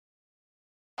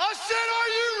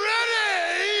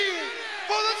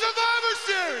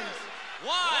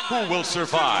Who will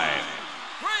survive?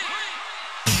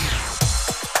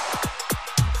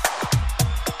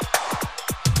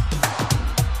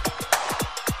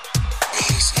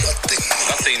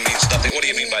 Nothing means nothing. What do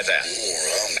you mean by that?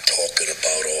 I'm talking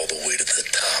about all the way to the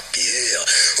top, yeah.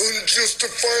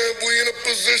 Unjustifiably in a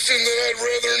position that I'd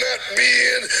rather not be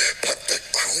in, but the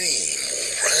cream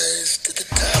will rise to the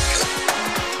top.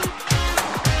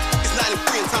 It's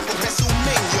 93 and time for WrestleMania.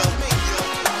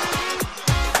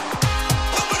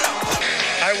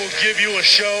 I will give you a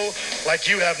show like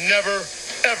you have never,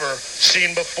 ever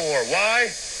seen before. Why?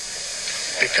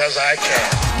 Because I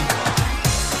can.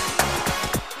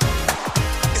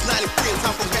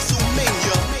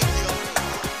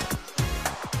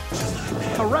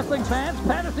 Wrestling fans,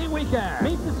 Fantasy Weekend.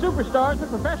 Meet the superstars of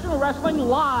professional wrestling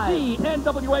live. The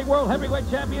NWA World Heavyweight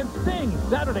Champion Sting,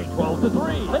 Saturday, 12 to 3.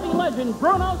 Living legend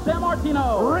Bruno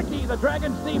Sammartino. Ricky the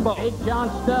Dragon Steamboat. Big John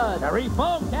Studd. Harry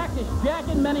Funk. Cactus Jack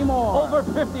and many more. Over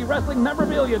 50 wrestling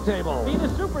memorabilia tables. Be the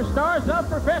superstars of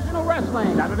professional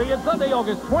wrestling. Saturday and Sunday,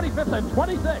 August 25th and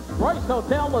 26th. Royce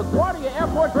Hotel, LaGuardia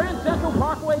Airport, Grand Central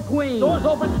Parkway, Queens. Doors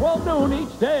open 12 noon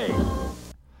each day.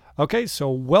 Okay, so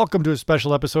welcome to a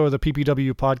special episode of the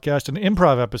PPW podcast, an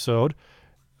improv episode.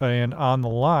 And on the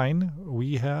line,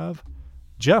 we have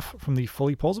Jeff from the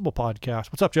FullyPoseable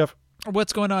podcast. What's up, Jeff?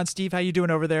 What's going on, Steve? How you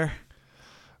doing over there?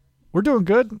 We're doing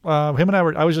good. Him and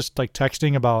I was just like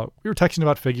texting about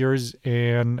figures,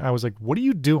 and I was like, what are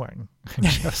you doing? And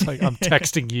Jeff's like, I'm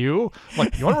texting you. I'm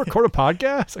like, you want to record a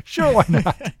podcast? Like, sure, why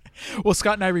not? Well,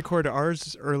 Scott and I recorded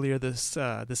ours earlier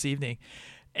this evening.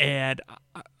 And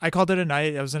I called it a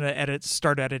night. I was going to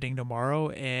start editing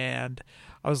tomorrow, and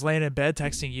I was laying in bed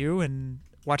texting you and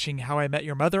watching How I Met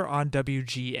Your Mother on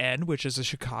WGN, which is a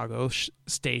Chicago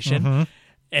station. Mm-hmm.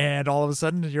 And all of a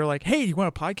sudden, you're like, "Hey, you want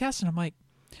a podcast?" And I'm like,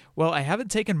 "Well, I haven't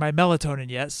taken my melatonin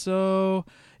yet, so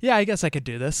yeah, I guess I could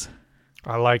do this."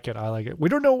 I like it. We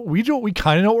don't know. We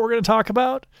kind of know what we're going to talk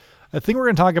about. I think we're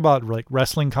going to talk about like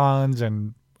wrestling cons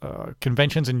and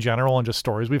conventions in general and just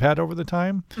stories we've had over the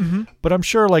time. Mm-hmm. But I'm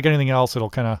sure like anything else, it'll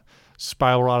kind of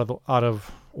spiral out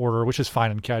of order, which is fine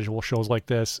in casual shows like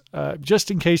this. Just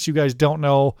in case you guys don't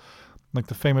know, like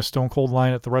the famous Stone Cold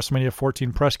line at the WrestleMania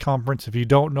 14 press conference, if you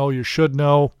don't know, you should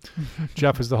know.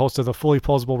 Jeff is the host of the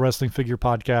FullyPoseable Wrestling Figure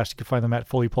Podcast. You can find them at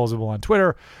FullyPoseable on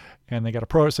Twitter. And they got a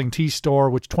Pro Wrestling Tee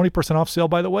store, which 20% off sale,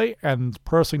 by the way. And the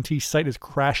Pro Wrestling Tee site is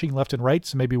crashing left and right,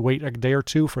 so maybe wait a day or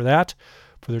two for that,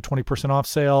 for their 20% off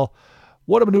sale.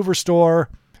 What a Maneuver store.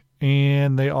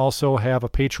 And they also have a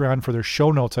Patreon for their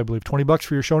show notes, I believe. $20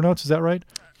 for your show notes, is that right?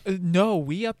 No,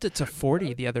 we upped it to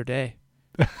 $40 the other day.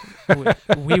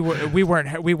 we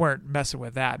weren't messing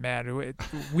with that, man.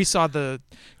 We saw the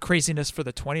craziness for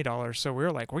the $20, so we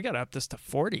were like, we got to up this to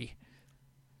 $40.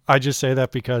 I just say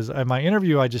that because in my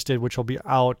interview I just did, which will be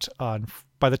out on,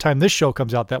 by the time this show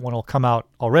comes out, that one will come out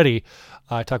already.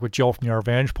 I talked with Joe from the Our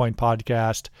Vantage Point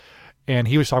podcast, and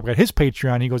he was talking about his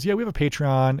Patreon. He goes, yeah, we have a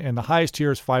Patreon, and the highest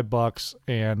tier is $5,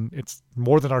 and it's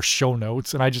more than our show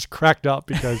notes. And I just cracked up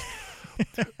because,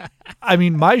 I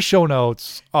mean, my show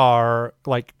notes are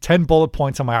like 10 bullet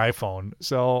points on my iPhone.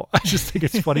 So I just think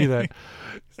it's funny that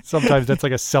sometimes that's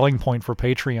like a selling point for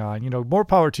Patreon. You know, more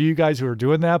power to you guys who are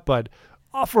doing that, but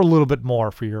offer a little bit more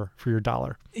for your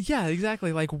dollar. Yeah,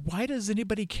 exactly. Like, why does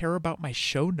anybody care about my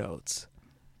show notes?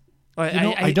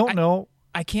 I don't know.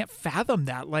 I can't fathom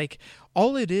that. Like,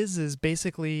 all it is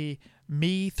basically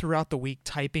me throughout the week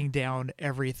typing down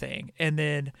everything, and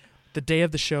then the day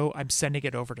of the show, I'm sending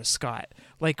it over to Scott.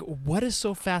 Like, what is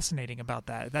so fascinating about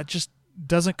that? That just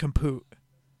doesn't compute.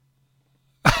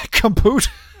 Compute?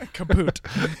 Compute.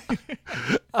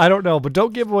 I don't know, but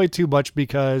don't give away too much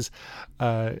because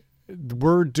I'm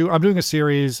doing a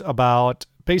series about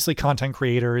basically content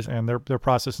creators and their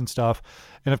process and stuff.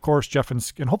 And of course, Jeff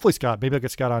and hopefully Scott, maybe I'll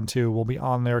get Scott on too, will be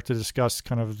on there to discuss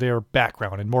kind of their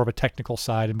background and more of a technical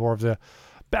side and more of the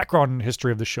background and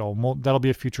history of the show. That'll be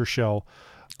a future show.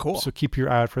 Cool. So keep your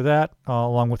eye out for that,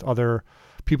 along with other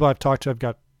people I've talked to. I've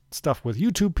got stuff with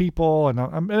YouTube people, and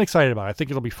I'm excited about it. I think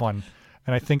it'll be fun.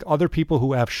 And I think other people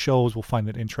who have shows will find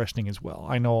it interesting as well.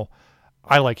 I know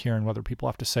I like hearing what other people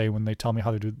have to say when they tell me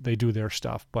how they do their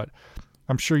stuff, but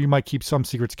I'm sure you might keep some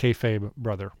secrets kayfabe,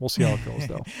 brother. We'll see how it goes,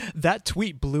 though. That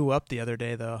tweet blew up the other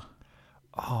day, though.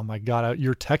 Oh my God.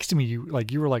 You're texting me. You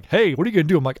were like, hey, what are you going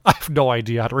to do? I'm like, I have no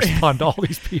idea how to respond to all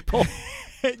these people.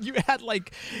 You had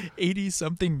like 80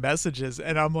 something messages.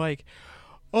 And I'm like,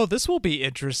 oh, this will be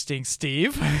interesting,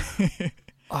 Steve.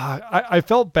 I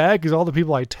felt bad because all the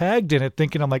people I tagged in it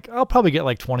thinking, I'm like, I'll probably get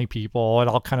like 20 people and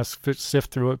I'll kind of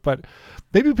sift through it. But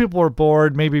maybe people are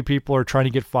bored. Maybe people are trying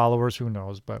to get followers. Who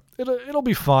knows? But it'll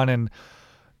be fun. And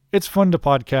it's fun to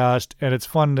podcast, and it's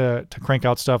fun to crank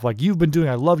out stuff like you've been doing.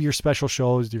 I love your special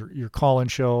shows, your call-in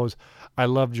shows. I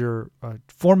loved your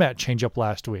format change-up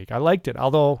last week. I liked it,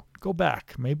 although go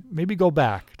back. Maybe go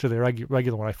back to the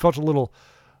regular one. I felt a little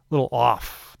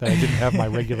off that I didn't have my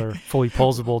regular fully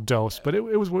posable dose, but it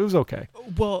was okay.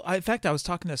 Well, in fact, I was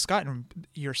talking to Scott, and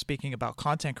you're speaking about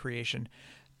content creation.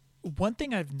 One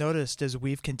thing I've noticed as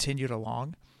we've continued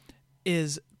along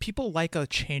is people like a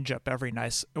change-up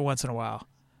once in a while.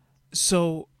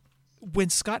 So when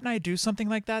Scott and I do something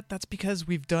like that, that's because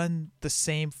we've done the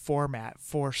same format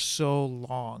for so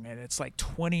long, and it's like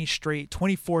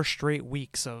 24 straight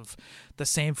weeks of the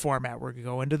same format. We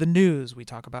go into the news, we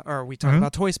talk about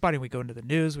Toy Spotting, we go into the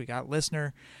news, we got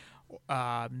listener,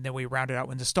 then we round it out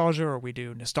with nostalgia, or we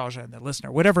do nostalgia and the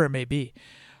listener, whatever it may be.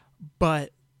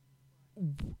 But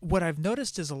what I've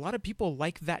noticed is a lot of people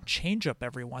like that change up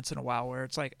every once in a while, where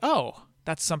it's like, oh,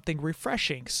 that's something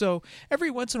refreshing. So every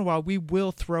once in a while, we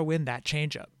will throw in that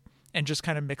change up and just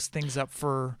kind of mix things up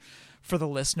for the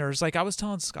listeners. Like I was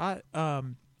telling Scott,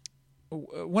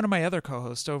 one of my other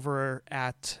co-hosts over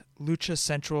at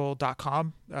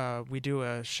luchacentral.com, we do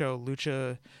a show,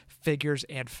 Lucha Figures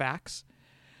and Facts.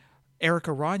 Eric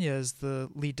Arana is the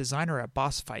lead designer at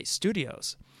Boss Fight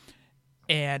Studios.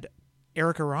 And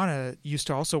Eric Arana used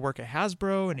to also work at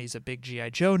Hasbro, and he's a big G.I.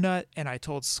 Joe nut. And I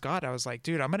told Scott, I was like,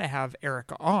 dude, I'm going to have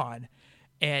Eric on,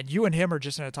 and you and him are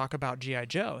just going to talk about G.I.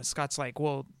 Joe. And Scott's like,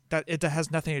 well, it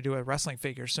has nothing to do with wrestling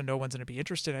figures, so no one's going to be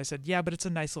interested. And I said, yeah, but it's a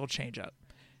nice little change up.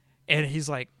 And he's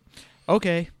like,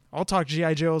 okay, I'll talk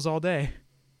G.I. Joes all day.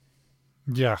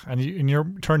 Yeah, and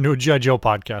you're turned to a G.I. Joe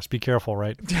podcast. Be careful,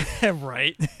 right?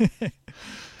 Right.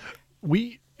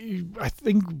 I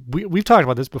think we've talked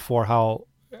about this before, how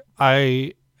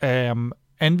I am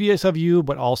envious of you,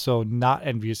 but also not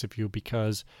envious of you,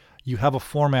 because you have a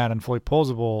format and fully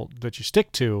posable that you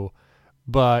stick to,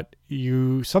 but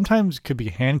you sometimes could be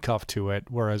handcuffed to it.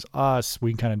 Whereas us,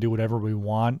 we can kind of do whatever we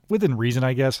want within reason,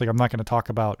 I guess. Like, I'm not going to talk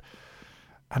about,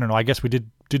 I don't know, I guess we did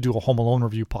do a Home Alone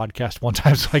review podcast one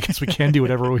time, so I guess we can do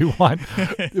whatever we want.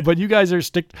 But you guys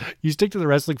stick to the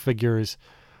wrestling figures,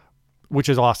 which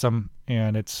is awesome.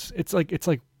 And it's like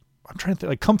I'm trying to think,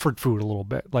 like comfort food a little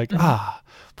bit. Like,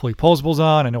 fully posable's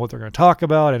on. I know what they're going to talk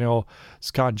about. I know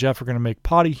Scott and Jeff are going to make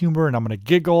potty humor, and I'm going to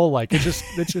giggle. Like, it's just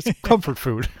comfort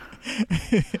food.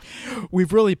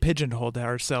 We've really pigeonholed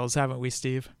ourselves, haven't we,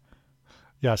 Steve?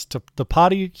 Yes, to the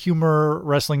Potty Humor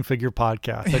Wrestling Figure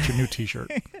Podcast. That's your new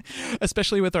T-shirt.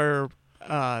 Especially with our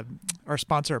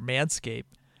sponsor, Manscaped.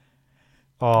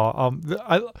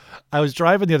 I was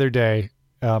driving the other day.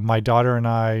 My daughter and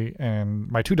I,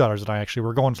 and my two daughters and I, actually,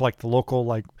 were going to like the local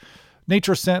like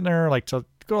nature center, like to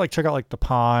go like check out like the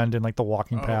pond and like the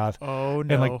walking path. Oh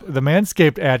no! And like the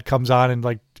Manscaped ad comes on, and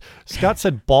like Scott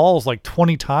said balls like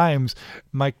 20 times.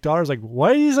 My daughter's like,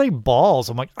 "Why do you say balls?"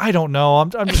 I'm like, "I don't know. I'm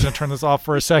just gonna turn this off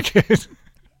for a second."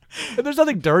 And there's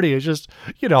nothing dirty. It's just,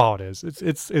 you know how it is.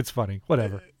 It's funny.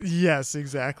 Whatever. Yes,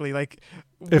 exactly. Like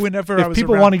if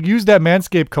people want to use that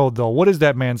Manscaped code, though, what is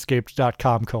that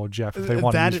Manscaped.com code, Jeff, if they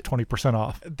want to use 20%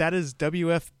 off? That is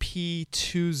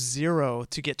WFP20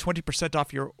 to get 20%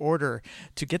 off your order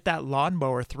to get that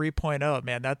lawnmower 3.0.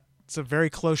 Man, that's a very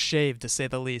close shave, to say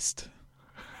the least.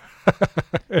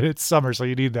 And it's summer, so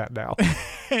you need that now.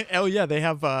 Oh, yeah. They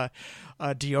have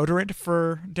deodorant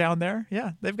for down there.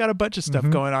 Yeah, they've got a bunch of stuff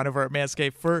going on over at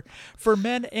Manscaped for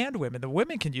men and women. The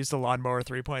women can use the lawnmower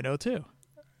 3.0 too.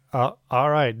 All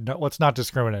right. No, let's not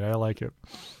discriminate. I like it.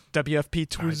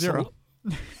 WFP20.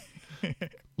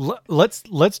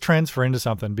 Let's transfer into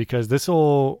something, because this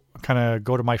will kind of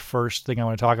go to my first thing I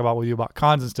want to talk about with you about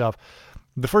cons and stuff.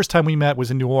 The first time we met was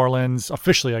in New Orleans.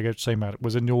 Officially, I guess say met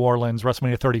was in New Orleans,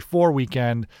 WrestleMania 34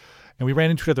 weekend, and we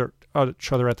ran into each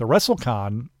other at the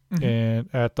WrestleCon and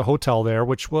at the hotel there,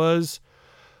 which was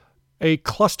a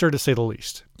cluster to say the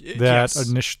least. That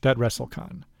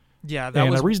WrestleCon. Yeah,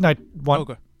 the reason I want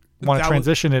to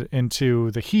transition it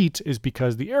into the heat is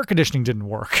because the air conditioning didn't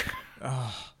work.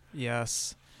 Oh,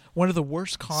 yes, one of the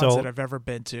worst cons that I've ever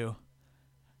been to.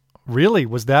 Really,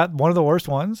 was that one of the worst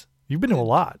ones? You've been to a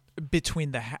lot.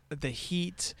 Between the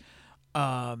heat,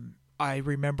 I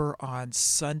remember on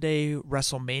Sunday,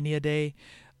 WrestleMania Day,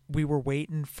 we were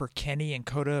waiting for Kenny and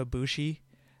Kota Ibushi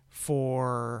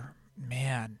for,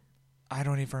 man, I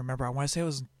don't even remember. I want to say it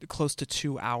was close to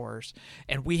 2 hours.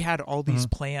 And we had all these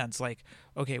plans, like,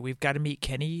 okay, we've got to meet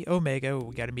Kenny Omega,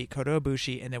 we got to meet Kota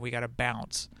Ibushi, and then we got to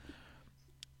bounce.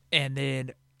 And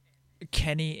then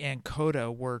Kenny and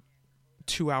Kota were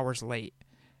 2 hours late.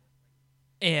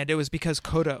 And it was because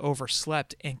Kota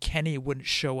overslept, and Kenny wouldn't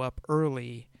show up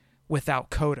early without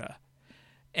Kota.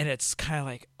 and it's kind of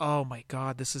like, oh my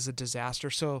God, this is a disaster.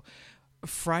 So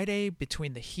Friday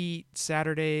between the heat,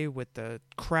 Saturday with the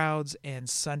crowds, and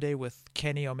Sunday with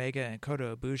Kenny Omega and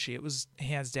Kota Ibushi, it was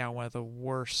hands down one of the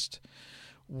worst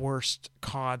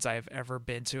cons I've ever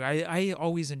been to. I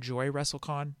always enjoy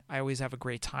WrestleCon. I always have a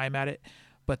great time at it,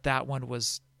 but that one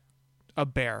was a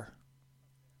bear.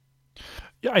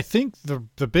 Yeah, I think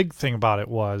the big thing about it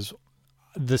was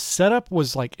the setup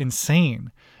was like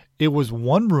insane. It was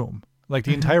one room, like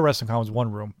the entire WrestleCon was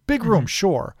one room. Big room,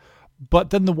 sure.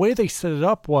 But then the way they set it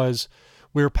up was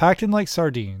we were packed in like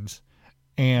sardines,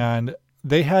 and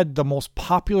they had the most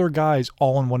popular guys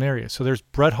all in one area. So there's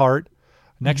Bret Hart.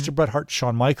 Next to Bret Hart,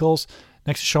 Shawn Michaels.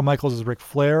 Next to Shawn Michaels is Ric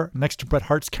Flair. Next to Bret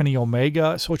Hart's Kenny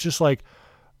Omega. So it's just like,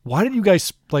 why didn't you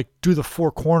guys like do the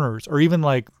four corners, or even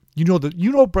like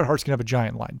Bret Hart's gonna have a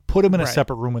giant line. Put him in a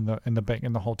separate room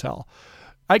in the hotel.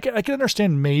 I can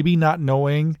understand maybe not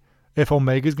knowing if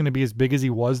Omega's gonna be as big as he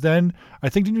was then. I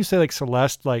think, didn't you say like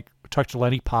Celeste like talked to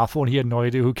Lenny Poffo and he had no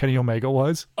idea who Kenny Omega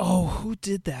was? Oh, who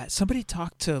did that? Somebody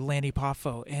talked to Lanny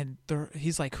Poffo and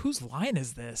he's like, whose line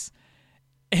is this?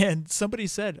 And somebody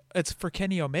said, it's for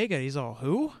Kenny Omega. He's all,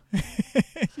 who?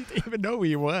 He didn't even know who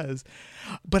he was.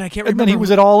 But I can't remember. And then he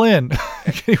was at All In.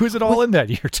 He was at All In that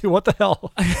year too. What the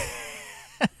hell?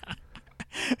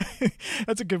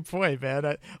 That's a good point,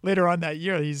 man. Later on that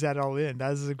year, he's at All In.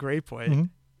 That is a great point. Mm-hmm.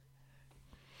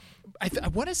 I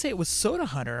want to say it was Soda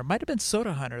Hunter. It might have been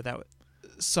Soda Hunter that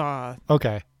saw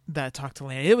that talked to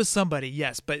Lanny. It was somebody,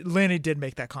 yes, but Lanny did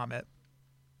make that comment.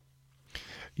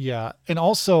 Yeah, and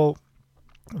also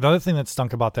the other thing that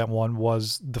stunk about that one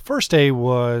was the first day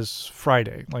was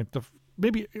Friday. Like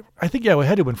I think it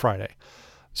had to have been Friday.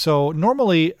 So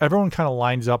normally everyone kind of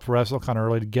lines up for WrestleCon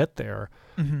early to get there,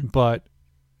 but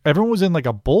everyone was in like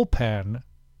a bullpen,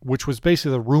 which was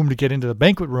basically the room to get into the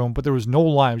banquet room, but there was no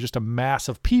line. It was just a mass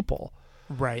of people.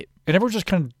 Right. And everyone just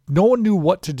kind of, no one knew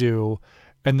what to do.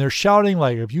 And they're shouting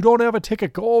like, if you don't have a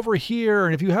ticket, go over here.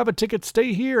 And if you have a ticket,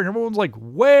 stay here. And everyone's like,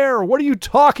 where? What are you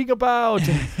talking about?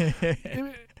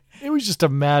 And it was just a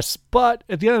mess. But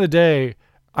at the end of the day,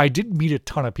 I didn't meet a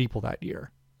ton of people that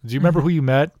year. Do you remember who you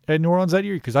met at New Orleans that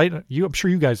year? Because I'm sure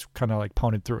you guys kind of like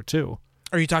pounded through it too.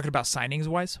 Are you talking about signings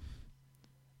wise?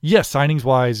 Yes, signings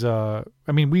wise. I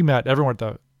mean, we met everyone at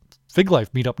the Fig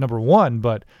Life meetup number 1,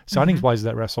 but signings wise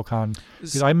at WrestleCon,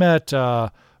 because I met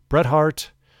Bret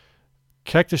Hart,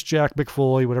 Cactus Jack, Mick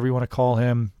Foley, whatever you want to call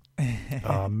him,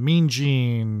 Mean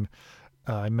Gene.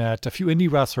 I met a few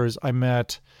indie wrestlers. I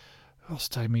met, who else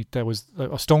did I meet? That was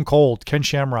Stone Cold, Ken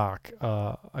Shamrock.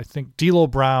 I think D'Lo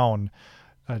Brown,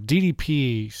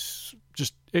 DDP.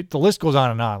 The list goes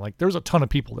on and on. Like there was a ton of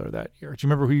people there that year. Do you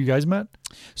remember who you guys met?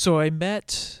 So I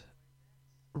met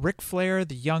Ric Flair,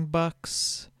 the Young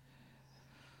Bucks.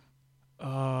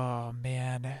 Oh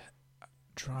man, I'm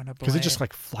drawing a blank. Because it just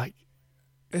like flight.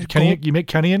 Kenny, you met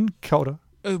Kenny and Kota.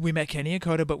 We met Kenny and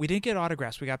Kota, but we didn't get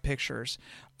autographs. We got pictures.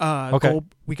 Okay.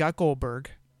 We got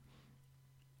Goldberg,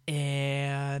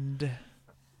 and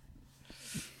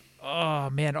oh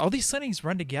man, all these signings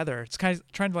run together. It's kind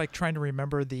of trying to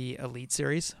remember the Elite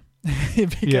series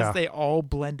because they all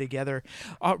blend together.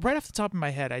 Right off the top of my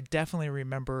head, I definitely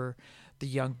remember the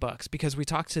Young Bucks because we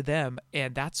talked to them,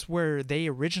 and that's where they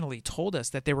originally told us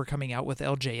that they were coming out with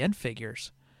LJN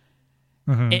figures.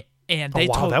 Mm-hmm. And they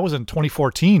told that was in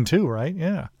 2014 too, right?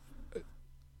 Yeah.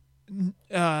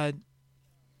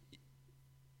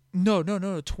 No,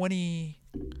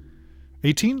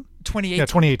 2018. 2018. Yeah,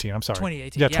 2018. I'm sorry.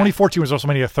 2018. Yeah, 2014 was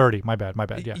WrestleMania 30. My bad.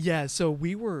 Yeah. Yeah. So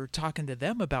we were talking to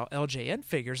them about LJN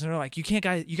figures, and they're like, "You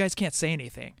guys can't say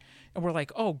anything." And we're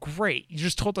like, "Oh, great! You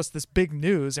just told us this big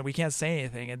news, and we can't say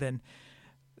anything." And then,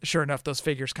 sure enough, those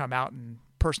figures come out, and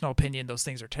personal opinion, those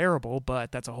things are terrible.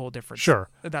 But that's a whole different. Sure.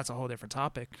 That's a whole different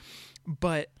topic.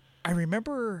 But I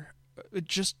remember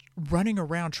just running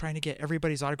around trying to get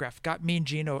everybody's autograph. Got Mean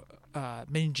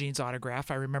Gene's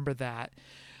autograph. I remember that.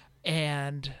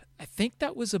 And I think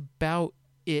that was about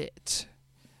it.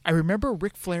 I remember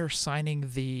Ric Flair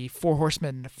signing the Four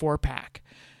Horsemen 4-pack.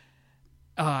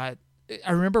 I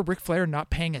remember Ric Flair not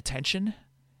paying attention.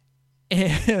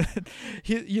 And,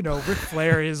 Ric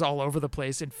Flair is all over the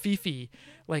place. And Fifi,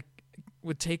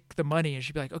 would take the money and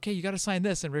she'd be like, okay, you got to sign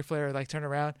this. And Ric Flair would, turn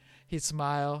around. He'd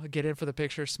smile, get in for the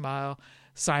picture, smile,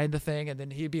 sign the thing. And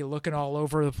then he'd be looking all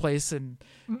over the place and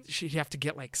she'd have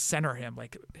to center him.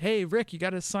 Like, hey, Rick, you got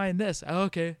to sign this. Oh,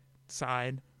 okay.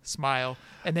 Sign, smile.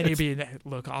 And then he'd be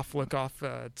look off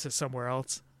to somewhere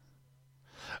else.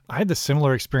 I had the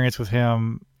similar experience with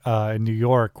him in New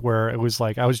York where it was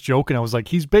I was joking. I was like,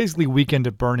 he's basically Weekend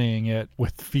at Burning It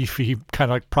with Fifi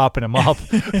kind of propping him up,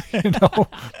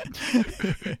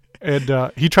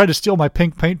 And he tried to steal my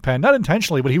pink paint pen, not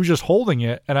intentionally, but he was just holding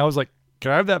it. And I was like,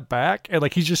 can I have that back? And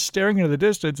like, he's just staring into the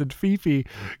distance. And Fifi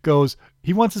goes,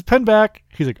 he wants his pen back.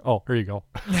 He's like, oh, here you go.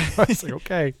 I was like,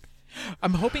 okay.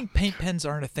 I'm hoping paint pens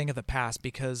aren't a thing of the past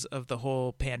because of the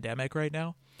whole pandemic right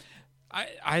now.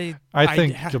 I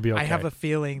think you'll be okay. I have a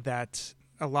feeling that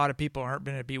a lot of people aren't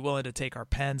going to be willing to take our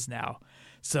pens now.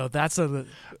 So that's a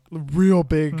real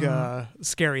big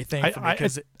scary thing for me.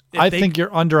 Because I think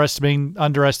you're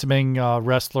underestimating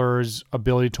wrestlers'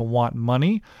 ability to want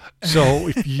money. So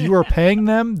if you are paying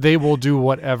them, they will do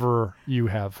whatever you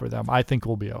have for them. I think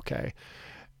we'll be okay.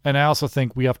 And I also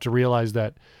think we have to realize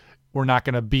that we're not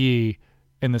going to be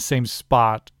in the same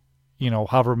spot,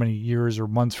 however many years or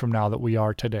months from now that we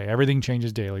are today. Everything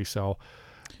changes daily. So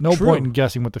no point in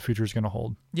guessing what the future is going to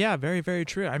hold. Yeah, very, very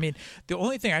true. I mean, the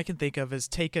only thing I can think of is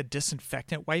take a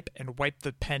disinfectant wipe and wipe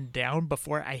the pen down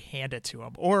before I hand it to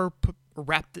him, or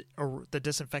wrap the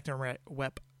disinfectant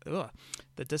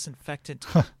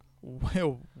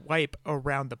wipe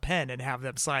around the pen and have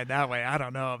them sign that way. I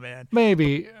don't know, man.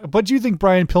 Maybe. But do you think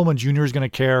Brian Pillman Jr. is going to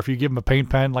care if you give him a paint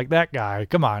pen like that guy?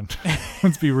 Come on.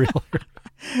 Let's be real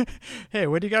here. Hey,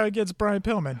 what do you got against Brian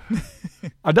Pillman?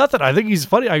 Nothing. I think he's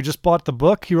funny. I just bought the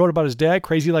book he wrote about his dad,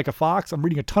 Crazy Like a Fox. I'm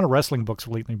reading a ton of wrestling books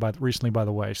recently, by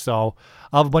the way. So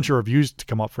I'll have a bunch of reviews to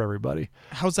come up for everybody.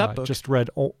 How's that book? Just read.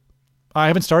 I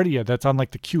haven't started yet. That's on like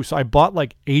the queue. So I bought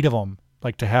like 8 of them,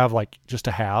 like to have,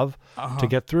 to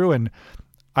get through. And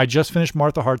I just finished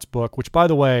Martha Hart's book, which, by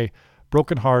the way,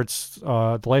 Broken Hearts,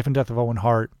 The Life and Death of Owen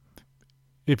Hart.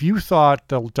 If you thought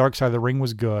The Dark Side of the Ring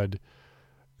was good,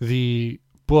 the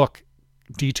book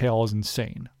detail is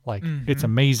insane. Like, it's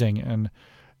amazing. And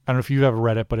I don't know if you've ever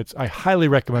read it, but I highly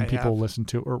recommend people listen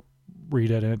to or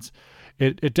read it. And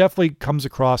it definitely comes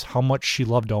across how much she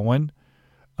loved Owen.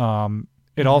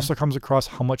 It also comes across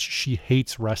how much she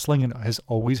hates wrestling and has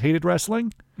always hated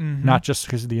wrestling, not just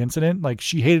because of the incident. Like,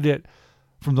 she hated it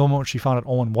from the moment she found out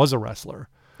Owen was a wrestler.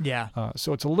 Yeah.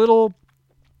 So it's a little,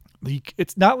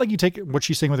 it's not like you take what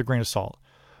she's saying with a grain of salt,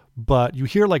 but you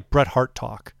hear like Bret Hart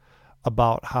talk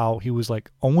about how he was like,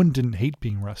 Owen didn't hate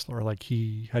being a wrestler. Like,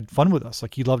 he had fun with us.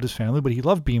 Like, he loved his family, but he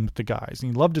loved being with the guys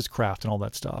and he loved his craft and all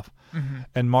that stuff.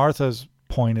 And Martha's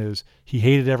point is he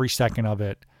hated every second of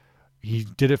it. He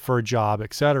did it for a job,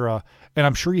 etc. And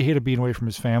I'm sure he hated being away from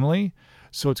his family.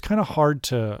 So it's kind of hard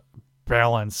to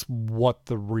balance what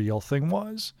the real thing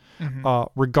was.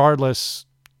 Regardless,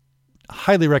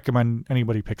 highly recommend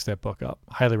anybody picks that book up.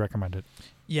 Highly recommend it.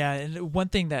 Yeah, and one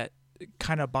thing that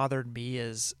kind of bothered me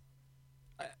is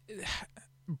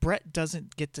Brett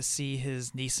doesn't get to see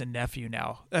his niece and nephew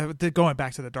now. Going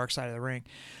back to the Dark Side of the Ring,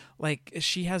 like,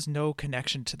 she has no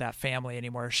connection to that family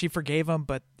anymore. She forgave them,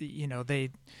 but they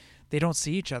don't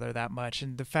see each other that much.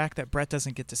 And the fact that Brett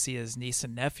doesn't get to see his niece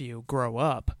and nephew grow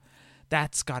up,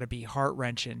 that's got to be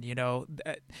heart-wrenching.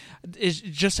 It's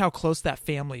just how close that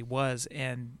family was,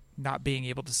 and not being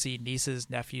able to see nieces,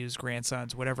 nephews,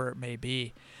 grandsons, whatever it may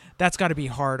be. That's got to be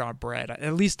hard on Brett.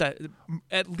 At least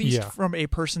from a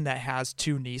person that has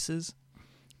 2 nieces,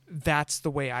 that's the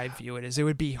way I view it. Is it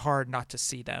would be hard not to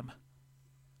see them.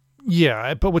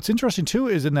 Yeah, but what's interesting too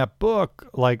is in that book,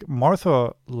 like,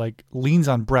 Martha like leans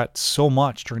on Brett so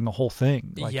much during the whole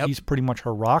thing. Like, he's pretty much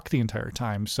her rock the entire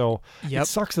time. So it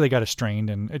sucks that they got estranged,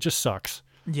 and it just sucks.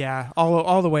 Yeah,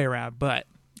 all the way around. But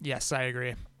yes, I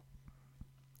agree.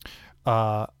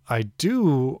 I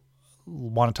do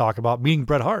want to talk about meeting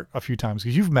Bret Hart a few times,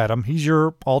 because you've met him. He's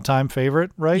your all-time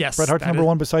favorite, right? Yes. Bret Hart's number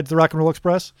 1 besides the Rock and Roll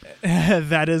Express?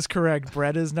 That is correct.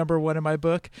 Bret is number 1 in my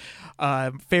book.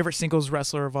 Favorite singles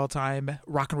wrestler of all time.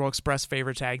 Rock and Roll Express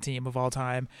favorite tag team of all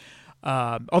time.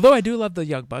 Although I do love the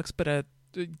Young Bucks, but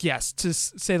yes, to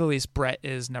say the least, Bret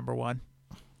is number 1.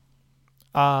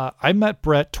 I met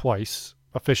Bret twice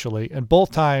officially, and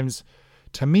both times,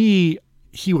 to me,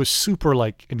 he was super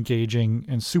like engaging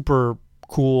and super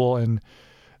cool. And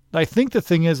I think the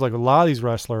thing is, like, a lot of these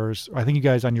wrestlers, I think you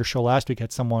guys on your show last week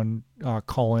had someone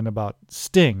call in about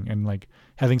Sting and like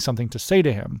having something to say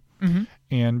to him.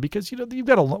 And because, you've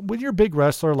got when you're a big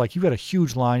wrestler, like, you've got a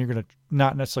huge line, you're going to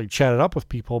not necessarily chat it up with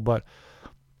people, but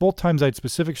both times I had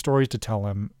specific stories to tell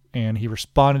him, and he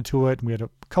responded to it. And we had a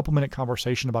couple-minute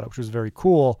conversation about it, which was very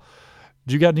cool.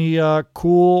 Do you got any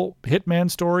cool Hitman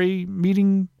story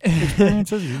meeting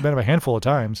experiences? You've met him a handful of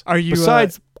times. Are you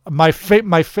besides my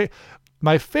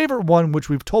favorite one, which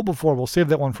we've told before? We'll save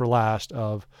that one for last.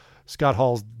 Of Scott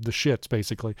Hall's the shits,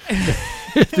 basically.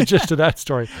 The gist of that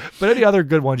story. But any other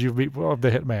good ones you've met of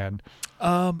the Hitman?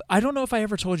 I don't know if I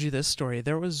ever told you this story.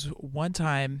 There was one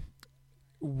time,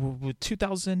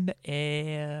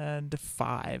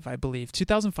 2005, I believe,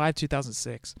 2005,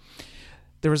 2006.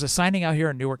 there was a signing out here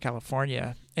in Newark,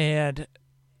 California, and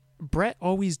Brett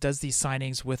always does these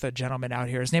signings with a gentleman out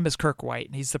here. His name is Kirk White,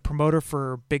 and he's the promoter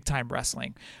for Big Time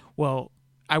Wrestling. Well,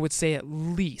 I would say at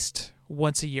least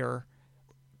once a year,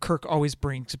 Kirk always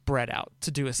brings Brett out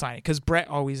to do a signing because Brett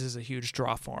always is a huge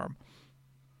draw for him.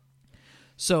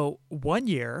 So one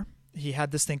year, he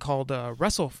had this thing called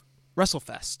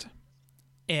WrestleFest,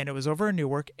 and it was over in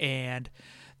Newark, and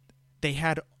they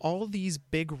had all these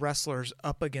big wrestlers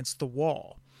up against the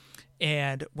wall.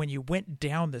 And when you went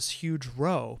down this huge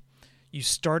row, you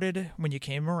started, when you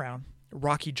came around,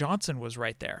 Rocky Johnson was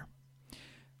right there.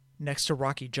 Next to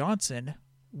Rocky Johnson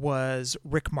was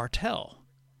Rick Martel.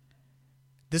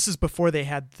 This is before they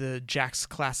had the Jack's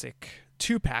Classic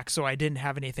 2-pack, so I didn't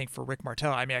have anything for Rick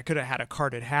Martel. I mean, I could have had a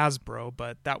card at Hasbro,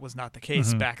 but that was not the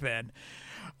case back then.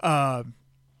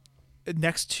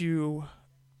 Next to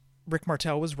Rick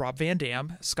Martel was Rob Van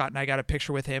Dam. Scott and I got a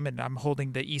picture with him, and I'm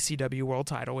holding the ECW world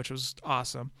title, which was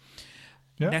awesome.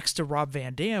 Yeah. Next to Rob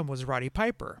Van Dam was Roddy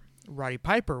Piper. Roddy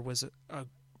Piper was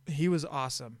he was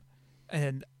awesome.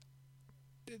 And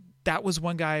that was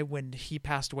one guy, when he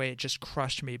passed away, it just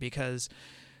crushed me because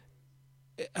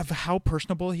of how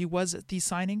personable he was at these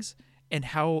signings and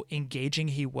how engaging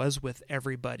he was with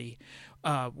everybody.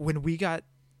 When we got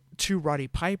to Roddy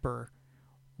Piper,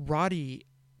 Roddy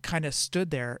kind of stood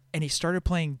there and he started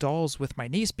playing dolls with my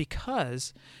niece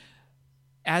because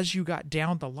as you got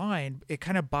down the line, it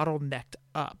kind of bottlenecked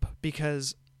up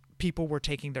because people were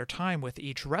taking their time with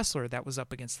each wrestler that was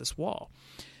up against this wall.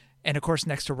 And of course,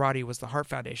 next to Roddy was the Hart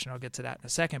Foundation. I'll get to that in a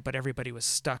second, but everybody was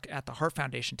stuck at the Hart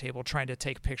Foundation table trying to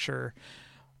take a picture,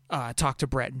 talk to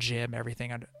Brett and Jim,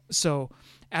 everything. So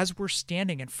as we're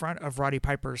standing in front of Roddy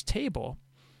Piper's table,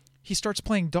 he starts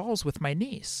playing dolls with my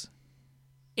niece.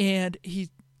 And he's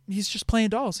just playing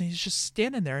dolls, and he's just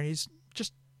standing there, and he's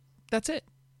just, that's it.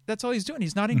 That's all he's doing.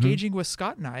 He's not engaging with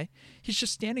Scott and I. He's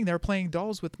just standing there playing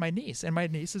dolls with my niece, and my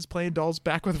niece is playing dolls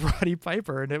back with Roddy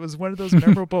Piper. And it was one of those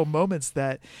memorable moments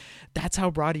that's how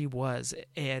Roddy was.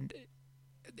 And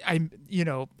at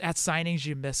signings,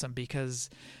 you miss him because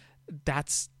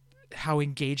that's how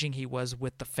engaging he was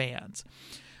with the fans.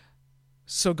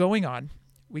 So going on,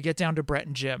 we get down to Brett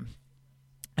and Jim.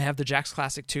 I have the Jack's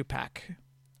Classic 2-pack,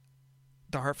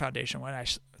 the Hart Foundation one. I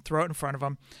throw it in front of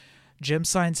him. Jim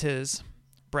signs his.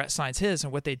 Brett signs his,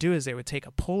 and what they do is they would take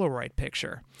a Polaroid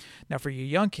picture. Now, for you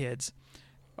young kids,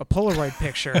 a Polaroid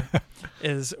picture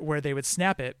is where they would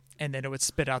snap it, and then it would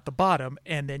spit out the bottom,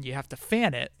 and then you have to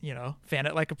fan it,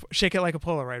 shake it like a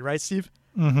Polaroid, right, Steve?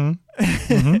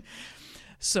 Mm-hmm.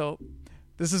 So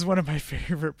this is one of my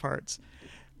favorite parts.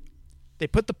 They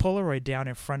put the Polaroid down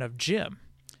in front of Jim.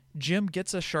 Jim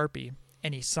gets a Sharpie,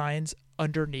 and he signs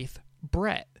underneath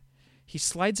Brett. He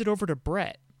slides it over to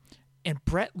Brett. And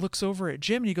Brett looks over at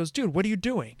Jim and he goes, "Dude, what are you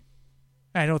doing?"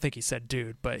 I don't think he said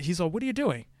dude, but he's all, "What are you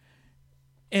doing?"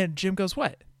 And Jim goes,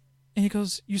 "What?" And he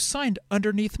goes, "You signed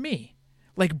underneath me."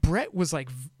 Like Brett was like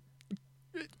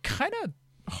kind of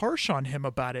harsh on him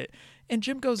about it. And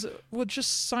Jim goes, "Well,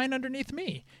 just sign underneath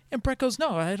me." And Brett goes,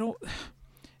 "No, I don't."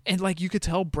 And like you could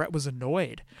tell Brett was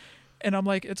annoyed. And I'm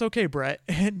like, "It's okay, Brett."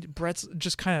 And Brett's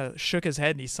just kind of shook his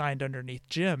head and he signed underneath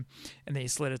Jim and then he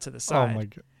slid it to the side. Oh my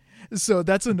God. So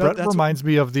that's another. Brett reminds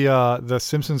me of the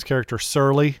Simpsons character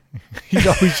Surly. He's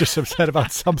always just upset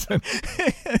about something.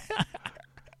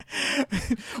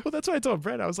 Well, that's why I told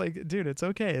Brett. I was like, "Dude, it's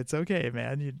okay. It's okay,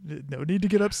 man. No need to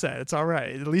get upset. It's all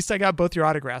right. At least I got both your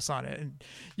autographs on it." And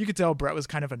you could tell Brett was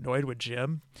kind of annoyed with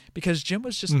Jim because Jim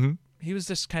was just he was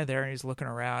just kind of there and he's looking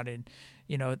around and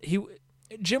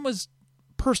Jim was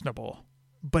personable,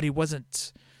 but he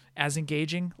wasn't as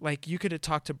engaging. Like you could have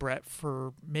talked to Brett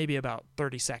for maybe about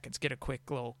 30 seconds, get a quick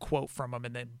little quote from him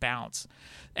and then bounce.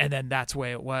 And then that's the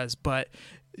way it was. But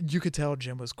you could tell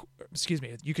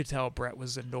you could tell Brett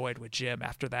was annoyed with Jim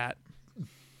after that.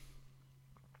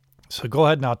 So go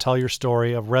ahead now, tell your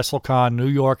story of WrestleCon, New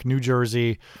York, New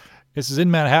Jersey. This is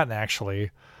in Manhattan,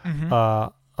 actually.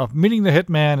 Of meeting the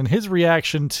Hitman and his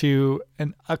reaction to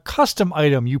a custom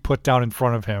item you put down in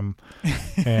front of him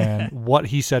and what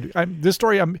he said. This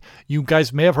story, you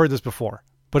guys may have heard this before,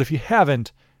 but if you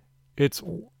haven't,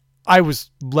 I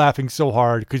was laughing so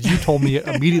hard because you told me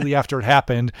immediately after it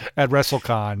happened at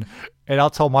WrestleCon, and I'll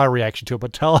tell my reaction to it,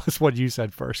 but tell us what you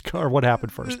said first or what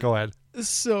happened first. Go ahead.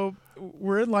 So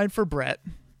we're in line for Brett.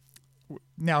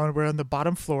 Now we're on the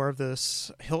bottom floor of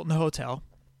this Hilton Hotel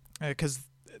because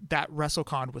that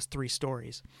WrestleCon was 3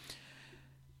 stories.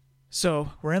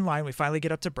 So we're in line. We finally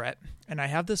get up to Brett, and I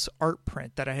have this art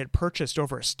print that I had purchased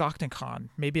over at Stockton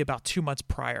Con maybe about 2 months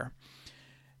prior.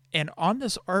 And on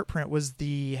this art print was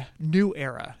the New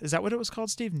Era. Is that what it was called,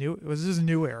 Steve? This is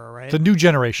New Era, right? The New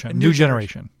Generation. New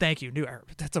Generation. Thank you, New Era.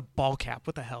 That's a ball cap.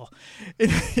 What the hell?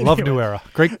 Love New Era.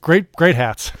 Great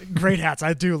hats. Great hats.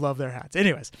 I do love their hats.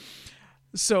 Anyways,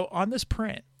 so on this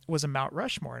print was a Mount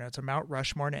Rushmore, and it's a Mount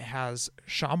Rushmore, and it has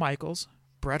Shawn Michaels,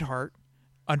 Bret Hart,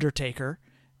 Undertaker,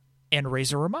 and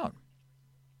Razor Ramon.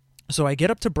 So I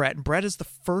get up to Bret, and Bret is the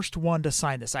first one to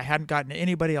sign this. I hadn't gotten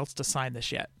anybody else to sign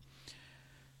this yet.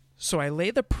 So I lay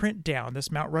the print down,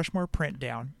 this Mount Rushmore print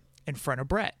down, in front of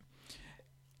Bret.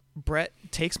 Bret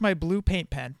takes my blue paint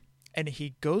pen, and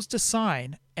he goes to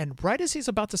sign, and right as he's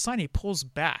about to sign, he pulls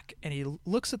back, and he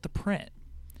looks at the print,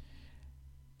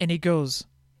 and he goes,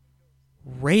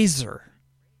 Razor.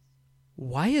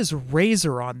 Why is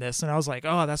Razor on this? And I was like,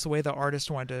 oh, that's the way the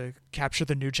artist wanted to capture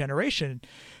the new generation.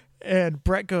 And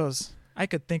Bret goes, I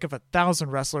could think of 1,000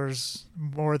 wrestlers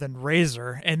more than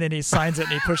Razor. And then he signs it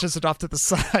and he pushes it off to the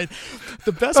side.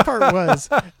 The best part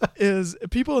is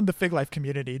people in the Fig Life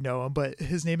community know him, but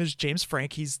his name is James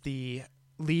Frank. He's the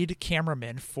lead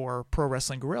cameraman for Pro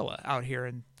Wrestling Guerrilla out here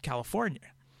in California.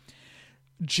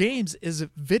 James is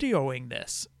videoing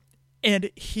this,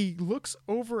 and he looks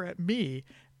over at me,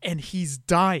 and he's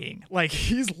dying. Like,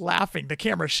 he's laughing, the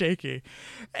camera's shaking,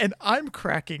 and I'm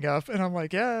cracking up, and I'm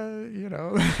like, yeah,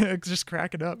 just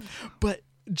cracking up. But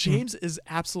James is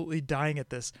absolutely dying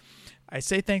at this. I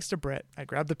say thanks to Bret. I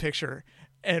grab the picture,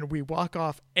 and we walk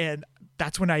off, and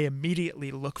that's when I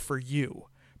immediately look for you,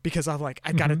 because I'm like,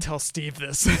 I got to tell Steve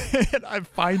this. And I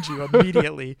find you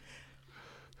immediately.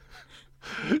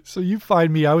 So you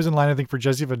find me, I was in line, I think, for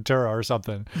Jesse Ventura or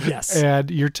something. Yes. And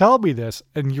you're telling me this,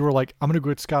 and you were like, I'm going to go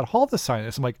get Scott Hall to sign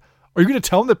this. I'm like, are you going to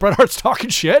tell him that Bret Hart's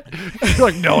talking shit? You're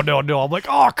like, no. I'm like,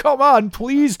 oh, come on,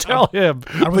 please tell him.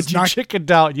 But you chickened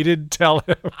out. You didn't tell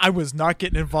him. I was not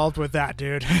getting involved with that,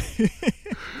 dude.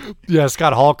 Yeah,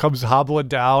 Scott Hall comes hobbling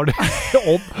down.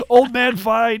 old man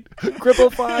fight.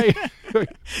 Cripple fight.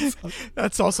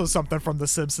 That's also something from The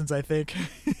Simpsons, I think.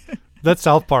 That's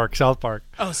South Park.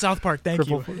 Oh, South Park. Thank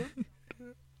you.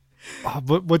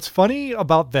 But what's funny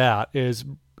about that is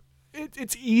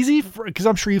it's easy because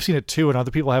I'm sure you've seen it too, and other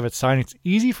people have it signed. It's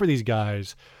easy for these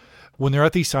guys when they're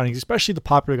at these signings, especially the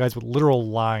popular guys with literal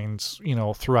lines,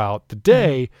 throughout the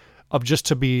day, of just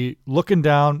to be looking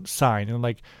down, sign. And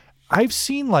like, I've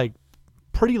seen like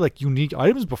pretty like unique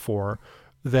items before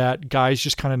that guys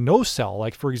just kind of no sell.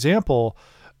 Like, for example,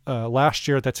 last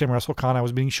year at that same WrestleCon, I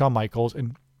was meeting Shawn Michaels,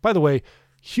 and by the way,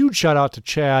 huge shout out to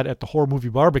Chad at the Horror Movie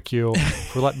Barbecue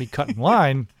for letting me cut in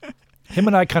line. Him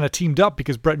and I kind of teamed up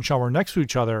because Bret and Shawn were next to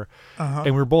each other, and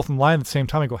we were both in line at the same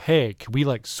time. I go, hey, can we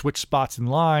like switch spots in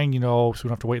line, so we don't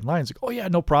have to wait in line? He's like, oh yeah,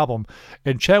 no problem.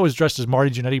 And Chad was dressed as Marty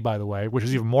Jannetty, by the way, which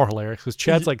is even more hilarious because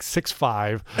Chad's like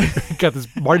 6'5", got this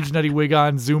Marty Jannetty wig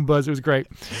on, Zumbas. It was great.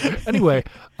 Anyway,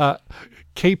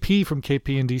 KP from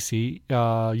KP in DC,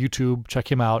 YouTube,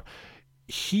 check him out.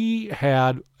 He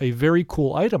had a very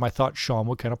cool item I thought Shawn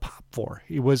would kind of pop for.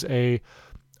 It was a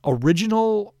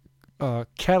original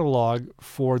catalog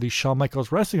for the Shawn Michaels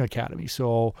Wrestling Academy.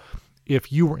 So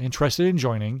if you were interested in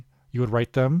joining, you would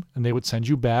write them and they would send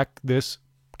you back this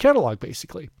catalog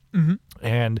basically.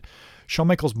 And Shawn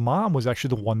Michaels' mom was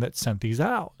actually the one that sent these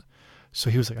out. So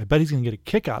he was like, I bet he's going to get a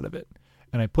kick out of it.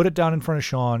 And I put it down in front of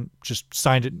Shawn, just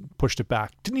signed it and pushed it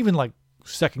back. Didn't even like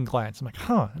second glance. I'm like,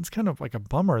 it's kind of like a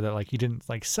bummer that like he didn't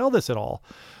like sell this at all.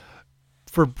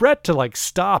 For Bret to like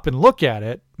stop and look at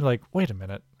it, like, wait a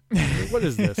minute, what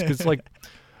is this?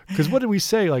 Because what did we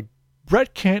say? Like,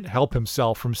 Bret can't help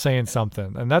himself from saying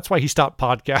something, and that's why he stopped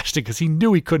podcasting, because he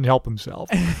knew he couldn't help himself.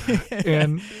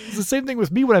 And it's the same thing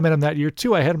with me when I met him that year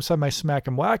too. I had him sign my Smack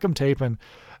 'em Whack 'em tape, and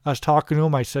I was talking to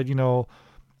him. I said,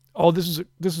 oh, this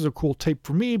is a cool tape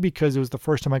for me because it was the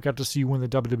first time I got to see you win the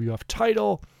WWF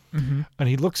title. And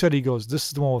he looks at it, he goes, this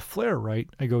is the one with Flair, right?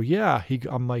 I go, yeah. He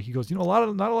goes, not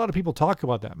a lot of people talk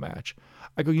about that match.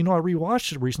 I go, I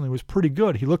rewatched it recently. It was pretty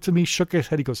good. He looked at me, shook his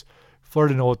head. He goes, Flair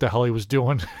didn't know what the hell he was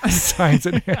doing. Signs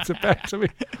it and hands it back to me.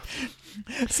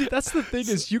 See, that's the thing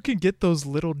is you can get those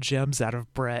little gems out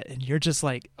of Bret, and you're just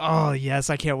like, oh, yes,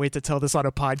 I can't wait to tell this on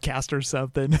a podcast or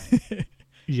something.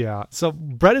 Yeah. So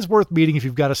Bret is worth meeting if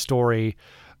you've got a story.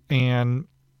 And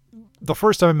the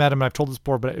first time I met him, and I've told this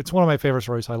before, but it's one of my favorite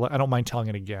stories. So I don't mind telling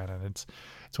it again. And it's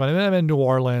when I met him in New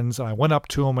Orleans, and I went up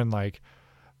to him and like,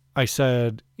 I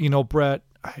said, Bret,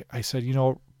 I said,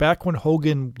 back when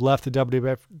Hogan left the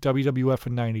WWF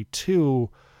in 92,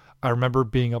 I remember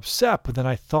being upset, but then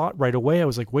I thought right away, I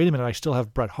was like, wait a minute, I still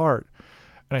have Bret Hart.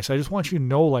 And I said, I just want you to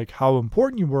know like how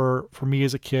important you were for me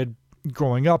as a kid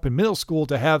growing up in middle school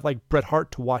to have like Bret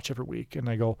Hart to watch every week. And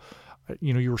I go,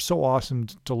 you were so awesome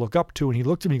to look up to. And he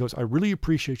looked at me, he goes, I really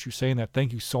appreciate you saying that.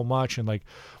 Thank you so much. And like,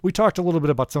 we talked a little bit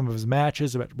about some of his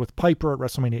matches with Piper at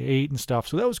WrestleMania 8 and stuff.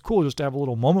 So that was cool just to have a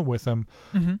little moment with him.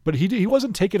 But he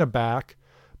wasn't taken aback,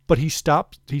 but he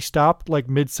stopped like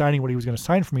mid signing what he was going to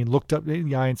sign for me and looked up in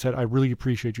the eye and said, I really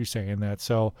appreciate you saying that.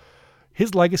 So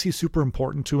his legacy is super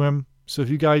important to him. So if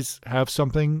you guys have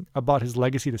something about his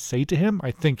legacy to say to him,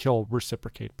 I think he'll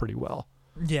reciprocate pretty well.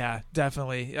 Yeah,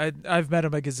 definitely. I've met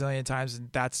him a gazillion times, and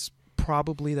that's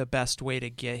probably the best way to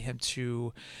get him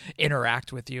to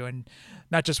interact with you and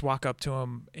not just walk up to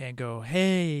him and go,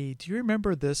 hey, do you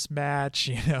remember this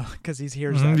match? Because he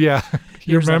hears that. Yeah.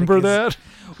 You remember that?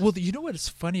 Well, you know what's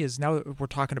funny is now that we're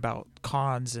talking about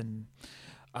cons and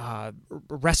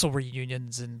wrestle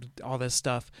reunions and all this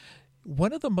stuff,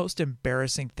 one of the most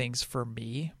embarrassing things for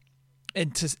me,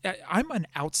 and I'm an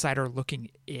outsider looking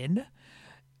in,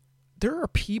 there are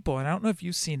people, and I don't know if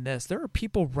you've seen this, there are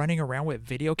people running around with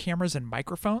video cameras and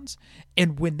microphones,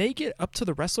 and when they get up to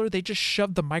the wrestler, they just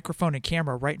shove the microphone and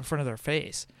camera right in front of their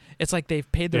face. It's like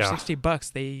they've paid their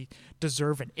 $60. They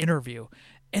deserve an interview.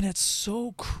 And it's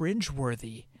so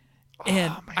cringeworthy.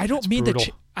 And I don't mean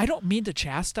to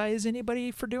chastise anybody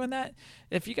for doing that.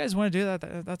 If you guys want to do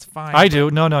that, that's fine. I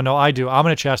do. No, I do. I'm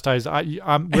going to chastise. We're the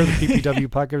PPW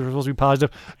podcast. We're supposed to be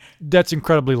positive. That's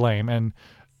incredibly lame. And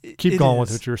keep going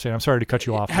with what you were saying. I'm sorry to cut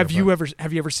you off. Have you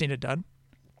ever seen it done?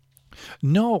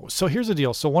 No. So here's the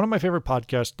deal. So one of my favorite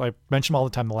podcasts, I mention them all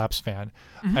the time, The Laps Fan.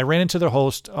 I ran into their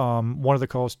host, one of the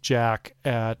co-hosts, Jack,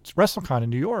 at WrestleCon in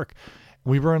New York.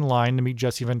 We were in line to meet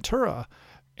Jesse Ventura,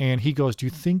 and he goes, "Do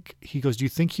you think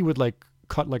he would like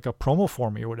cut like a promo for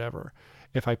me or whatever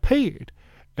if I paid?"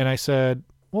 And I said,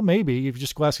 well, maybe if you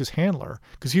just go ask his handler,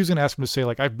 because he was going to ask him to say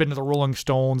like, I've been to the Rolling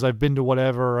Stones, I've been to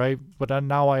whatever, but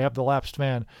now I have the Lapsed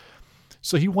Fan.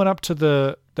 So he went up to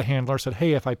the handler, said,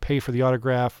 hey, if I pay for the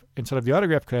autograph, instead of the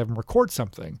autograph, could I have him record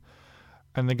something?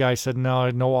 And the guy said,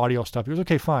 no audio stuff. He goes,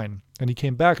 okay, fine. And he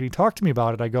came back and he talked to me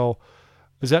about it. I go,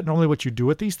 is that normally what you do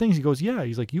with these things? He goes, yeah.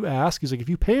 He's like, you ask. He's like, if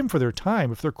you pay them for their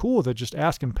time, if they're cool with it, just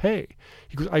ask and pay.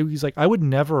 He goes, he's like, I would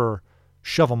never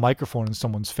shove a microphone in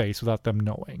someone's face without them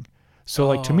knowing. So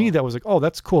like to me, that was like, oh,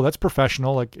 that's cool. That's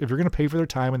professional. Like if you're going to pay for their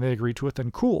time and they agree to it, then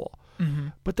cool.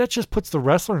 But that just puts the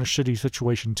wrestler in a shitty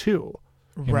situation too.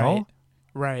 You know?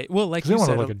 Right. Well, like you said,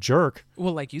 want to look like a jerk.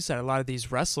 Well, like you said, a lot of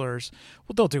these wrestlers,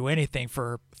 they'll do anything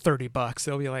for $30.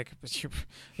 They'll be like,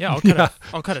 yeah,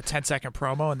 I'll cut a 10-second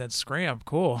promo and then scram.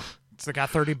 Cool. So I got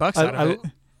 $30 out of it.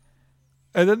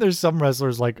 And then there's some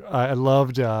wrestlers like I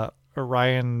loved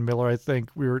Ryan Miller. I think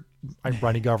I'm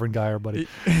Ronnie Garvin guy, but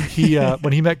he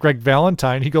when he met Greg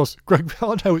Valentine, he goes, Greg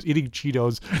Valentine was eating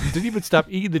Cheetos. Didn't even stop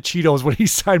eating the Cheetos when he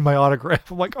signed my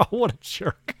autograph. I'm like, oh, what a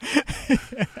jerk.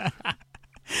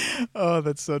 Oh,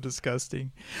 that's so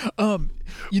disgusting.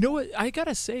 You know what? I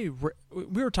gotta say,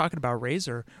 we were talking about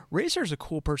Razor. Razor's a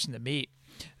cool person to meet.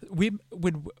 When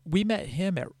we met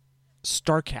him at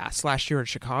StarCast last year in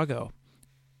Chicago,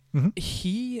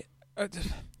 he.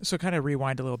 So kind of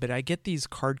rewind a little bit. I get these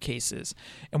card cases,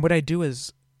 and what I do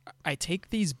is I take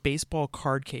these baseball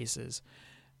card cases,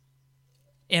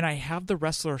 and I have the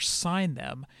wrestler sign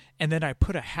them, and then I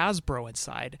put a Hasbro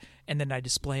inside, and then I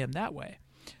display them that way.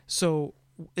 So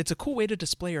it's a cool way to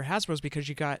display your Hasbros because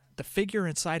you got the figure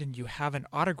inside and you have an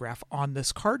autograph on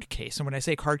this card case. And when I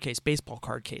say card case, baseball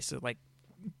card case, like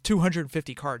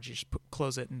 250 cards, you just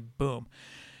close it and boom.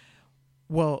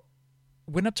 Well,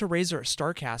 went up to Razor at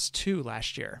StarCast 2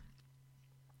 last year,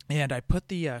 and I put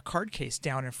the card case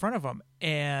down in front of him,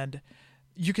 and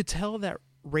you could tell that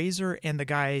Razor and the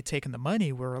guy taking the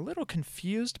money were a little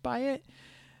confused by it.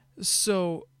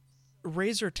 So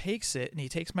Razor takes it, and he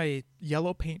takes my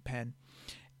yellow paint pen,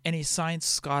 and he signs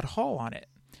Scott Hall on it.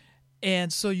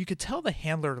 And so you could tell the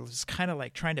handler was kind of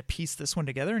like trying to piece this one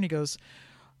together, and he goes,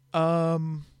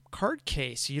 card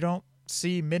case, you don't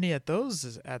see many of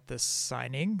those at this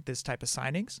type of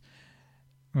signings.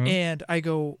 And I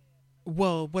go,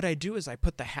 well, what I do is I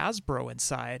put the Hasbro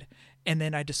inside, and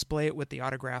then I display it with the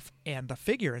autograph and the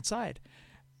figure inside.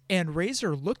 And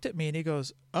Razor looked at me and he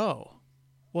goes, oh,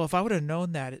 well, if I would have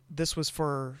known that this was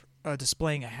for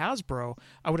displaying a Hasbro,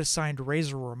 I would have signed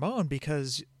Razor Ramon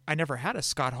because I never had a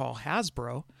Scott Hall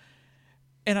Hasbro.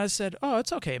 And I said, oh,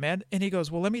 it's okay, man. And he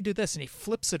goes, well, let me do this. And he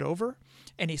flips it over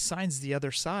and he signs the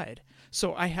other side.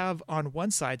 So I have on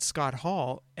one side Scott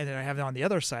Hall, and then I have on the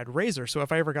other side Razor. So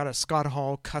if I ever got a Scott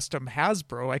Hall custom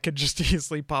Hasbro, I could just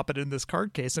easily pop it in this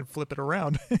card case and flip it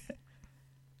around.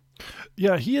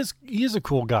 Yeah, he is a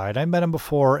cool guy. And I met him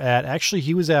before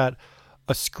he was at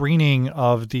a screening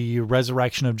of the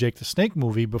Resurrection of Jake the Snake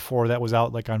movie before that was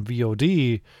out, like on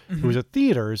VOD. It was at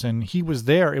theaters, and he was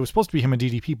there. It was supposed to be him and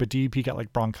DDP, but DDP got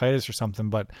like bronchitis or something.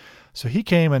 But so he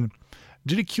came and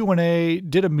did a Q&A,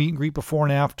 did a meet and greet before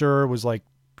and after, was like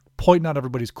pointing out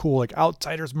everybody's cool, like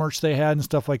Outsiders merch they had and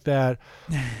stuff like that.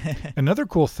 Another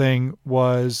cool thing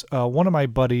was one of my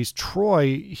buddies,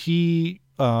 Troy, he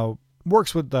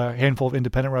works with a handful of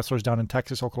independent wrestlers down in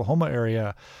Texas, Oklahoma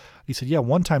area. He said, yeah,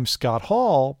 one time Scott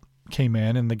Hall came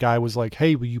in and the guy was like,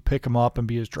 hey, will you pick him up and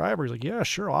be his driver? He's like, yeah,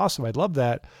 sure. Awesome. I'd love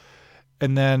that.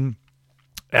 And then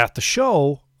at the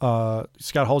show,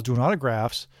 Scott Hall's doing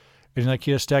autographs and like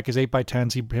he had a stack his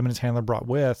 8x10s him and his handler brought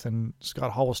with, and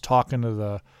Scott Hall was talking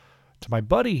to my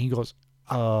buddy. He goes,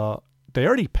 they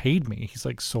already paid me. He's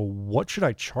like, so what should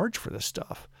I charge for this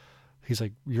stuff? He's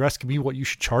like, you're asking me what you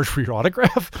should charge for your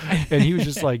autograph? And he was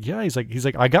just like, yeah, he's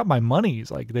like, I got my money.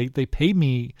 He's like, they paid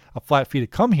me a flat fee to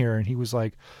come here. And he's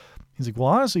like, well,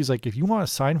 honestly, he's like, if you want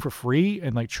to sign for free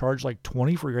and like charge like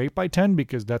 20 for your 8x10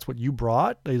 because that's what you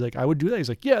brought, he's like, I would do that. He's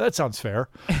like, yeah, that sounds fair.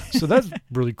 So that's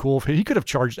really cool. He could have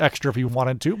charged extra if he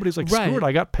wanted to, but he's like, screw it,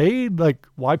 I got paid. Like,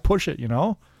 why push it, you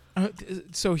know?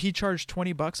 So he charged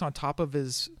 $20 on top of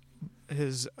his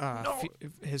price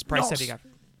that he got.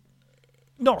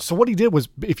 No, so what he did was,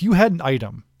 if you had an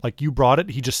item, like you brought it,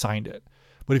 he just signed it.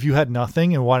 But if you had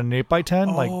nothing and wanted an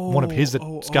 8x10, like one of his that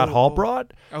Scott Hall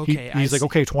brought, he's like,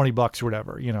 okay, $20 or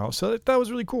whatever, you know. So that was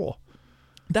really cool.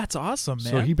 That's awesome,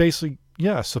 man. So he basically,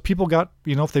 so people got,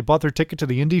 if they bought their ticket to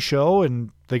the indie show and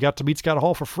they got to meet Scott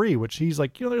Hall for free, which he's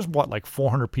like, there's like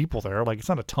 400 people there. Like, it's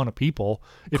not a ton of people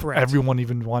if everyone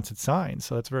even wants it signed.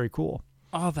 So that's very cool.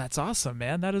 Oh, that's awesome,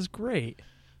 man. That is great.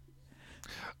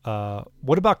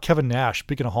 What about Kevin Nash?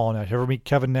 Speaking of Hall and Nash, you ever meet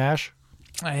Kevin Nash?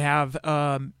 I have.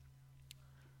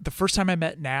 The first time I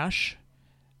met Nash,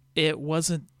 it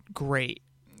wasn't great.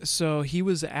 So he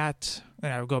was and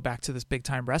I'll go back to this big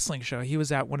time wrestling show. He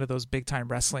was at one of those big time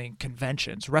wrestling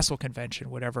conventions, Wrestle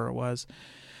Convention, whatever it was.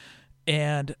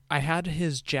 And I had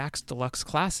his Jack's Deluxe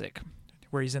Classic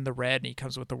where he's in the red and he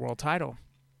comes with the world title.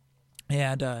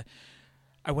 And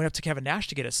I went up to Kevin Nash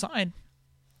to get a sign,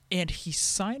 and he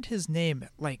signed his name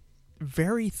like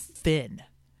very thin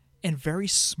and very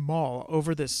small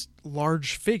over this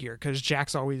large figure, because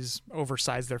Jack's always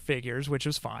oversized their figures, which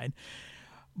was fine.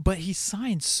 But he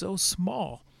signed so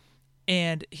small,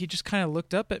 and he just kind of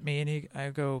looked up at me, and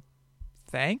I go,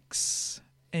 thanks.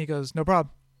 And he goes, no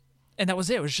problem. And that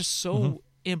was it. It was just so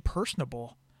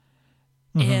impersonable.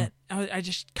 And I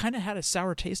just kind of had a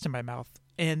sour taste in my mouth.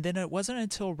 And then it wasn't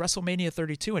until WrestleMania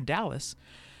 32 in Dallas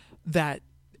that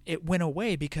it went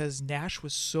away, because Nash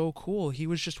was so cool. He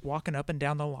was just walking up and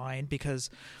down the line because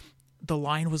the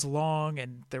line was long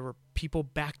and there were people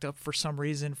backed up for some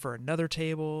reason for another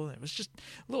table. It was just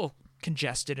a little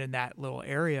congested in that little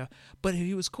area, but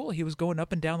he was cool. He was going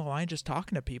up and down the line just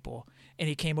talking to people, and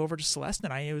he came over to Celeste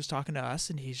and he was talking to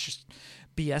us, and he's just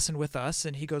BSing with us,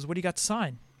 and he goes, what do you got to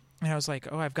sign? And I was like,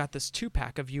 oh, I've got this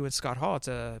 2-pack of you and Scott Hall. It's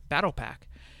a battle pack.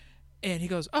 And he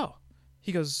goes, oh.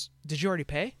 He goes, did you already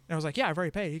pay? And I was like, yeah, I've already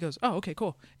paid. He goes, oh, okay,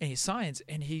 cool. And he signs,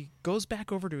 and he goes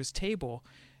back over to his table,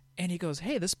 and he goes,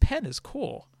 hey, this pen is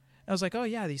cool. And I was like, oh,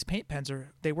 yeah, these paint pens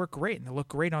they work great, and they look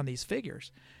great on these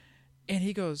figures. And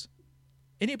he goes,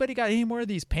 anybody got any more of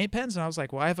these paint pens? And I was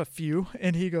like, well, I have a few.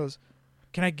 And he goes,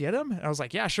 can I get them? And I was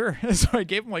like, yeah, sure. So I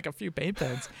gave him like a few paint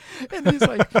pens. And he's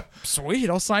like, sweet,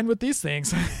 I'll sign with these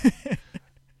things.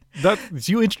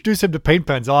 You introduced him to paint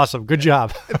pens. Awesome. Good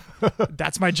job.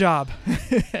 That's my job.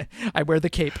 I wear the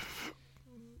cape.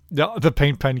 The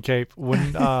paint pen cape.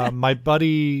 When my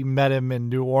buddy met him in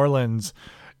New Orleans,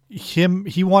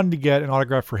 he wanted to get an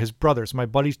autograph for his brother. So my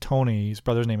buddy's Tony. His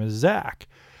brother's name is Zach.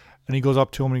 And he goes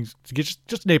up to him and he gets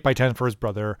just an 8x10 for his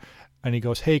brother. And he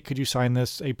goes, hey, could you sign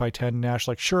this 8x10? Nash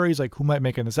like, sure. He's like, who am I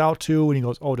making this out to? And he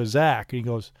goes, oh, to Zach. And he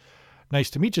goes,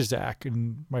 nice to meet you, Zach.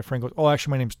 And my friend goes, oh,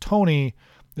 actually, my name's Tony.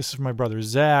 This is my brother,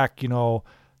 Zach.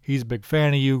 He's a big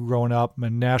fan of you growing up.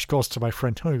 And Nash goes to my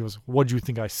friend Tony. He goes, what, do you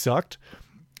think I sucked?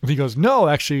 And he goes, no,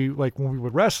 actually, like when we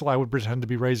would wrestle, I would pretend to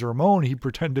be Razor Ramon. He'd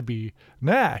pretend to be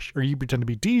Nash, or he'd pretend to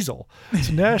be Diesel.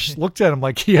 So Nash looked at him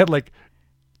like he had like,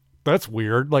 that's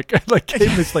weird. Like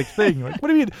gave this like thing. Like, what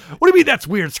do you mean? What do you mean that's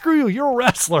weird? Screw you. You're a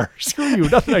wrestler. Screw you.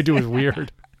 Nothing I do is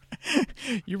weird.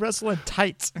 You wrestle in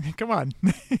tights. Come on.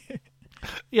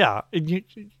 Yeah. And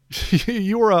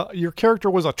your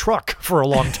character was a truck for a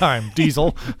long time,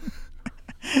 Diesel,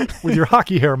 with your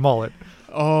hockey hair mullet.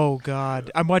 Oh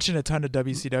God. I'm watching a ton of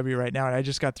WCW right now, and I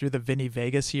just got through the Vinny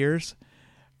Vegas years.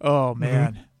 Oh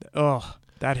man. Oh,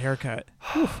 that haircut.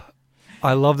 Whew.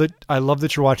 I love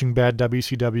that you're watching bad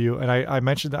WCW. And I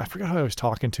mentioned that, I forgot who I was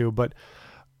talking to, but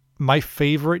my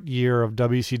favorite year of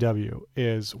WCW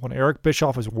is when Eric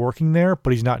Bischoff is working there,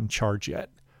 but he's not in charge yet.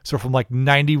 So from like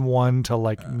 91 to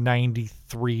like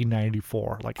 93,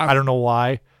 94. Like, I don't know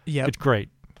why. Yeah. It's great.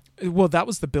 Well, that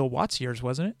was the Bill Watts years,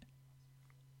 wasn't it?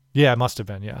 Yeah, it must have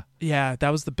been. Yeah. Yeah, that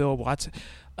was the Bill Watts.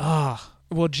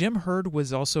 Well, Jim Herd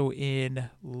was also in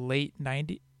late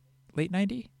 90?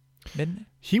 Mid?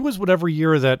 He was whatever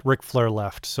year that Ric Flair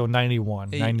left. So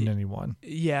 1991.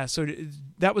 Yeah, so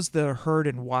that was the Herd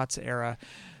and Watts era.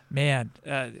 Man,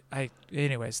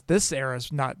 anyways, this era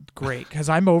is not great because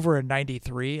I'm over in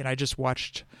 93 and I just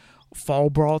watched Fall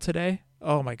Brawl today.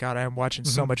 Oh my God, I am watching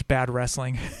so much bad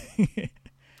wrestling.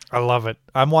 I love it.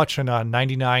 I'm watching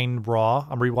 99 Raw.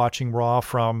 I'm rewatching Raw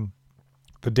from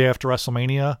the day after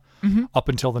WrestleMania up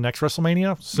until the next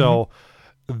WrestleMania. So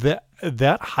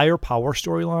that higher power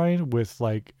storyline with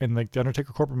like the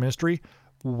Undertaker corporate ministry,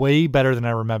 way better than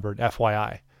I remembered.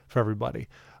 FYI for everybody,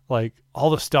 like all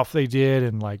the stuff they did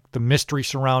and like the mystery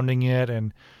surrounding it,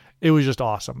 and it was just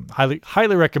awesome.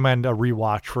 Highly recommend a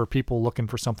rewatch for people looking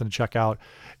for something to check out.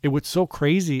 What's so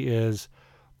crazy is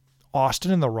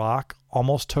Austin and The Rock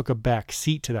almost took a back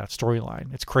seat to that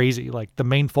storyline. It's crazy. Like the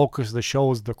main focus of the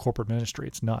show is the corporate ministry.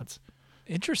 It's nuts.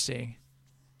 Interesting.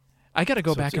 I got to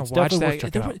go back and watch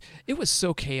that. It was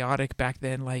so chaotic back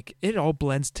then. Like it all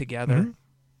blends together.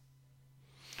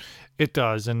 It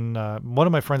does. And one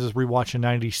of my friends is rewatching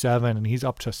 97 and he's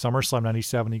up to SummerSlam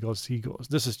 97. He goes,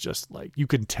 this is just like, you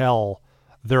can tell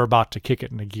they're about to kick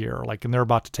it into gear. Like, and they're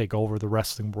about to take over the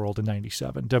wrestling world in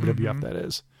 97. WWF, that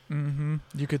is. Mm-hmm.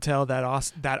 You could tell that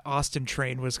Austin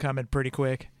train was coming pretty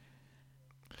quick.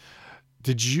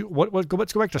 Let's go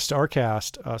back to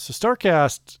StarCast. So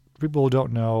StarCast, people who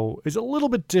don't know, is a little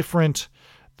bit different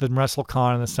than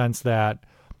WrestleCon in the sense that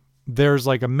there's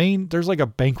like a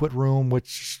banquet room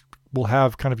which will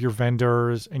have kind of your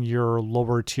vendors and your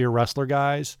lower tier wrestler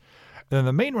guys. And then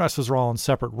the main wrestlers are all in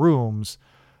separate rooms.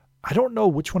 I don't know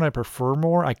which one I prefer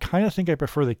more. I kind of think I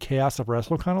prefer the chaos of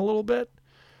WrestleCon a little bit.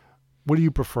 What do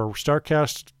you prefer,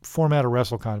 StarCast format or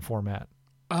WrestleCon format?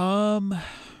 I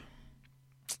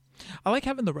like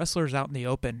having the wrestlers out in the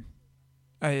open.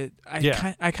 I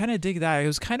kind of dig that. It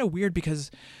was kind of weird because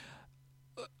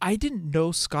I didn't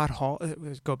know Scott Hall.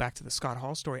 Go back to the Scott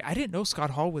Hall story. I didn't know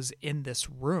Scott Hall was in this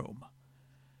room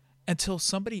until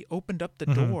somebody opened up the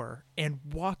door and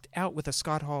walked out with a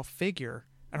Scott Hall figure.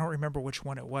 I don't remember which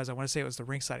one it was. I want to say it was the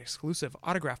ringside exclusive,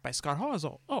 autographed by Scott Hall. I was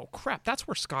all, oh crap, that's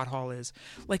where Scott Hall is.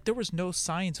 Like there was no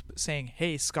signs saying,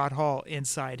 hey, Scott Hall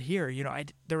inside here. You know,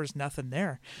 there was nothing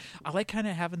there. I like kind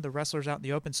of having the wrestlers out in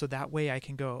the open so that way I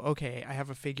can go, okay, I have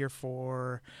a figure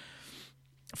for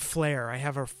Flair. I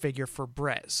have a figure for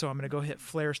Brett. So I'm going to go hit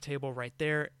Flair's table right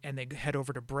there and then head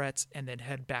over to Brett's and then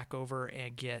head back over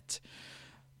and get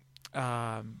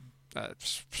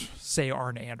say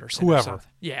Arn Anderson whoever. Or something.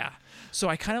 Yeah. So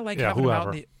I kind of like having him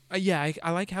out in the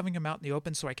I like having him out in the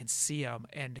open so I can see him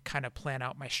and kind of plan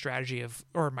out my strategy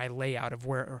or my layout of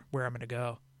where I'm going to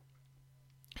go.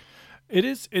 It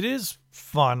is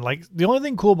fun. Like the only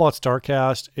thing cool about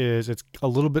StarCast is it's a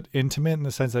little bit intimate in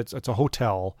the sense that it's a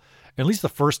hotel. At least the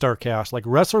first StarCast, like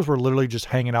wrestlers were literally just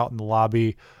hanging out in the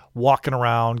lobby, walking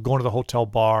around, going to the hotel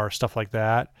bar, stuff like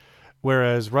that.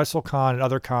 Whereas WrestleCon and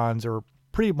other cons are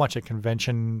pretty much at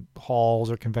convention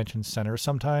halls or convention centers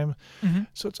sometime.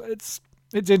 So it's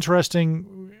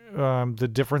interesting, the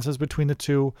differences between the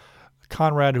two.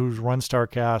 Conrad, who runs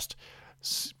StarCast,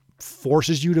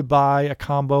 forces you to buy a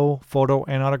combo photo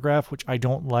and autograph, which I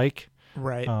don't like.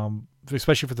 Right.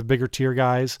 Especially for the bigger tier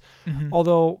guys.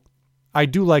 Although I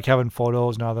do like having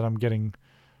photos now that I'm getting,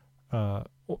 now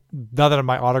that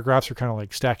my autographs are kind of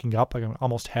like stacking up. I can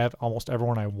almost have almost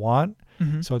everyone I want.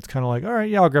 So it's kind of like, all right,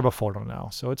 yeah, I'll grab a photo now.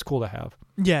 So it's cool to have.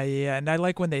 Yeah. And I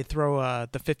like when they throw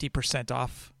the 50%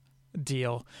 off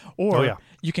deal. Or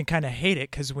you can kind of hate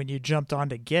it because when you jumped on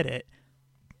to get it,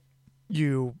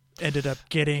 you ended up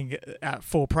getting at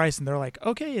full price. And they're like,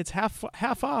 okay, it's half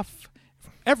off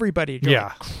everybody. You're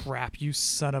like, crap, you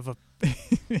son of a...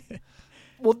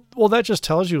 Well, that just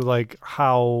tells you like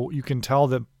how you can tell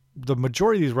that the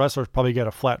majority of these wrestlers probably get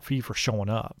a flat fee for showing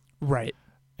up. Right.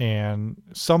 And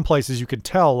some places you can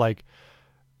tell, like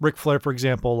Ric Flair, for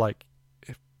example, like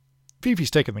if Fifi's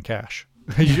taking the cash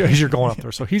as you're going up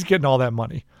there. So he's getting all that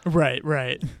money. Right.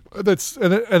 And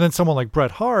then someone like Bret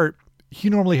Hart,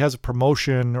 he normally has a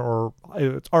promotion or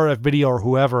it's RF Video or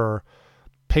whoever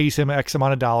pays him X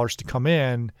amount of dollars to come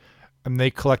in and they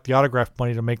collect the autograph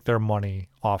money to make their money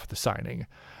off the signing.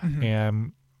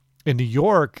 And in New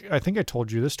York, I think I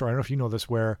told you this story. I don't know if you know this,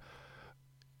 where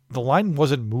the line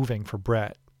wasn't moving for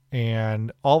Bret.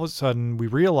 And all of a sudden we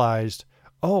realized,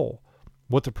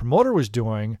 what the promoter was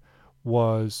doing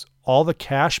was all the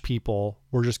cash people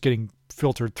were just getting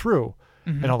filtered through,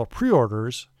 and all the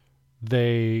pre-orders,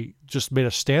 they just made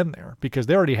us stand there because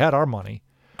they already had our money.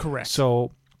 Correct.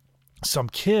 So some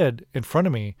kid in front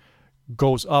of me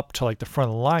goes up to like the front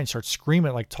of the line, starts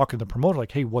screaming, like talking to the promoter,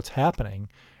 like, hey, what's happening?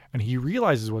 And he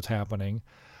realizes what's happening.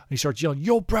 And he starts yelling,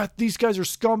 yo, Brett, these guys are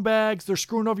scumbags. They're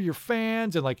screwing over your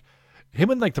fans. And like him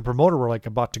and like the promoter were like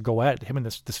about to go at him and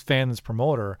this fan, this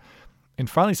promoter. And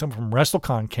finally someone from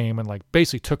WrestleCon came and like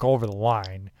basically took over the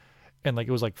line. And like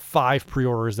it was like 5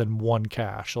 pre-orders than 1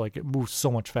 cash. So like it moves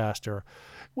so much faster,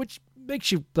 which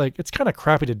makes you like, it's kind of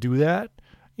crappy to do that,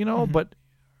 you know, but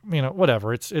you know,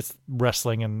 whatever. It's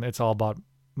wrestling and it's all about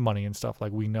money and stuff,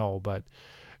 like we know. But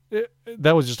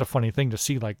that was just a funny thing to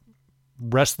see, like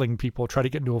wrestling people try to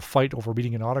get into a fight over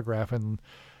reading an autograph, and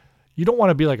you don't want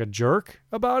to be like a jerk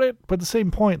about it. But at the same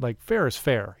point, like fair is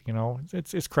fair, you know.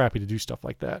 It's crappy to do stuff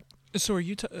like that. So are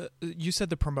you? You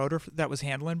said the promoter that was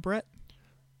handling Brett?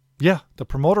 Yeah, the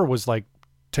promoter was like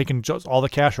taking just all the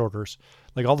cash orders,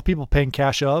 like all the people paying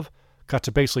cash got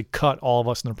to basically cut all of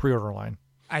us in the pre-order line.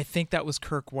 I think that was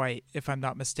Kirk White, if I'm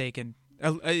not mistaken.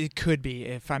 It could be,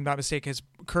 if I'm not mistaken, because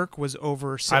Kirk was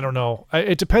over. I don't know.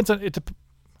 It depends on it.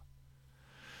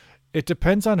 It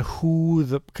depends on who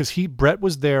because Brett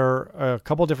was there a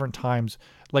couple different times.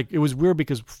 Like it was weird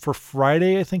because for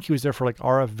Friday, I think he was there for like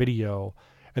RF Video,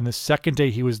 and the second day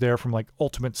he was there from like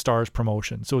Ultimate Stars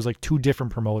Promotion. So it was like 2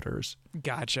 different promoters.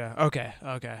 Gotcha. Okay.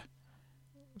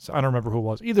 So I don't remember who it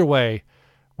was. Either way,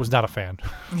 was not a fan.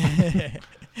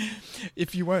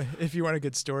 If you want a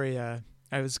good story, I'll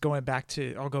go back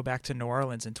to New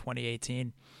Orleans in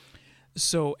 2018.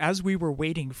 So as we were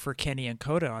waiting for Kenny and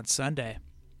Coda on Sunday,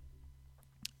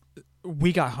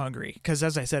 we got hungry because,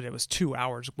 as I said, it was 2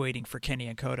 hours waiting for Kenny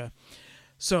and Coda.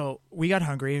 So we got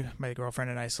hungry, my girlfriend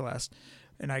and I, Celeste,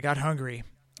 and I got hungry.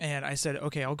 And I said,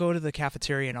 okay, I'll go to the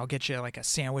cafeteria and I'll get you like a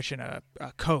sandwich and a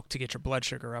Coke to get your blood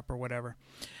sugar up or whatever.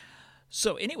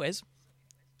 So anyways,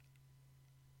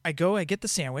 I get the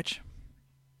sandwich,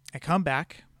 I come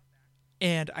back,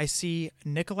 and I see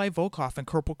Nikolai Volkov and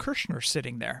Corporal Kirshner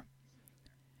sitting there.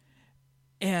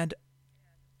 And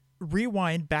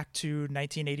rewind back to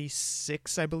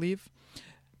 1986, I believe.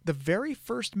 The very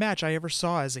first match I ever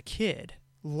saw as a kid,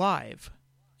 live,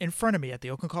 in front of me at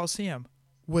the Oakland Coliseum,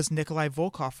 was Nikolai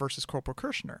Volkov versus Corporal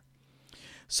Kirshner.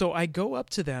 So I go up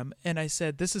to them, and I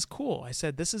said, this is cool. I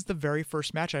said, this is the very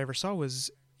first match I ever saw was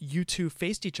you two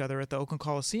faced each other at the Oakland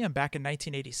Coliseum back in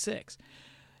 1986.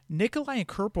 Nikolai and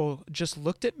Corporal just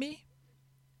looked at me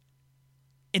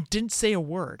and didn't say a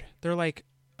word. They're like,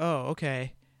 oh,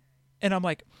 okay. And I'm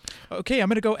like, okay, I'm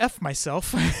going to go F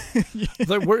myself. He's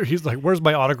like, where's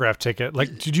my autograph ticket?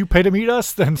 Like, did you pay to meet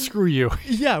us? Then screw you.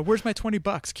 Yeah, where's my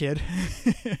 $20, kid?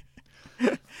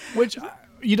 Which,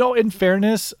 you know, in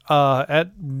fairness,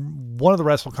 at one of the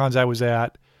WrestleCons I was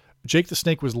at, Jake the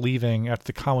Snake was leaving after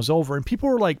the con was over, and people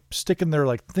were like sticking their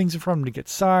like things in front of him to get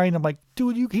signed. I'm like,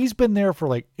 dude, he's been there for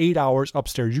like 8 hours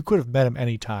upstairs. You could have met him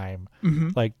anytime.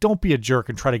 Like, don't be a jerk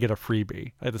and try to get a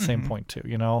freebie at the same point too,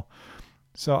 you know?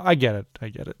 So I get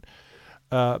it.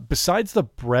 Besides the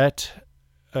Brett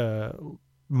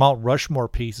Mount Rushmore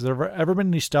piece, has there ever been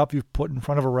any stuff you've put in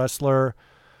front of a wrestler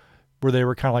where they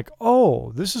were kind of like,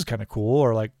 oh, this is kind of cool,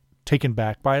 or like taken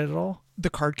back by it at all?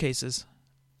 The card cases.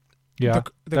 Yeah,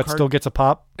 that still gets a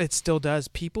pop? It still does.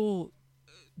 People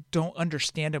don't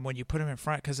understand them when you put them in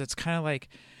front because it's kind of like,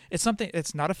 it's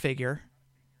not a figure.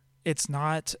 It's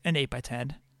not an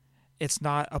 8x10. It's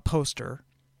not a poster.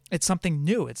 It's something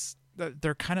new.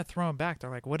 They're kind of thrown back. They're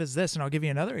like, what is this? And I'll give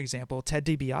you another example. Ted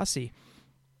DiBiase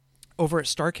over at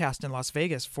StarCast in Las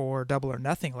Vegas for Double or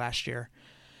Nothing last year.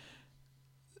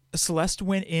 Celeste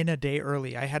went in a day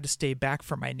early. I had to stay back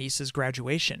for my niece's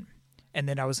graduation. And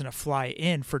then I was going to fly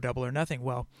in for Double or Nothing.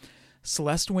 Well,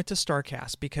 Celeste went to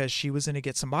StarCast because she was going to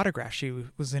get some autographs. She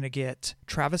was going to get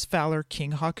Travis Fowler,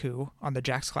 King Haku on the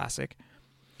Jax Classic.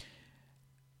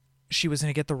 She was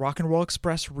going to get the Rock and Roll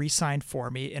Express re-signed for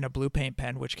me in a blue paint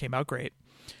pen, which came out great.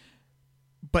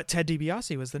 But Ted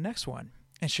DiBiase was the next one.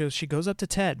 And she goes up to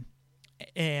Ted,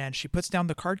 and she puts down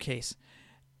the card case.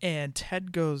 And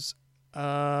Ted goes,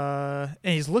 and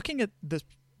he's looking at this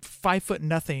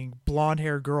 5'0"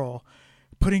 blonde-haired girl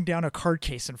putting down a card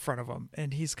case in front of him,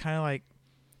 and he's kind of like,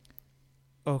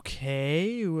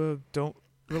 okay, don't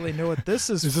really know what this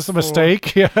is. Is this for. A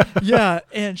mistake? Yeah. Yeah.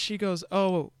 And she goes,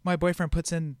 oh, my boyfriend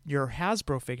puts in your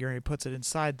Hasbro figure, and he puts it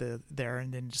inside there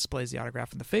and then displays the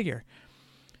autograph in the figure.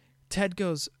 Ted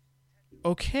goes,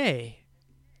 okay,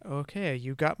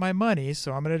 you got my money,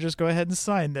 so I'm going to just go ahead and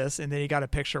sign this. And then he got a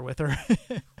picture with her.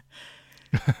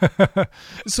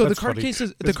 So the That's card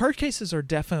funny. cases are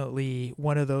definitely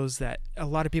one of those that a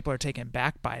lot of people are taken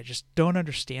back by. Just don't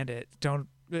understand it.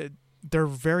 They're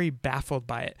very baffled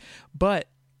by it. But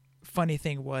funny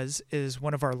thing is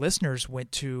one of our listeners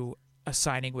went to a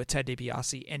signing with Ted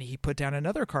DiBiase, and he put down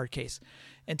another card case,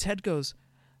 and Ted goes,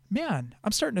 "Man,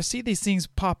 I'm starting to see these things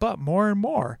pop up more and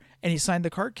more." And he signed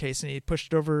the card case and he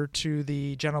pushed it over to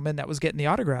the gentleman that was getting the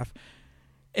autograph.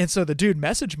 And so the dude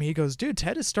messaged me. He goes, "Dude,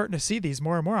 Ted is starting to see these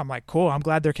more and more." I'm like, "Cool. I'm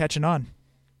glad they're catching on."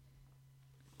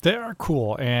 They are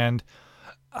cool, and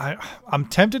I'm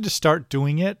tempted to start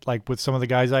doing it, like with some of the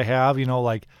guys I have.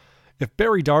 Like if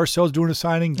Barry Darso's doing a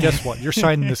signing, guess what? You're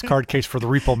signing this card case for the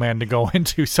Repo Man to go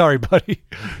into. Sorry, buddy.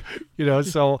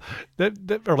 So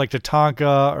that or like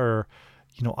Tatanka or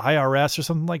IRS or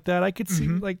something like that. I could see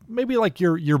like maybe like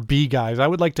your B guys. I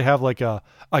would like to have like a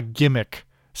gimmick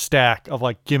stack of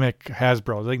like gimmick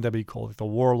Hasbros. I think that'd be cool. Like the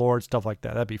Warlord, stuff like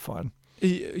that. That'd be fun.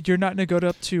 You're not going to go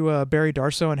up to Barry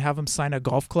Darso and have him sign a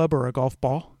golf club or a golf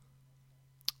ball?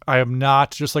 I am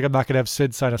not. Just like I'm not going to have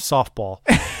Sid sign a softball.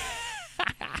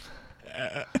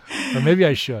 Or maybe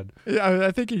I should. Yeah,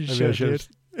 I think you should, dude.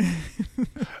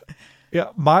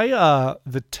 Yeah,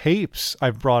 the tapes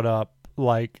I've brought up,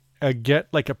 like get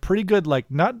like a pretty good, like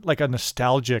not like a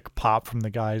nostalgic pop from the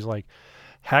guys. Like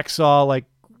Hacksaw like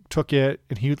took it,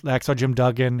 and Hacksaw Jim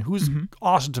Duggan, who's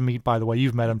awesome to meet, by the way.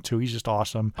 You've met him too. He's just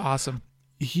awesome. Awesome.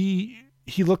 He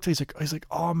looked. He's like,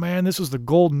 oh man, this was the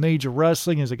golden age of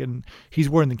wrestling. He's like, and he's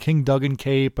wearing the King Duggan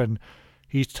cape, and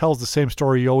he tells the same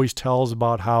story he always tells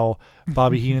about how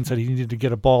Bobby Heenan said he needed to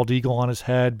get a bald eagle on his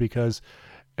head because,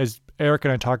 as Eric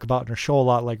and I talk about in our show a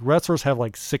lot, like wrestlers have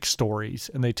like 6 stories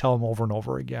and they tell them over and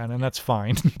over again, and that's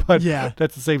fine. But yeah,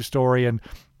 that's the same story. And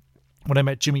when I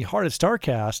met Jimmy Hart at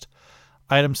StarCast,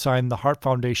 I had him sign the Hart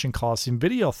Foundation Coliseum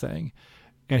video thing.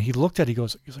 And he looked at it,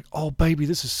 he's like, oh, baby,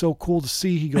 this is so cool to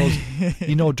see. He goes,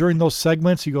 during those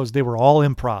segments, he goes, they were all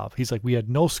improv. He's like, we had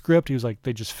no script. He was like,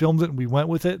 they just filmed it and we went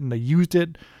with it and they used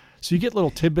it. So you get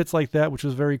little tidbits like that, which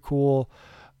was very cool.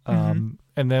 And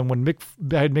then when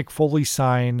I had Mick Foley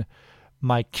sign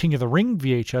my King of the Ring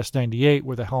VHS 98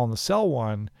 with the Hell in the Cell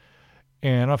one,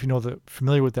 and I don't know if you know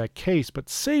familiar with that case, but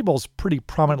Sable's pretty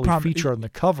prominently featured on the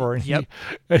cover. And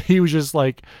he was just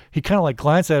like, he kind of like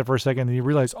glanced at it for a second and he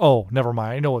realized, oh, never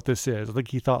mind, I know what this is. I think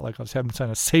he thought like I was having to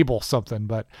sign a Sable something,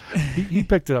 but he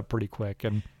picked it up pretty quick.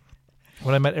 And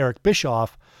when I met Eric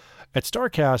Bischoff at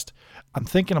StarCast,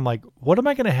 I'm like, what am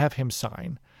I going to have him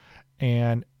sign?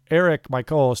 And Eric, my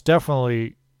co-host,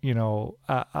 definitely,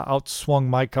 outswung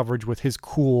my coverage with his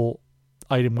cool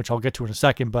item, which I'll get to in a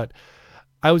second, but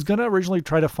I was going to originally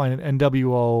try to find an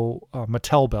NWO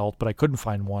Mattel belt, but I couldn't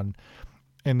find one.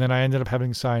 And then I ended up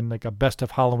having signed like a Best of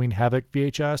Halloween Havoc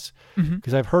VHS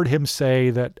because I've heard him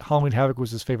say that Halloween Havoc was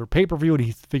his favorite pay-per-view and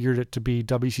he figured it to be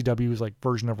WCW's like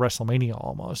version of WrestleMania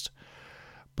almost.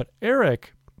 But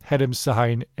Eric had him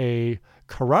sign a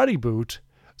karate boot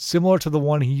similar to the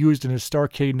one he used in his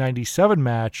Starrcade 97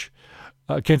 match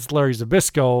against Larry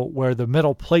Zbyszko, where the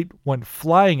metal plate went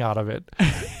flying out of it.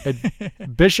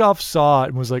 And Bischoff saw it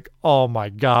and was like, oh my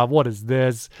God, what is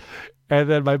this? And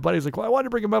then my buddy's like, well, I want to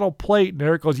bring a metal plate. And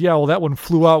Eric goes, yeah, well, that one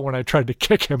flew out when I tried to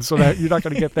kick him, so that you're not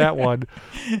going to get that one.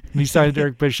 And he signed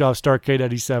Eric Bischoff, Starrcade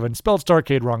 97. Spelled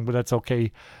Starrcade wrong, but that's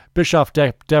okay. Bischoff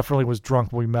definitely was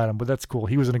drunk when we met him, but that's cool.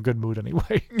 He was in a good mood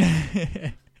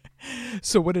anyway.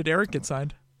 So what did Eric get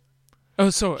signed?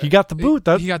 Oh, so he got the boot.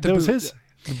 That was boot.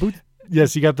 the boot.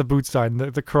 Yes, he got the boot sign,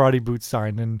 the karate boot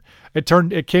sign, and it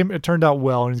turned out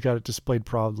well, and he's got it displayed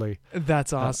proudly.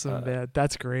 That's awesome, man.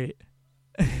 That's great.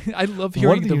 I love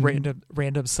hearing the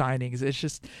random signings.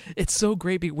 It's so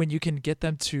great when you can get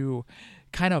them to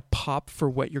kind of pop for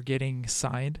what you're getting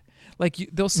signed. Like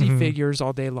they'll see figures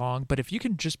all day long, but if you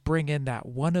can just bring in that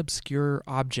one obscure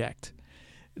object,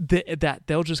 that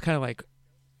they'll just kind of like,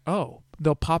 oh,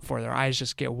 they'll pop for it. Their eyes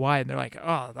just get wide and they're like,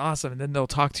 oh, awesome. And then they'll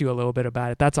talk to you a little bit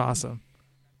about it. That's awesome.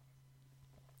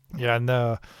 Yeah. And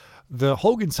the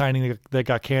Hogan signing that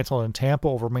got canceled in Tampa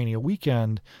over Mania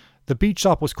weekend, the beach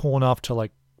shop was cool enough to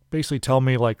like basically tell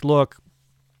me like, look,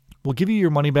 we'll give you your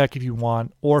money back if you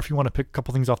want, or if you want to pick a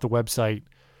couple things off the website,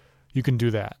 you can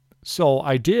do that. So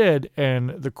I did. And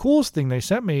the coolest thing they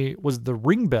sent me was the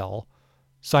ring bell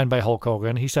signed by Hulk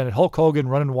Hogan. He signed it Hulk Hogan,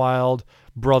 Running Wild,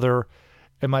 Brother.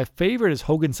 And my favorite is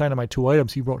Hogan signed on my 2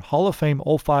 items. He wrote Hall of Fame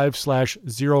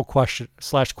 05/0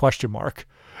 question mark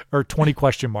or 20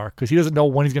 question mark because he doesn't know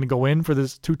when he's going to go in for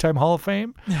this 2-time Hall of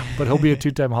Fame, but he'll be a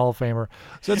 2-time Hall of Famer.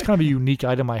 So that's kind of a unique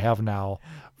item I have now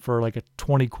for like a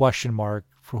 20 question mark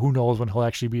for who knows when he'll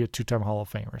actually be a 2-time Hall of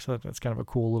Famer. So that's kind of a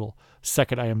cool little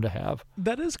second item to have.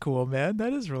 That is cool, man.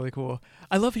 That is really cool.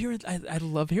 I love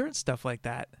hearing stuff like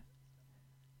that.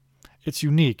 It's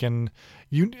unique, and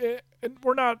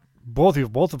we're not both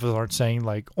of us aren't saying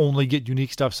like only get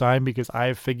unique stuff signed, because I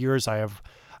have figures.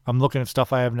 I'm looking at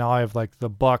stuff I have now. I have like the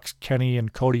Bucks, Kenny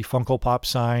and Cody Funko Pop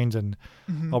signs, and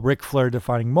a Ric Flair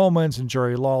defining moments, and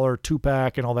Jerry Lawler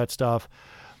 2-pack, and all that stuff.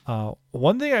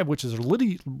 One thing which is a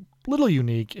little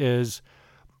unique is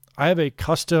I have a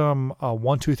custom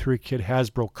 1-2-3 Kid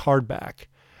Hasbro card back,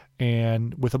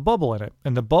 and with a bubble in it,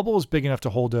 and the bubble is big enough to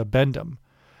hold a Bendham.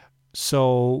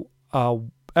 So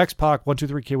X-Pac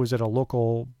 1-2-3 Kid was at a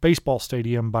local baseball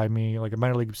stadium by me, like a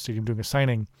minor league stadium, doing a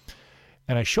signing.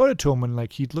 And I showed it to him, and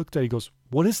like he looked at it, he goes,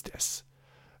 "What is this?"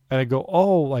 And I go,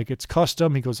 "Oh, like it's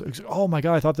custom." He goes, "Oh my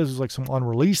God, I thought this was like some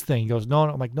unreleased thing." He goes, "No."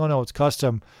 I'm like, no, it's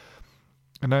custom.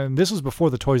 And then this was before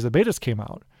the Toys the Betas came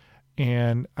out.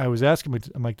 And I was asking him,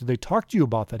 I'm like, "Did they talk to you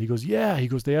about that?" He goes, "Yeah." He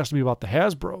goes, "They asked me about the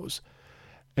Hasbros."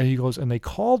 And he goes, "And they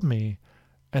called me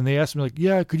and they asked me like,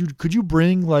 yeah, could you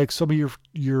bring like some of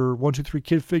your 1-2-3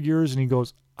 Kid figures?" And he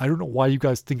goes, "I don't know why you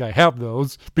guys think I have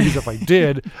those, because if I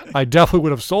did, I definitely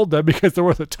would have sold them, because they're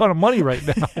worth a ton of money right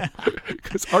now."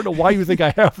 Because I don't know why you think I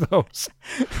have those.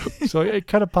 So it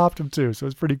kind of popped him too. So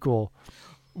it's pretty cool.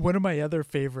 One of my other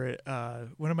favorite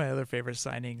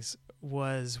signings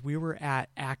was we were at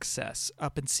Access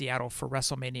up in Seattle for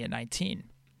WrestleMania 19,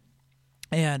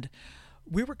 and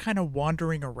we were kind of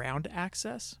wandering around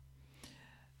Access.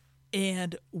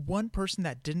 And one person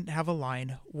that didn't have a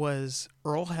line was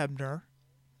Earl Hebner,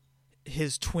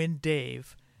 his twin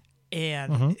Dave,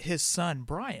 and his son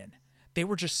Brian. They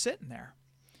were just sitting there.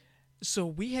 So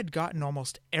we had gotten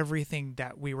almost everything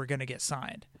that we were going to get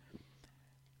signed.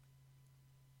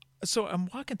 So I'm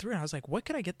walking through and I was like, what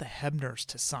could I get the Hebners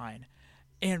to sign?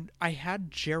 And I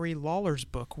had Jerry Lawler's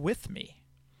book with me.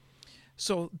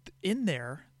 So in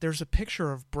there's a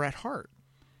picture of Bret Hart.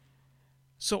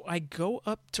 So I go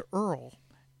up to Earl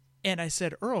and I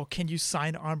said, "Earl, can you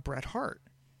sign on Bret Hart?"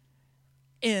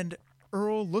 And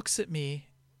Earl looks at me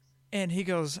and he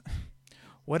goes,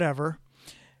 "Whatever."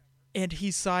 And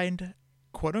he signed,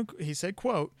 quote unquote, he said,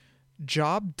 quote,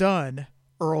 "Job done,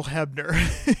 Earl Hebner."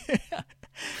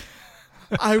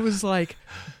 I was like,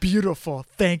 beautiful.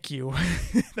 Thank you.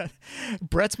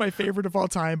 Bret's my favorite of all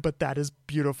time, but that is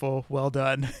beautiful. Well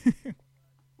done.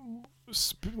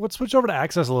 Let's switch over to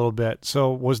Access a little bit.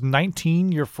 So was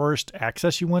 19 your first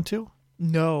Access you went to?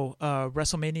 No,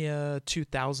 WrestleMania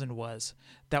 2000 was.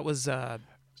 That was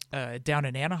down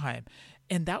in Anaheim.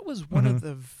 And that was one of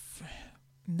the...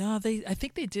 I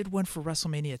think they did one for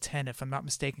WrestleMania 10, if I'm not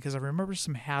mistaken, because I remember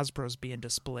some Hasbros being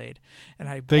displayed.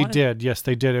 And they did. Yes,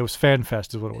 they did. It was Fan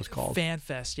Fest is what it was called. Fan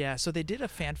Fest, yeah. So they did a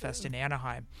Fan Fest in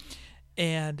Anaheim.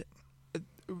 And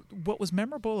what was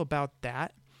memorable about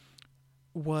that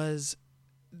was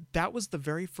the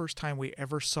very first time we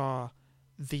ever saw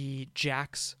the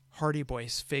Jax Hardy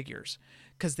Boys figures,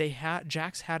 because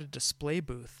Jax had a display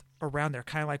booth around there,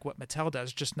 kind of like what Mattel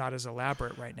does, just not as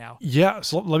elaborate right now. Yeah,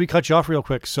 so let me cut you off real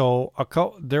quick. So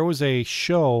there was a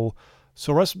show,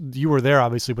 so you were there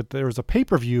obviously, but there was a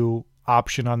pay-per-view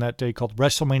option on that day called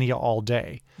WrestleMania All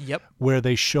Day. Yep. Where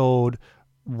they showed,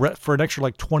 for an extra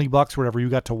like $20 or whatever, you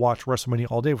got to watch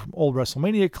WrestleMania All Day from old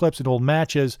WrestleMania clips and old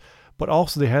matches, but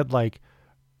also they had like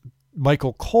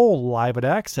Michael Cole live at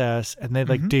Access, and they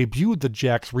like debuted the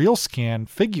Jax Real Scan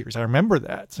figures. I remember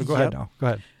that. So go ahead now. Go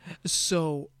ahead.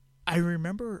 So I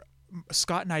remember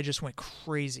Scott and I just went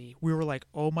crazy. We were like,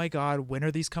 oh my God, when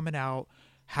are these coming out?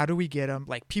 How do we get them?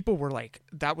 Like, people were like,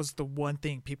 that was the one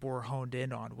thing people were honed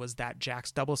in on, was that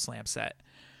Jax Double Slam set.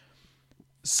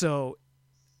 So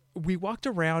we walked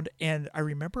around, and I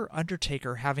remember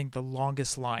Undertaker having the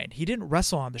longest line. He didn't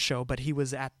wrestle on the show, but he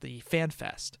was at the Fan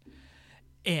Fest.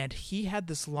 And he had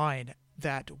this line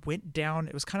that went down.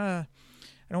 It was kind of,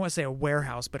 I don't want to say a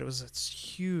warehouse, but it was this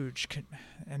huge,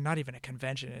 and not even a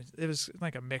convention. It was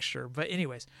like a mixture. But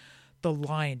anyways, the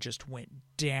line just went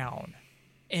down.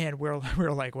 And we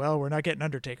were like, well, we're not getting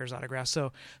Undertaker's autograph.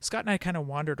 So Scott and I kind of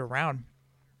wandered around,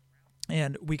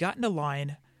 and we got into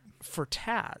line for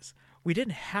Taz. We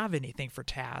didn't have anything for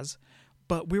Taz,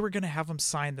 but we were going to have him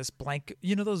sign this blank,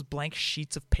 those blank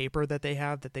sheets of paper that they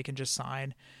have that they can just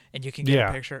sign and you can get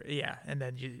a picture. Yeah. And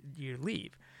then you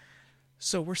leave.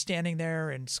 So we're standing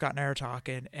there, and Scott and I are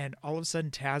talking, and all of a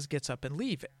sudden Taz gets up and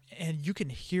leave, and you can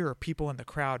hear people in the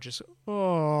crowd just,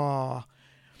 oh.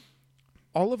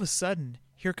 All of a sudden,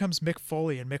 here comes Mick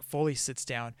Foley, and Mick Foley sits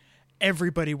down.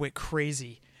 Everybody went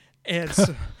crazy. And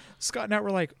so Scott and I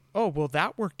were like, oh, well,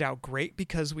 that worked out great,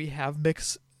 because we have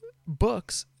Mick's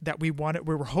books that we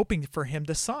were hoping for him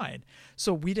to sign.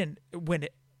 So we didn't,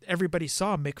 everybody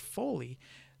saw Mick Foley,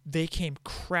 they came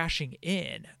crashing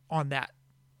in on that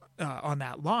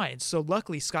line. So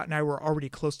luckily Scott and I were already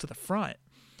close to the front,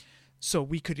 so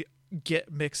we could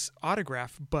get Mick's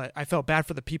autograph. But I felt bad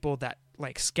for the people that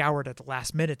like scoured at the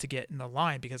last minute to get in the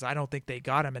line, because I don't think they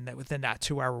got him within that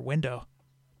 2-hour window.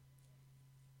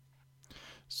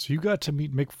 So you got to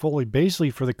meet Mick Foley basically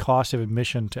for the cost of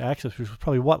admission to access, which was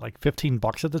probably what, like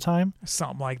 $15 at the time?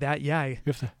 Something like that. Yeah.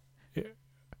 It's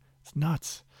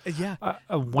nuts. Yeah.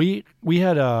 We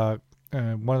had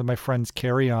one of my friends,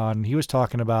 Carrie, on. He was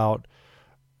talking about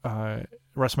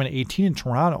WrestleMania 18 in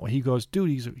Toronto. He goes,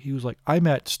 dude, he was like, I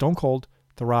met Stone Cold,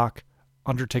 The Rock,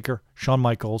 Undertaker, Shawn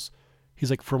Michaels. He's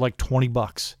like, for like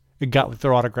 $20. It got like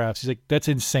their autographs. He's like, that's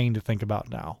insane to think about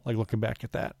now. Like looking back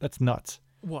at that, that's nuts.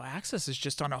 Well, Access is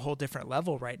just on a whole different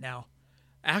level right now.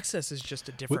 Access is just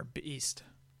a different beast.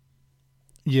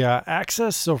 Yeah,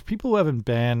 Access. So for people who haven't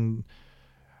been,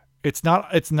 it's not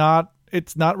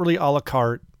really a la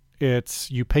carte. It's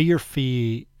you pay your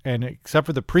fee, and except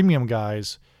for the premium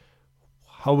guys,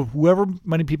 however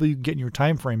many people you can get in your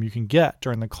time frame, you can get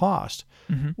during the cost,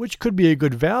 which could be a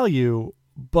good value,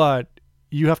 but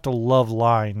you have to love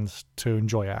lines to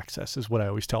enjoy Access, is what I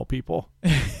always tell people.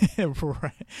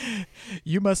 Right.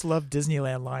 You must love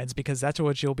Disneyland lines, because that's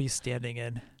what you'll be standing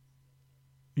in.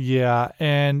 Yeah,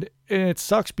 and it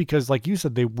sucks because, like you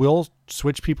said, they will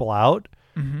switch people out.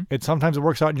 And sometimes it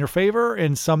works out in your favor,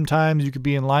 and sometimes you could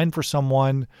be in line for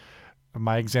someone.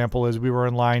 My example is we were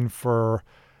in line for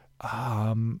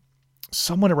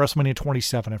someone at WrestleMania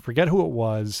 27. I forget who it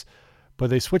was, but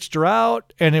they switched her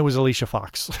out, and it was Alicia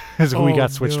Fox as who we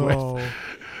got switched with.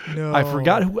 No. I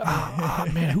forgot who.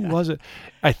 Man, who was it?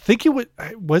 I think it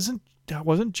wasn't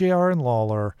JR and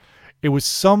Lawler. It was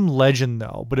some legend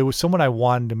though, but it was someone I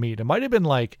wanted to meet. It might have been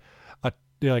like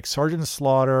Sergeant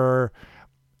Slaughter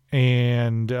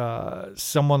and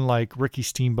someone like Ricky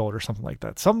Steamboat or something like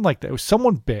that. Something like that. It was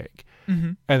someone big,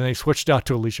 and they switched out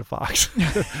to Alicia Fox,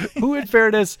 who, in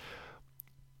fairness,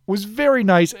 was very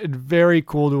nice and very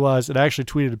cool to us. And I actually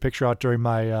tweeted a picture out during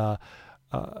my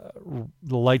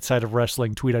the light side of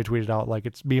wrestling tweet. I tweeted out like,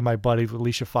 it's me and my buddy with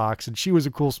Alicia Fox, and she was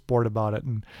a cool sport about it.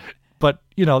 But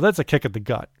that's a kick at the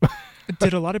gut.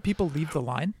 Did a lot of people leave the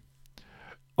line?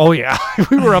 Oh yeah,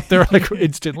 we were up there like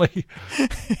instantly.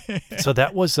 So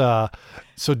that was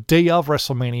day of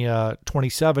WrestleMania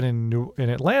 27 in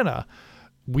Atlanta.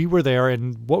 We were there,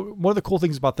 and one of the cool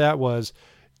things about that was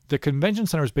the convention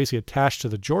center is basically attached to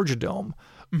the Georgia Dome.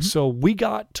 So we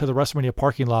got to the WrestleMania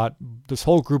parking lot, this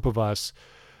whole group of us,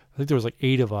 I think there was like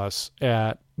 8 of us,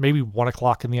 at maybe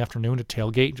 1:00 in the afternoon to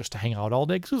tailgate just to hang out all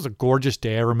day. Because it was a gorgeous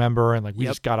day, I remember. And like we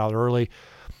just got out early.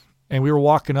 And we were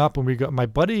walking up, and we got my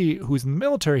buddy who's in the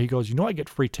military. He goes, I get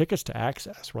free tickets to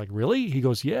Access. We're like, really? He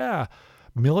goes, yeah.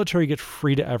 Military gets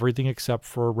free to everything except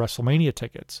for WrestleMania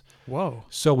tickets. Whoa.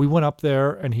 So we went up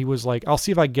there, and he was like, I'll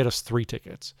see if I can get us 3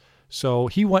 tickets. So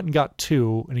he went and got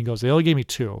 2, and he goes, they only gave me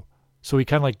 2. So he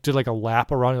kind of like did like a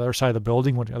lap around the other side of the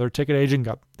building, went to the other ticket agent and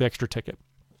got the extra ticket.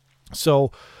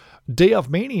 So Day of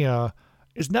Mania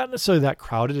is not necessarily that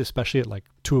crowded, especially at like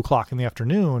 2:00 in the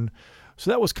afternoon. So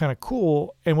that was kind of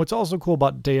cool. And what's also cool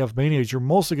about Day of Mania is you're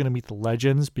mostly going to meet the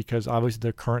legends, because obviously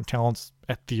they're current talents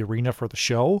at the arena for the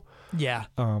show. Yeah.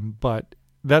 But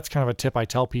that's kind of a tip I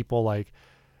tell people. Like,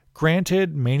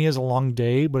 granted, Mania is a long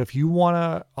day, but if you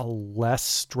want a less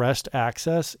stressed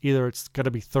Access, either it's got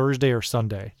to be Thursday or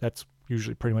Sunday. That's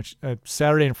usually pretty much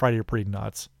Saturday and Friday are pretty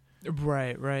nuts.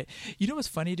 Right. You know what's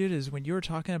funny, dude, is when you were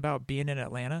talking about being in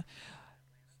Atlanta,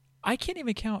 I can't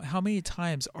even count how many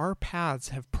times our paths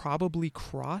have probably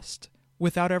crossed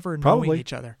without ever knowing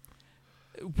each other.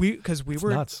 Because we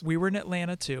were in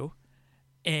Atlanta too,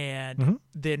 and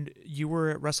then you were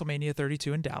at WrestleMania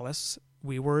 32 in Dallas.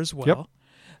 We were as well. Yep.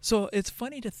 So it's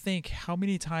funny to think how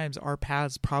many times our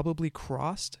paths probably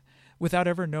crossed without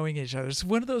ever knowing each other. It's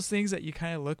one of those things that you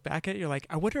kind of look back at, you're like,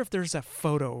 I wonder if there's a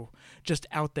photo just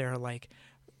out there, like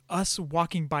us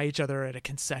walking by each other at a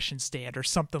concession stand or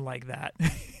something like that.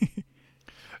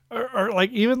 or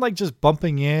like even like just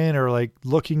bumping in, or like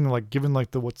looking, like giving like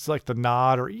the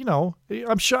nod, or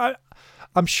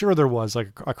I'm sure there was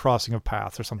like a crossing of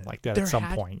paths or something like that at some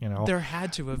point. There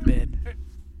had to have been.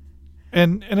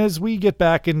 And as we get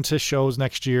back into shows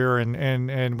next year,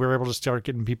 and we're able to start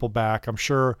getting people back, I'm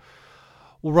sure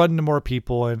we'll run into more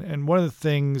people. And one of the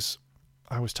things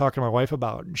I was talking to my wife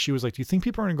about, and she was like, do you think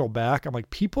people are going to go back? I'm like,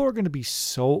 people are going to be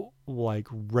so like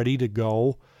ready to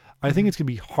go. I think it's going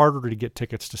to be harder to get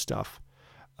tickets to stuff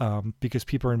because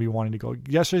people are going to be wanting to go.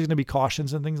 Yes, there's going to be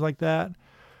cautions and things like that,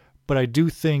 But I do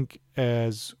think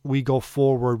as we go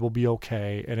forward, we'll be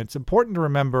okay. And it's important to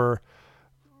remember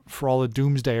for all the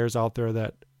doomsdayers out there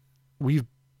that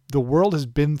the world has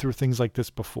been through things like this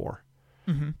before.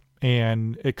 Mm-hmm.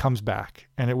 And it comes back,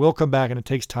 and it will come back, and it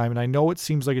takes time. And I know it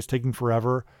seems like it's taking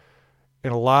forever.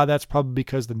 And a lot of that's probably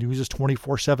because the news is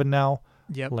 24/7 now.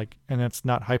 Yep. And that's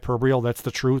not hyperbole. That's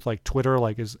the truth. Like Twitter,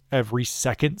 is every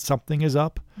second something is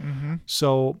up. Mm-hmm.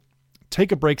 So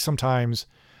take a break sometimes,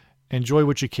 enjoy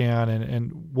what you can,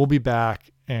 and we'll be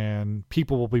back, and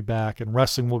people will be back, and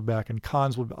wrestling will be back, and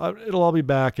cons it'll all be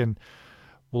back, and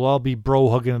we'll all be bro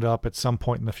hugging it up at some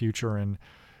point in the future. And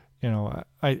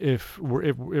if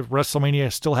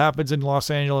WrestleMania still happens in Los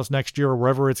Angeles next year or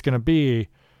wherever it's going to be,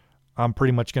 I'm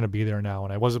pretty much going to be there now.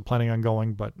 And I wasn't planning on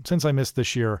going, but since I missed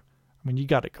this year, I mean, you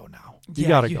got to go now. You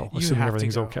got to go, assuming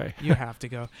everything's okay. You have to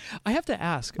go. I have to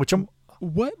ask,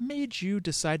 what made you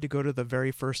decide to go to the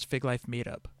very first Fig Life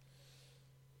meetup?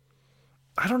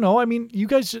 I don't know. I mean, you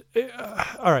guys,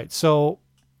 all right. So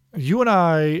you and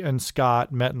I and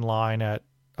Scott met in line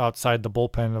outside the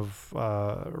bullpen of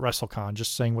WrestleCon,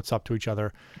 just saying what's up to each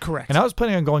other. Correct. And I was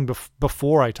planning on going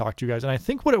before I talked to you guys. And I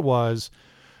think what it was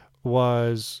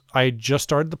I had just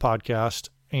started the podcast,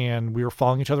 and we were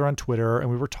following each other on Twitter, and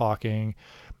we were talking.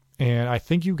 And I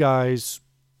think you guys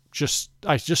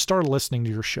I just started listening to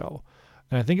your show.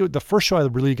 And I think the first show I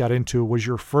really got into was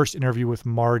your first interview with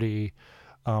Marty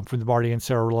from the Marty and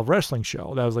Sarah Love Wrestling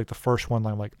show. That was the first one.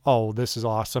 I'm like, oh, this is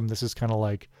awesome. This is kind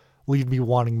of leave me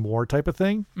wanting more type of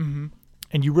thing. Mm-hmm.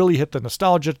 And you really hit the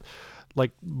nostalgia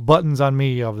buttons on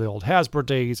me of the old Hasbro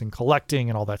days and collecting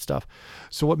and all that stuff.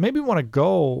 So what made me want to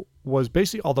go was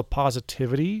basically all the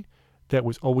positivity that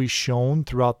was always shown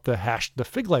throughout the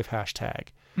Fig Life hashtag.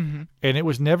 Mm-hmm. And it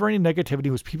was never any negativity.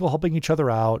 It was people helping each other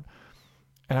out.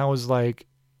 And I was like,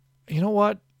 you know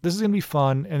what? This is going to be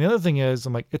fun. And the other thing is,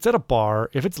 I'm like, it's at a bar.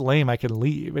 If it's lame, I can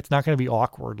leave. It's not going to be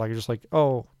awkward. You're just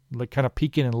kind of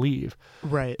peek in and leave.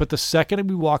 Right. But the second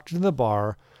we walked into the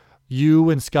bar, you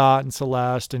and Scott and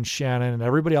Celeste and Shannon and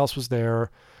everybody else was there.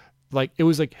 It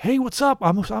was hey, what's up?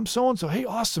 I'm so-and-so. Hey,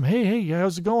 awesome. Hey,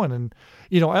 how's it going? And,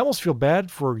 I almost feel bad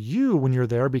for you when you're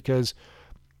there because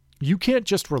you can't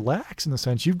just relax in the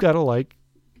sense you've got to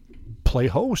play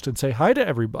host and say hi to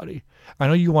everybody. I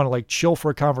know you want to chill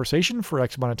for a conversation for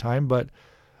X amount of time, but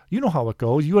you know how it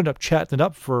goes. You end up chatting it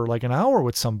up for an hour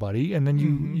with somebody, and then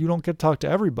you don't get to talk to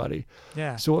everybody.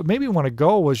 Yeah. So what made me want to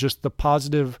go was just the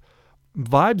positive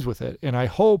vibes with it. And I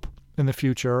hope in the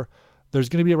future there's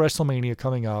going to be a WrestleMania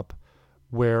coming up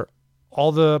where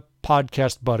all the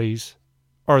podcast buddies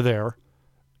are there,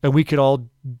 and we could all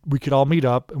meet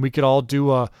up, and we could all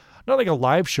do not a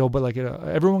live show, but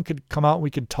everyone could come out and we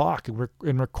could talk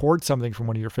and record something from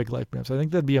one of your Fig Life meetups. I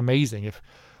think that'd be amazing if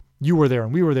you were there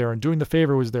and we were there and Doing the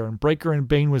Favor was there and Breaker and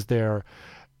Bane was there.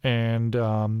 And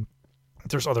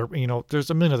there's there's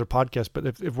a million other podcasts, but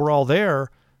if we're all there,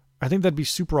 I think that'd be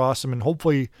super awesome. And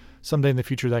hopefully someday in the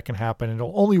future that can happen. And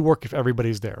it'll only work if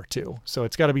everybody's there too. So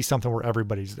it's got to be something where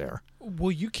everybody's there.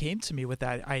 Well, you came to me with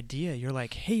that idea. You're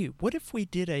like, hey, what if we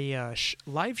did a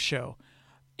live show?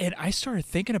 And I started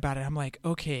thinking about it. I'm like,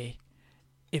 okay,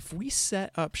 if we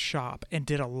set up shop and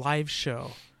did a live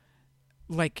show,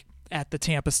 at the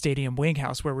Tampa Stadium Wing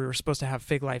House where we were supposed to have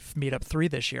Fig Life Meetup 3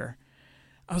 this year,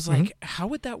 I was like, how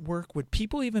would that work? Would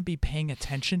people even be paying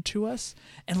attention to us?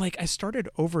 And I started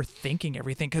overthinking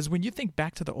everything, because when you think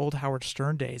back to the old Howard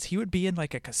Stern days, he would be in a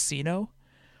casino.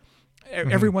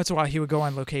 Every once in a while he would go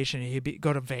on location, and he'd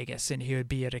go to Vegas, and he would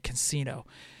be at a casino.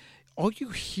 All you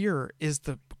hear is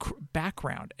the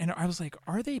background. And I was like,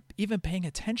 are they even paying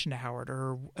attention to Howard?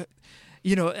 Or,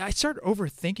 I started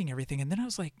overthinking everything. And then I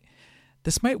was like,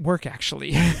 this might work,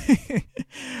 actually.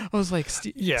 I was like,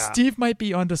 Steve might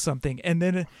be onto something. And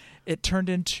then it turned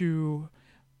into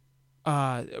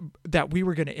that we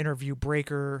were going to interview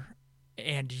Breaker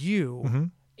and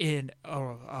you in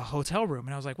a hotel room.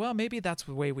 And I was like, well, maybe that's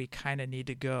the way we kind of need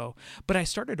to go. But I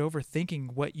started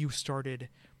overthinking what you started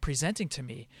presenting to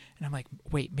me. And I'm like,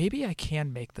 wait, maybe I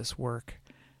can make this work.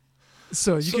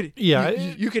 So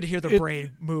you could hear the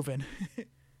brain moving.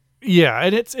 Yeah,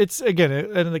 and it's again,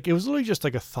 it was literally just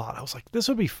a thought. I was like, this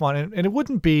would be fun, and it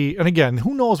wouldn't be. And again,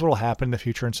 who knows what'll happen in the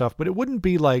future and stuff. But it wouldn't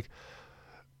be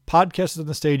podcasts on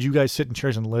the stage. You guys sit in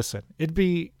chairs and listen. It'd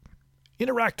be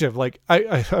interactive.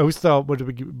 I always thought what it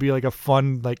would be a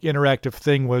fun interactive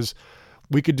thing was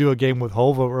we could do a game with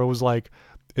Hova where it was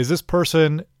is this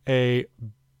person a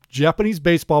Japanese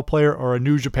baseball player or a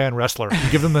New Japan wrestler?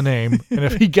 Give them the name, and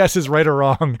if he guesses right or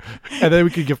wrong, and then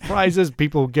we could give prizes.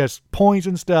 People guess points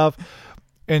and stuff,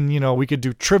 And, we could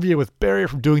do trivia with Barry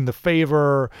from Doing the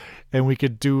Favor, and we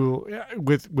could do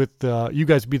with you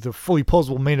guys be the Fully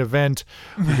Poseable main event.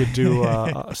 We could do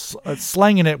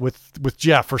slanging it with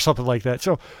Jeff or something like that.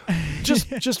 So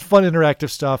just fun interactive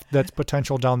stuff that's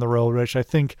potential down the road, which I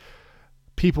think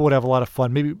people would have a lot of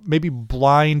fun. Maybe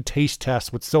blind taste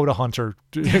tests with Soda Hunter.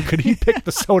 Could he pick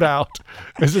the soda out?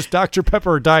 Is this Dr.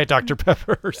 Pepper or Diet Dr.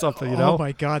 Pepper or something? Oh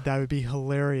my God, that would be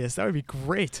hilarious. That would be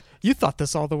great. You thought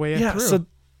this all the way through. So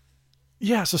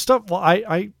stuff. Well,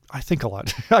 I think a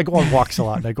lot. I go on walks a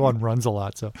lot and I go on runs a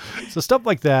lot. So stuff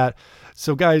like that.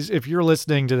 So guys, if you're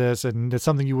listening to this and it's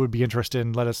something you would be interested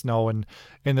in, let us know. And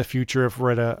in the future, if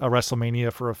we're at a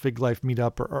WrestleMania for a Fig Life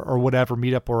meetup or whatever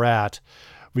meetup we're at,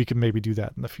 we can maybe do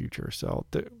that in the future. So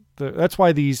that's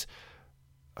why these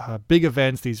big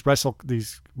events, these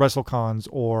WrestleCons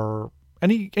or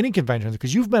any conventions,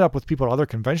 because you've met up with people at other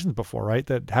conventions before, right?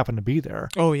 That happen to be there.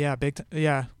 Oh yeah,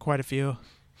 quite a few.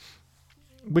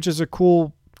 Which is a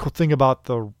cool thing about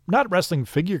the not wrestling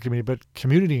figure community, but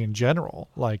community in general.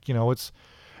 Like,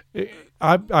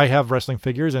 I have wrestling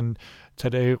figures, and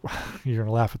today you're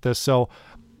gonna laugh at this. So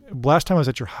last time I was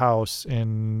at your house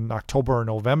in October or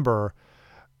November,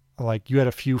 like you had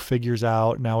a few figures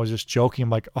out, and I was just joking.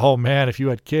 I'm like, oh man, if you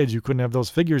had kids, you couldn't have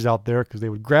those figures out there because they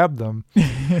would grab them.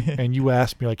 And you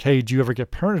asked me like, hey, do you ever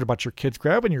get paranoid about your kids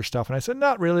grabbing your stuff? And I said,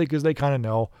 not really, because they kind of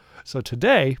know. So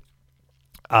today,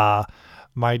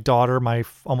 my daughter, my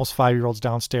almost 5-year-old's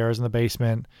downstairs in the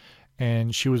basement,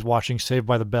 and she was watching Saved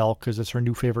by the Bell because it's her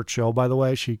new favorite show, by the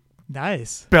way. She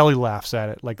belly laughs at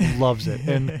it, like loves it.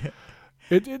 And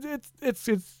it's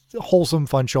a wholesome,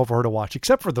 fun show for her to watch,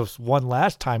 except for this one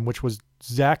last time, which was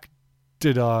Zach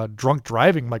did drunk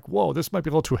driving. I'm like, whoa, this might be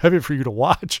a little too heavy for you to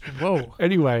watch. Whoa.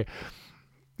 Anyway,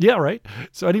 yeah, right.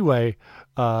 So anyway,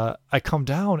 I come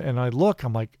down and I look,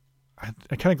 I'm like,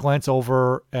 I kind of glance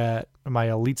over at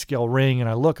my elite scale ring and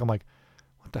I look, I'm like,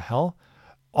 what the hell?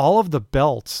 All of the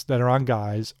belts that are on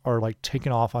guys are like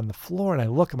taken off on the floor. And I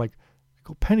look, I'm like,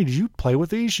 Penny, did you play with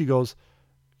these? She goes,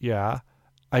 yeah.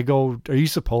 I go, are you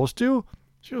supposed to?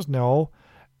 She goes, no.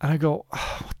 And I go,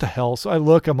 oh, what the hell? So I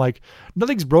look, I'm like,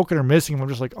 nothing's broken or missing. I'm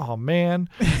just like, oh man.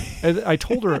 And I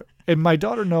told her, and my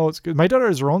daughter knows, 'cause my daughter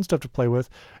has her own stuff to play with.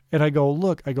 And I go,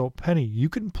 look, Penny, you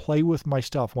can play with my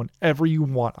stuff whenever you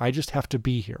want. I just have to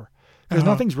be here. Because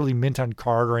nothing's really mint on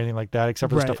card or anything like that,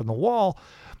 except for the stuff on the wall.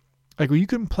 I go, you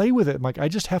can play with it. I'm like, I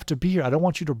just have to be here. I don't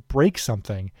want you to break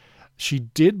something. She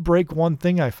did break one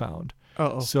thing I found.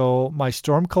 So my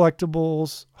Storm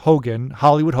Collectibles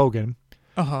Hollywood Hogan,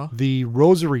 the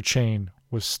rosary chain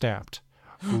was snapped.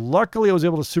 Luckily, I was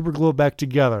able to super glue it back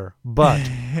together, but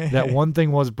that one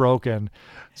thing was broken.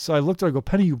 So I looked at her, I go,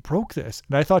 Penny, you broke this.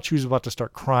 And I thought she was about to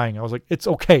start crying. I was like, it's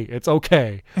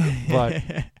okay. But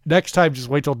next time, just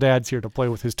wait till Dad's here to play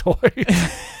with his toys.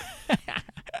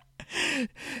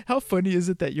 How funny is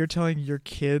it that you're telling your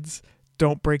kids,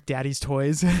 don't break Daddy's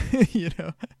toys?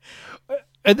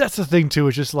 And that's the thing too.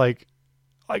 It's just like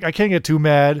I can't get too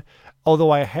mad.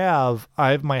 Although I have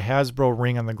my Hasbro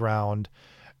ring on the ground,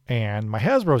 and my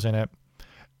Hasbro's in it,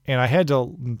 and I had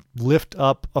to lift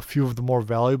up a few of the more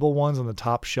valuable ones on the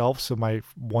top shelf so my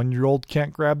 1-year-old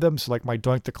can't grab them. So like my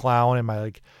Doink the Clown and my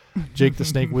like Jake the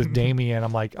Snake with Damien.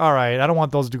 I'm like, all right, I don't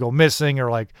want those to go missing, or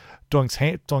like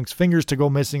Doink's fingers to go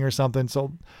missing or something.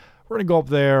 So we're gonna go up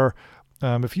there.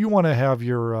 If you want to have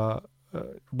your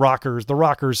rockers, the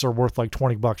rockers are worth like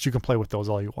 $20. You can play with those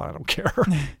all you want. I don't care.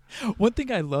 One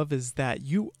thing I love is that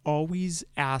you always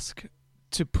ask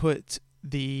to put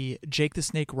the Jake the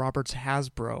Snake Roberts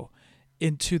Hasbro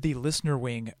into the listener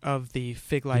wing of the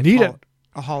Fig Life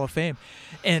Hall of Fame.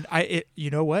 And you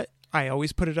know what? I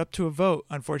always put it up to a vote.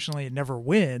 Unfortunately, it never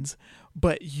wins,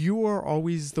 but you are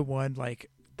always the one like,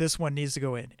 this one needs to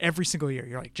go in every single year.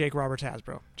 You're like, Jake Roberts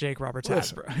Hasbro.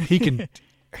 Hasbro.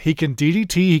 He can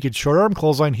DDT. He can short arm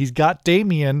clothesline. He's got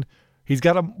Damien. He's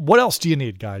got him. What else do you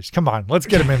need, guys? Come on, let's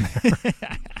get him in there.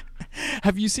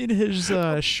 Have you seen his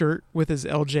shirt with his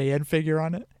LJN figure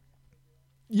on it?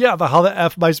 Yeah, how the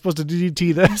F am I supposed to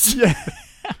DDT this? Yeah.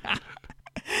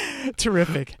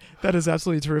 Terrific. That is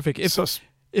absolutely terrific.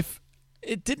 If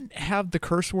it didn't have the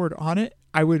curse word on it,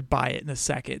 I would buy it in a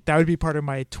second. That would be part of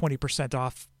my 20%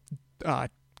 off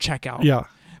checkout. Yeah.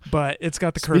 But it's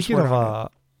got the curse word on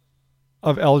it.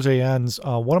 Of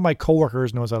LJNs, one of my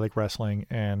coworkers knows I like wrestling,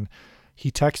 and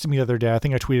he texted me the other day. I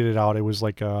think I tweeted it out. It was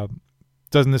like,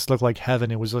 doesn't this look like heaven?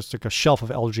 It was just like a shelf of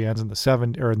LJNs in the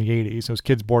 80s. It was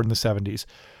kids born in the 70s.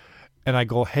 And I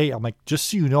go, hey, I'm like, just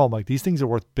so you know, I'm like, these things are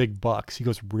worth big bucks. He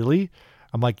goes, really?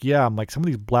 I'm like, yeah. I'm like, some of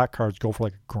these black cards go for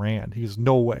like $1,000. He goes,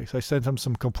 no way. So I sent him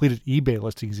some completed eBay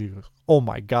listings. He goes, oh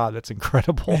my God, that's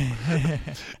incredible.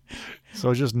 So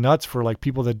it's just nuts for like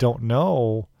people that don't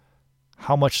know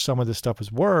how much some of this stuff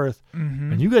is worth.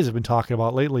 Mm-hmm. And you guys have been talking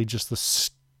about lately just the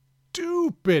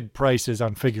stupid prices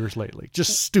on figures lately.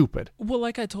 Just stupid. Well,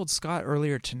 like I told Scott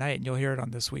earlier tonight, and you'll hear it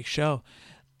on this week's show,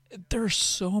 there are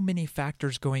so many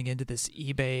factors going into this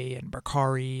eBay and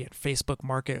Mercari and Facebook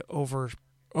market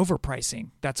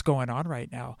overpricing that's going on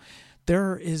right now.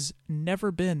 There has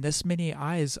never been this many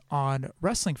eyes on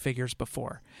wrestling figures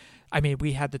before. I mean,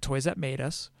 we had the Toys That Made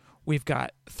Us. We've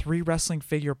got 3 wrestling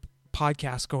figure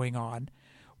podcasts going on.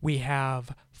 We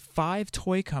have 5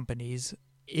 toy companies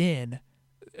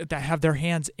that have their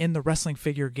hands in the wrestling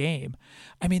figure game.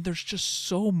 I mean, there's just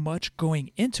so much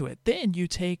going into it. Then you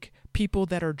take people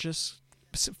that are just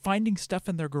finding stuff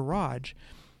in their garage,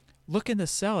 looking to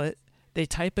sell it. They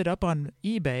type it up on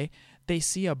eBay. They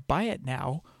see a buy it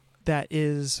now that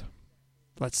is,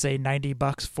 let's say,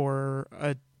 $90 for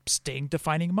a Sting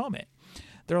defining moment.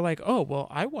 They're like, oh, well,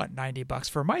 I want $90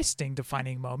 for my Sting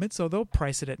defining moment, so they'll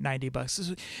price it at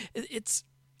 $90.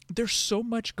 There's so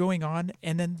much going on,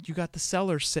 and then you got the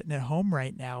sellers sitting at home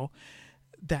right now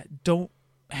that don't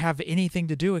have anything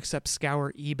to do except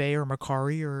scour eBay or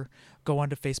Mercari or go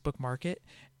onto Facebook Market,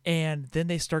 and then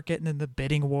they start getting in the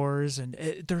bidding wars, and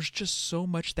there's just so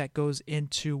much that goes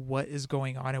into what is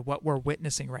going on and what we're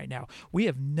witnessing right now. We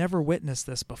have never witnessed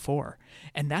this before,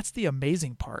 and that's the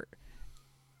amazing part.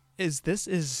 This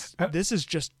is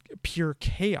just pure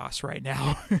chaos right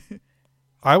now.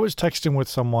 I was texting with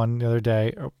someone the other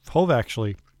day, Hove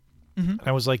actually, and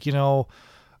I was like,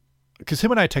 because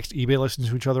him and I text eBay listings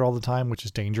to each other all the time, which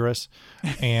is dangerous.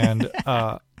 And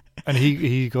and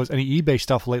he goes, any eBay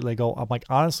stuff lately? I go, I'm like,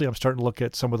 honestly, I'm starting to look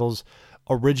at some of those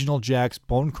original Jack's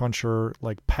Bone Cruncher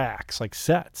like packs, like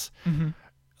sets.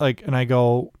 Like, and I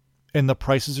go, and the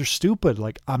prices are stupid.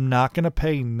 Like, I'm not going to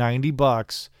pay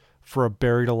 $90 for a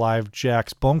buried alive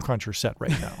Jack's Bone Cruncher set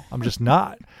right now. I'm just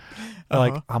not.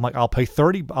 Like, I'm like, I'll pay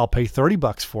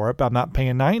 $30 for it, but I'm not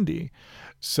paying 90.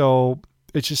 So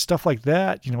it's just stuff like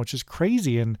that, it's just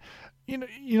crazy. And,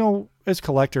 as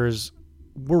collectors,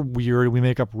 we're weird. We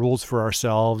make up rules for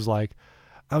ourselves. Like,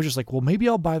 I was just like, well, maybe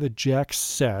I'll buy the Jack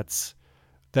sets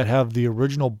that have the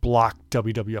original block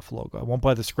WWF logo. I won't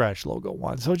buy the scratch logo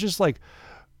one. So it's just like,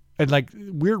 and like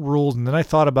weird rules. And then I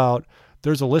thought about,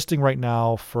 there's a listing right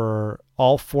now for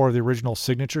all 4 of the original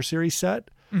Signature Series set.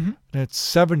 And it's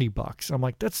 $70. I'm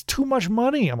like, that's too much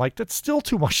money. I'm like, that's still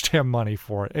too much damn money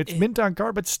for it. It's mint on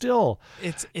card, but still,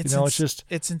 it's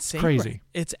insane. Crazy. Right?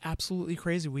 It's absolutely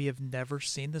crazy. We have never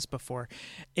seen this before.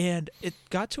 And it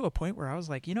got to a point where I was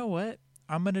like, you know what?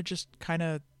 I'm going to just kind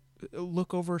of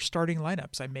look over starting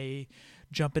lineups. I may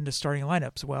jump into starting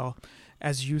lineups. Well,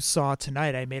 as you saw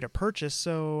tonight, I made a purchase.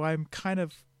 So I'm kind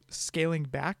of scaling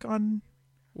back on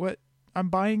what I'm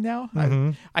buying now.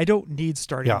 I don't need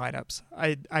starting lineups.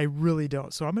 I really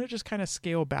don't. So I'm going to just kind of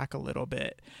scale back a little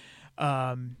bit.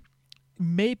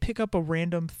 May pick up a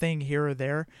random thing here or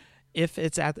there if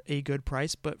it's at a good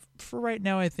price, but for right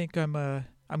now, I think I'm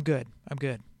good. I'm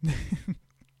good.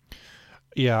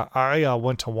 Yeah, I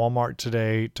went to Walmart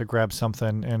today to grab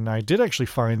something, and I did actually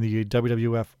find the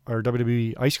WWF or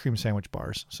WWE ice cream sandwich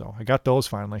bars. So I got those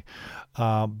finally.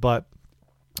 But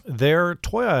their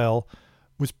toy aisle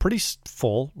was pretty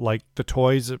full. Like, the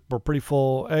toys were pretty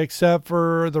full, except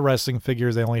for the wrestling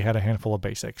figures. They only had a handful of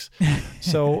basics.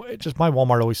 So my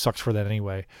Walmart always sucks for that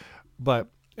anyway. But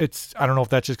I don't know if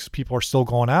that's just because people are still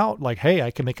going out. Like, hey, I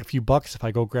can make a few bucks if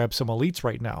I go grab some elites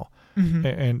right now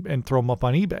and throw them up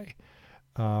on eBay.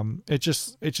 It's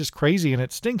just crazy. And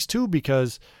it stinks too,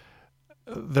 because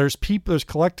there's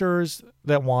collectors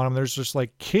that want them. There's just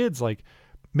like kids, like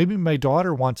maybe my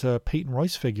daughter wants a Peyton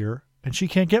Royce figure and she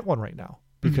can't get one right now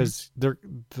because they're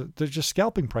just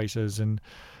scalping prices,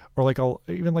 or like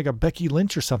even like a Becky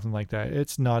Lynch or something like that.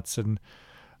 It's nuts. And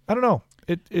I don't know.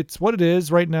 It's what it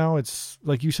is right now. It's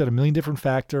like you said, a million different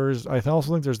factors. I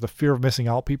also think there's the fear of missing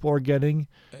out people are getting,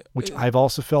 which I've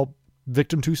also felt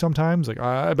victim to sometimes. Like,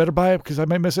 I better buy it because I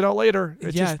might miss it out later.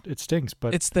 It stinks,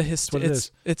 but it's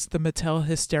the it's the Mattel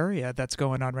hysteria that's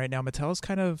going on right now. Mattel's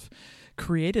kind of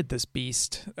created this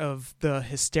beast of the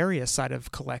hysteria side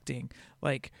of collecting.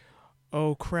 Like,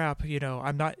 oh crap,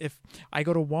 if I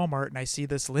go to Walmart and I see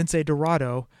this Lindsay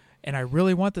Dorado and I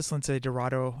really want this Lindsay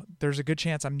Dorado, there's a good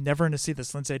chance I'm never going to see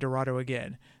this Lindsay Dorado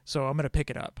again. So I'm going to pick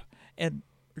it up. And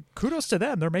kudos to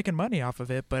them. They're making money off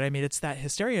of it. But I mean, it's that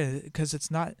hysteria because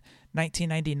it's not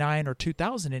 1999 or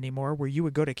 2000 anymore where you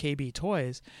would go to KB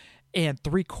Toys and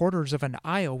 3/4 of an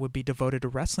aisle would be devoted to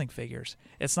wrestling figures.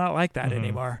 It's not like that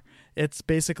anymore. It's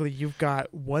basically you've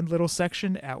got one little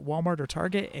section at Walmart or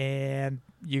Target and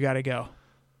you got to go.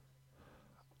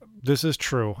 This is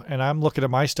true. And I'm looking at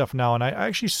my stuff now, and I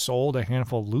actually sold a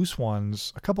handful of loose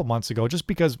ones a couple months ago just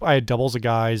because I had doubles of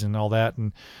guys and all that.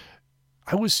 And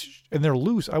they're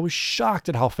loose. I was shocked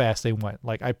at how fast they went.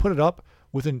 Like, I put it up,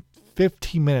 within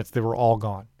 15 minutes, they were all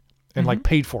gone. And like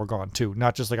paid for gone too.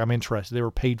 Not just like I'm interested. They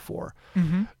were paid for.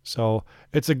 So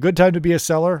it's a good time to be a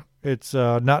seller. It's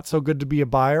not so good to be a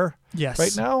buyer. Yes.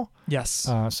 Right now. Yes.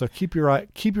 So keep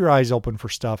your eyes open for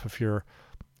stuff if you're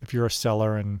a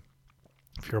seller, and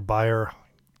if you're a buyer,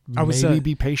 maybe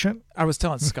be patient. I was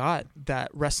telling Scott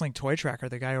that Wrestling Toy Tracker,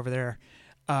 the guy over there,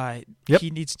 he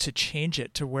needs to change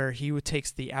it to where he takes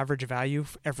the average value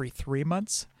every 3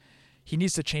 months. He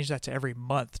needs to change that to every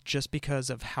month just because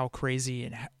of how crazy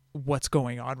and what's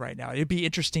going on right now. It'd be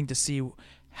interesting to see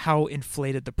how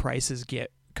inflated the prices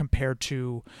get compared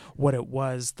to what it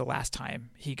was the last time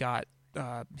he got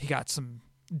some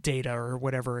data or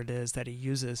whatever it is that he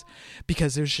uses,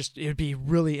 because it'd be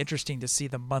really interesting to see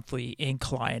the monthly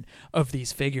incline of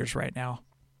these figures right now.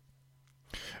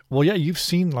 Well, yeah, you've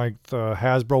seen like the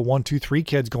Hasbro 1, 2, 3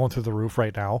 kids going through the roof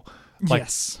right now. Like,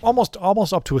 yes. Almost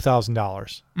up to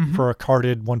 $1,000 for a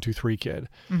carded 1, 2, 3 kid.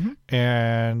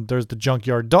 And there's the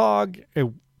Junkyard Dog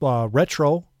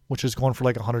retro, which is going for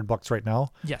like $100 right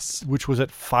now. Yes. Which was at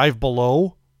Five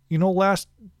Below, last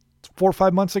 4 or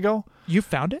 5 months ago. You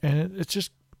found it? And it's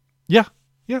just, yeah.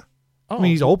 Oh, I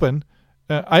mean, he's open.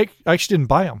 I actually didn't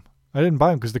buy him. I didn't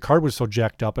buy him because the card was so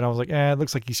jacked up, and I was like, it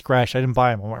looks like he's scratched. I didn't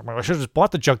buy him. I'm like, I should have just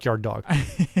bought the Junkyard Dog.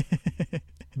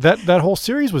 that whole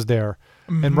series was there.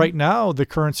 And right now, the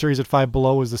current series at Five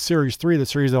Below is the Series 3, the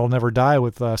series that will never die,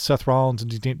 with Seth Rollins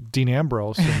and Dean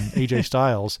Ambrose and AJ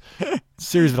Styles.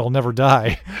 Series that will never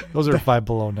die. Those are Five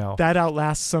Below now. That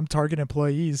outlasts some Target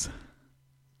employees.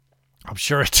 I'm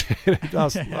sure it did. It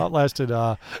outlasted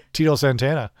Tito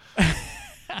Santana.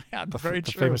 Very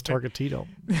the true. famous Target Tito.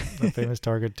 The famous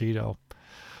Target Tito.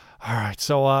 All right.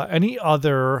 So any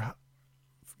other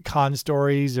con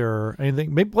stories or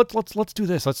anything? Maybe let's do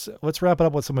this. Let's wrap it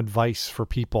up with some advice for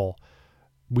people.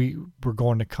 We're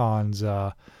going to cons.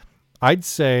 I'd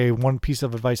say one piece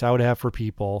of advice I would have for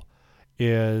people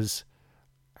is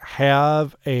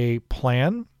have a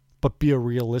plan, but be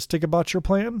realistic about your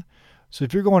plan. So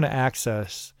if you're going to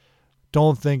Access,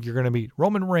 don't think you're going to meet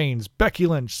Roman Reigns, Becky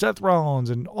Lynch, Seth Rollins,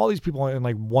 and all these people in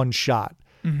like one shot.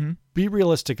 Be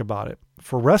realistic about it.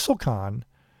 For WrestleCon,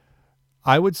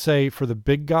 I would say for the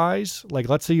big guys, like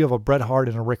let's say you have a Bret Hart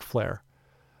and a Ric Flair,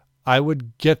 I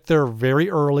would get there very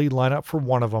early, line up for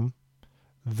one of them,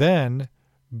 then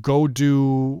go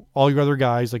do all your other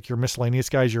guys, like your miscellaneous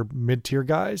guys, your mid-tier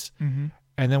guys. And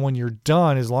then when you're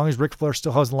done, as long as Ric Flair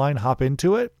still has the line, hop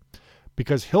into it,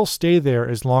 because he'll stay there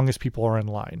as long as people are in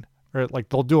line. Or like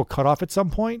they'll do a cutoff at some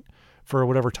point for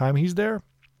whatever time he's there.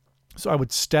 So I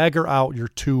would stagger out your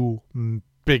two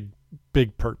big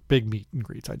meet and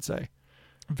greets, I'd say.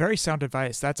 Very sound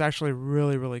advice. That's actually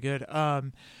really, really good.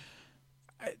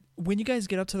 When you guys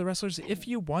get up to the wrestlers, if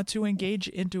you want to engage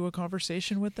into a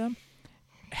conversation with them,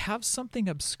 have something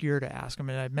obscure to ask them.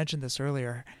 And I mentioned this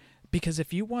earlier, because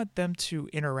if you want them to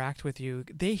interact with you,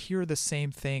 they hear the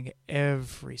same thing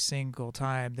every single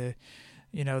time.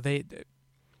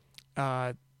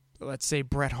 Let's say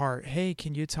Bret Hart, hey,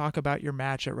 can you talk about your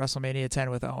match at WrestleMania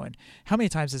 10 with Owen? How many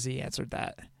times has he answered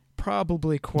that?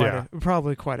 Probably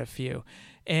quite a few.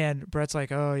 And Bret's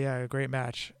like, oh yeah, great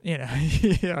match. Yeah.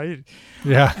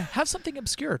 Have something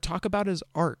obscure. Talk about his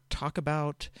art. Talk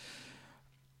about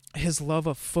his love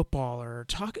of football, or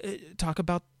talk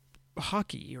about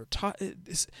hockey, or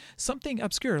something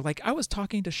obscure. Like I was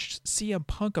talking to CM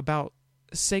Punk about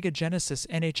Sega Genesis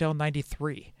NHL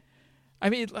 93. I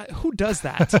mean, who does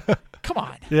that? Come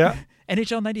on. Yeah.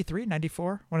 NHL 93,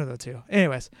 94, one of the two.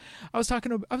 Anyways, I was talking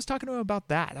to him about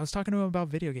that. I was talking to him about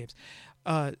video games.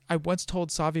 I once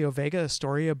told Savio Vega a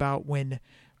story about when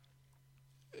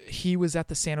he was at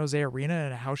the San Jose Arena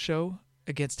in a house show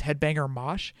against Headbanger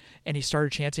Mosh, and he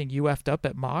started chanting "You effed up"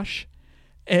 at Mosh,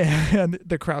 and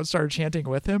the crowd started chanting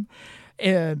with him,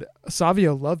 and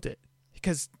Savio loved it.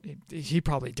 Because he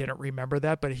probably didn't remember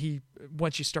that, but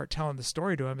once you start telling the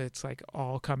story to him, it's like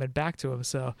all coming back to him.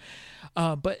 So,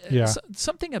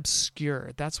 something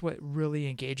obscure, that's what really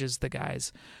engages the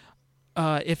guys.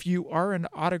 If you are an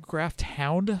autographed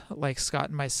hound like Scott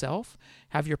and myself,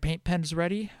 have your paint pens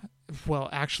ready. Well,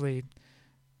 actually,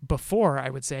 before I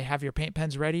would say have your paint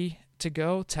pens ready to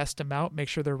go, test them out, make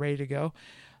sure they're ready to go.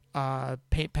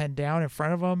 Paint pen down in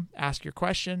front of them, ask your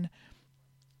question.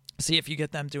 See if you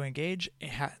get them to engage,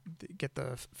 get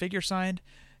the figure signed,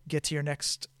 get to your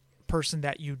next person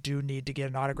that you do need to get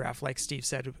an autograph. Like Steve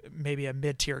said, maybe a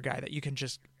mid-tier guy that you can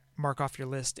just mark off your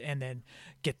list and then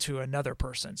get to another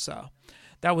person. So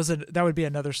that would be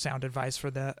another sound advice for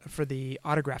the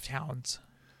autographed hounds.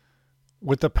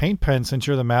 With the paint pen, since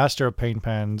you're the master of paint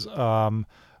pens,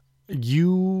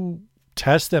 you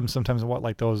test them sometimes in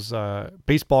like those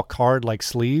baseball card like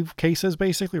sleeve cases,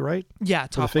 basically, right? Yeah,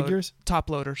 for the figures, top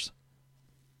loaders.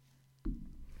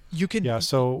 You can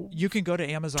so you can go to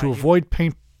Amazon to avoid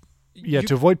paint. Yeah,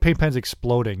 to avoid paint pens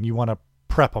exploding, you want to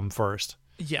prep them first.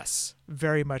 Yes,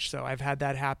 very much so. I've had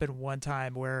that happen one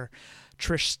time where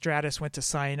Trish Stratus went to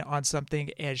sign on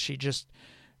something and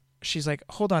she's like,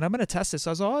 hold on, I'm going to test this. I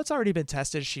was like, oh, it's already been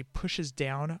tested. She pushes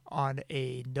down on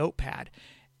a notepad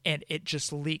and it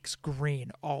just leaks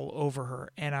green all over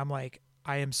her. And I'm like,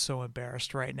 I am so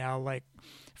embarrassed right now. Like,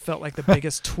 felt like the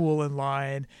biggest tool in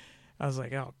line. I was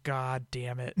like, oh, God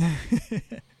damn it.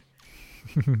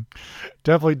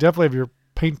 Definitely have your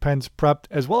paint pens prepped,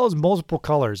 as well as multiple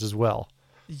colors as well.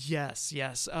 Yes.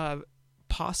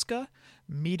 Posca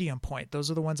medium point.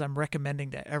 Those are the ones I'm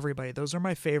recommending to everybody. Those are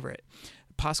my favorite.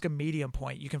 Posca medium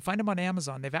point. You can find them on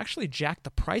Amazon. They've actually jacked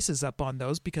the prices up on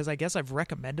those because I guess I've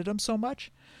recommended them so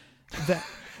much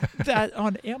that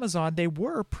on Amazon they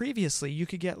were previously. You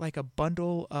could get like a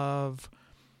bundle of,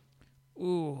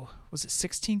 was it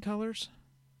 16 colors?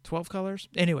 12 colors?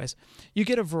 Anyways, you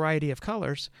get a variety of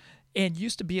colors and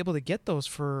used to be able to get those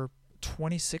for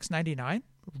 $26.99.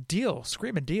 Deal,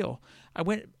 screaming deal. I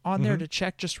went on there to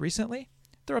check just recently.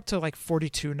 They're up to like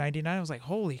 $42.99. I was like,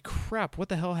 holy crap, what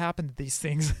the hell happened to these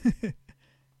things?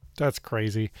 That's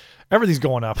crazy. Everything's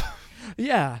going up.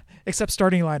 Yeah, except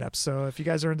starting lineups. So if you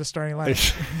guys are into starting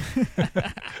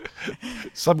lineups.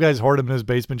 Some guy's hoard them in his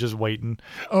basement just waiting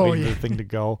for the thing to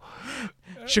go.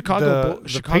 Chicago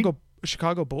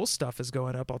Bulls stuff is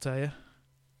going up, I'll tell you.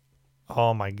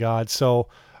 Oh my God. So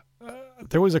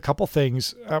there was a couple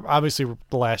things, obviously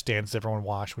The Last Dance everyone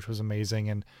watched, which was amazing.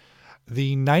 And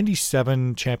the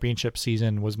 97 championship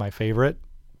season was my favorite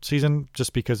season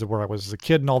just because of where I was as a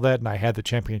kid and all that. And I had the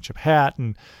championship hat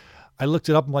and I looked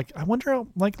it up. I'm like, I wonder,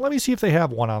 like, let me see if they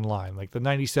have one online, like the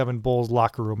 97 Bulls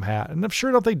locker room hat. And I'm sure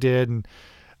enough they did, and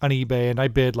on eBay, and I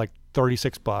bid like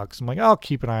 $36. I'm like, I'll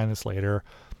keep an eye on this later.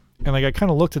 And like I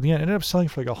kind of looked at the end, it ended up selling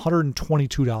for like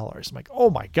 $122. I'm like,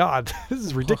 oh my God, this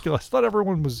is ridiculous. I thought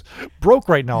everyone was broke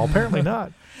right now. Apparently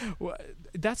not. Well,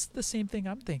 that's the same thing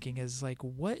I'm thinking is like,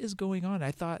 what is going on?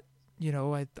 I thought,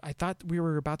 I thought we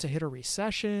were about to hit a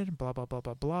recession, blah, blah, blah,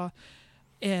 blah, blah.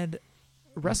 And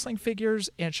wrestling figures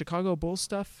and Chicago Bulls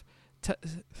stuff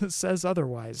says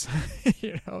otherwise,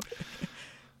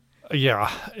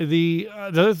 Yeah. The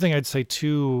other thing I'd say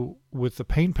too with the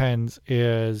paint pens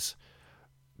is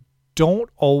don't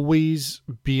always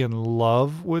be in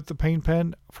love with the paint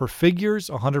pen. For figures,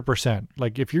 100%.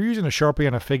 Like if you're using a Sharpie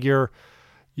on a figure,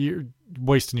 you're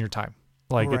wasting your time.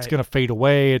 Like It's going to fade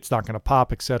away. It's not going to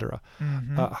pop, etc.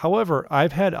 However,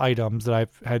 I've had items that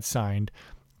I've had signed,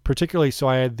 particularly. So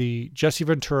I had the Jesse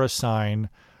Ventura sign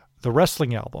the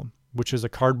wrestling album, which is a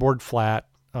cardboard flat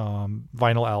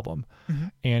vinyl album.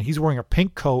 And he's wearing a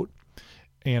pink coat.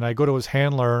 And I go to his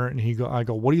handler and I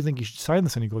go, what do you think you should sign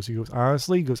this? And he goes,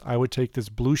 honestly, I would take this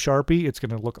blue Sharpie. It's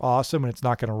going to look awesome and it's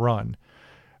not going to run.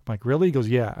 I'm like, really? He goes,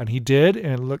 yeah. And he did.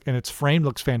 And its frame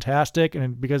looks fantastic.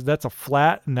 And because that's a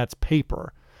flat and that's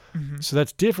paper. So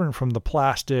that's different from the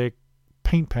plastic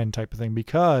paint pen type of thing,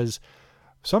 because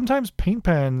sometimes paint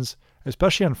pens,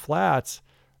 especially on flats,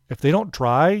 if they don't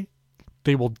dry,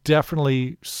 they will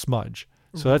definitely smudge.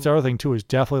 So that's the other thing too, is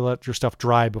definitely let your stuff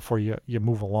dry before you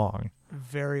move along.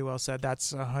 Very well said.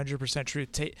 That's 100% true.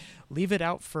 Leave it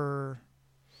out for,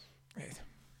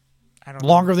 I don't know,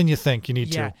 longer than you think you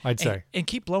need to, I'd say. And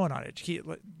keep blowing on it. Keep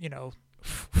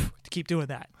doing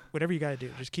that. Whatever you got to do,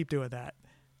 just keep doing that.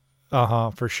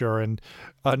 For sure. And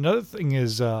another thing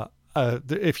is,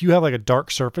 if you have like a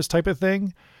dark surface type of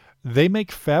thing, they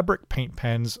make fabric paint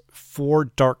pens for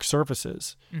dark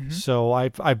surfaces. So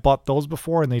I bought those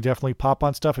before and they definitely pop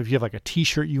on stuff. If you have like a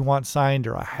t-shirt you want signed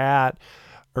or a hat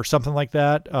or something like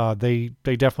that, they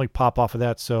definitely pop off of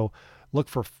that. So look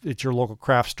at your local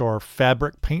craft store,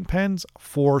 fabric paint pens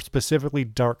for specifically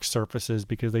dark surfaces,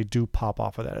 because they do pop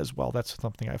off of that as well. That's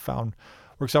something I found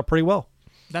works out pretty well.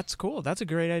 That's cool. That's a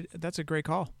great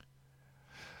call.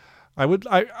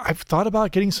 I've thought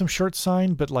about getting some shirts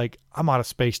signed, but like I'm out of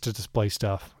space to display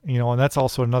stuff, and that's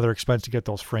also another expense to get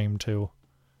those framed too.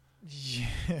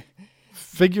 Yeah.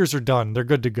 Figures are done. They're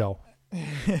good to go.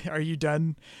 Are you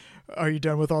done? Are you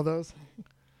done with all those?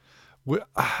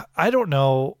 I don't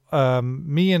know.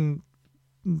 Me and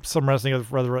some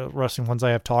other wrestling ones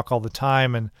I have talk all the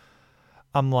time, and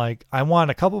I'm like, I want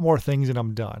a couple more things and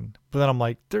I'm done. But then I'm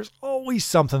like, there's always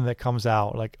something that comes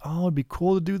out like, oh, it'd be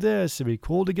cool to do this. It'd be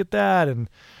cool to get that. And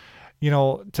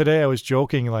today I was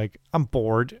joking, like I'm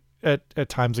bored at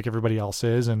times like everybody else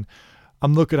is. And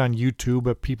I'm looking on YouTube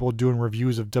at people doing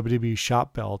reviews of WWE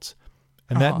shop belts.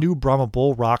 And that new Brahma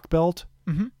Bull rock belt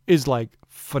is like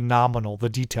phenomenal, the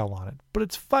detail on it. But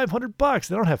it's $500.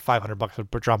 They don't have $500 to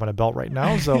put drop on a belt right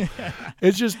now. So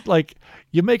it's just like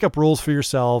you make up rules for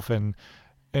yourself and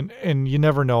you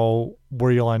never know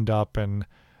where you'll end up. And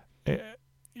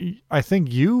I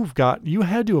think you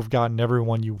had to have gotten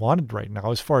everyone you wanted right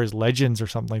now as far as legends or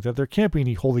something like that. There can't be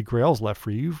any holy grails left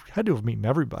for you. You've had to have meeting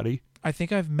everybody. I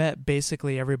think I've met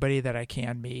basically everybody that I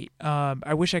can meet.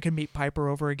 I wish I could meet Piper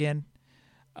over again.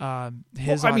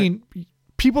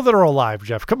 People that are alive,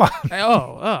 Jeff, come on.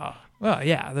 Well,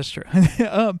 yeah, that's true.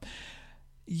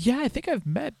 Yeah, I think I've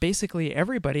met basically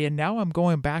everybody, and now I'm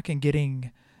going back and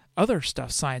getting other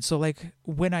stuff signed. So like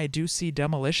when I do see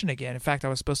Demolition again, in fact, I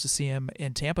was supposed to see him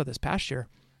in Tampa this past year.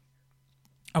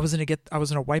 I was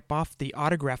gonna wipe off the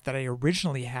autograph that I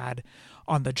originally had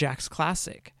on the Jack's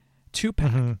Classic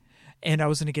 2-pack, and I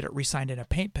was gonna get it re-signed in a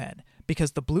paint pen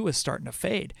because the blue is starting to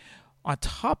fade. On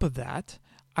top of that,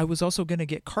 I was also going to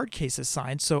get card cases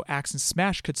signed so Axe and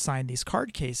Smash could sign these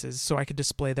card cases so I could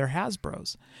display their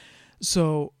Hasbros.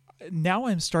 So now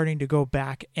I'm starting to go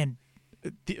back and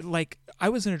I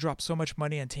was going to drop so much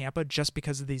money in Tampa just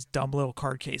because of these dumb little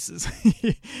card cases.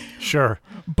 Sure.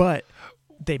 But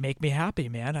they make me happy,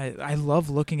 man. I love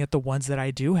looking at the ones that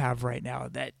I do have right now.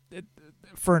 That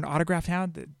for an autograph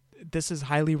hound, this is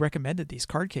highly recommended, these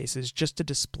card cases, just to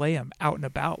display them out and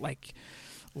about like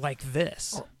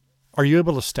this. Are you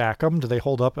able to stack them? Do they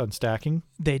hold up on stacking?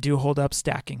 They do hold up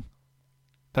stacking.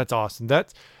 That's awesome.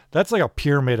 That's like a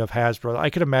pyramid of Hasbro. I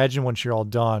could imagine once you're all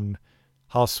done,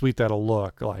 how sweet that'll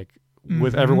look. Like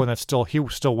with everyone that's still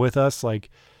with us, like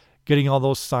getting all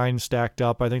those signs stacked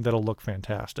up. I think that'll look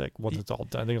fantastic once it's all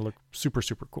done. I think it'll look super,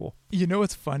 super cool. You know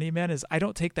what's funny, man, is I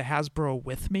don't take the Hasbro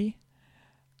with me.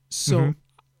 So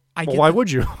why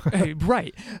would you?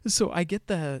 Right. So I get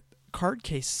the card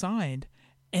case signed,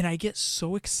 and I get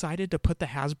so excited to put the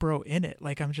Hasbro in it.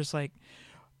 Like, I'm just like,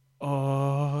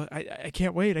 oh, I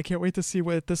can't wait. I can't wait to see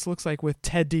what this looks like with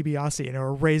Ted DiBiase in it,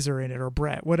 or Razor in it, or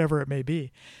Brett, whatever it may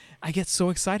be. I get so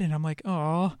excited. I'm like,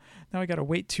 oh, now I got to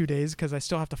wait 2 days because I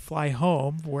still have to fly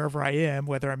home wherever I am,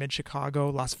 whether I'm in Chicago,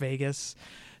 Las Vegas,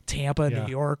 Tampa, New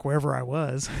York, wherever I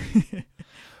was.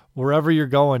 Wherever you're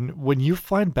going, when you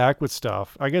fly back with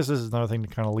stuff, I guess this is another thing to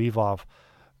kind of leave off.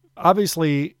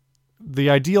 Obviously,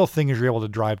 the ideal thing is you're able to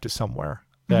drive to somewhere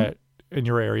that in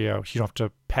your area, you don't have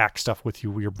to pack stuff with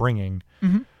you you're bringing.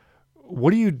 What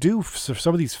do you do for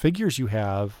some of these figures you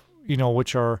have,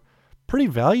 which are pretty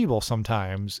valuable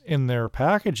sometimes in their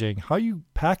packaging? How are you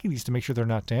packing these to make sure they're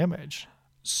not damaged?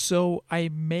 So I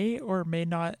may or may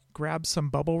not grab some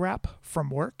bubble wrap from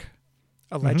work.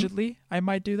 Allegedly, I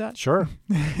might do that. Sure.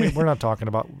 We're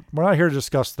not here to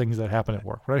discuss things that happen at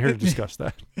work. We're not here to discuss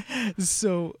that.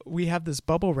 So we have this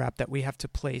bubble wrap that we have to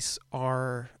place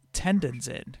our tendons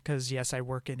in because, yes, I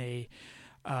work in a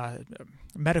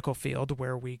medical field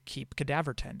where we keep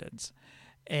cadaver tendons.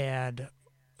 And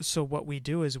so what we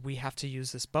do is we have to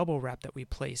use this bubble wrap that we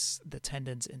place the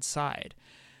tendons inside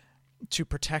to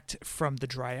protect from the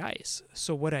dry ice.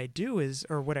 So what I do is,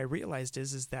 or what I realized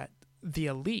is that the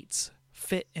elites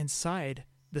fit inside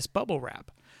this bubble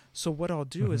wrap. So what I'll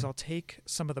do is I'll take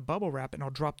some of the bubble wrap and I'll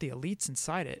drop the elites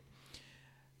inside it,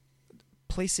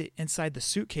 place it inside the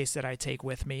suitcase that I take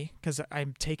with me because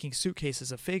I'm taking suitcases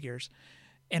of figures,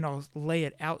 and I'll lay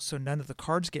it out so none of the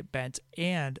cards get bent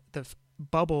and the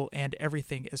bubble and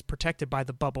everything is protected by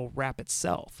the bubble wrap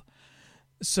itself.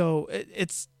 So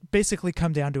it's basically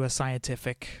come down to a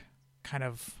scientific kind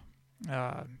of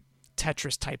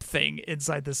Tetris type thing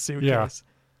inside the suitcase. Yeah.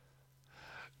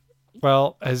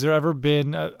 Well, has there ever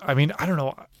been, I don't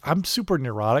know, I'm super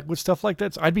neurotic with stuff like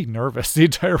that, so I'd be nervous the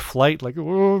entire flight, like,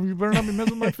 oh, you better not be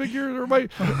messing with my figures or my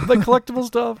collectible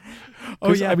stuff.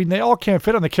 Oh, yeah. They all can't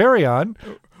fit on the carry-on.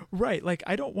 Right, like,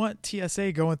 I don't want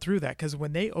TSA going through that, because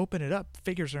when they open it up,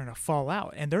 figures are going to fall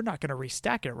out, and they're not going to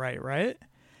restack it right?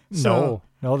 No,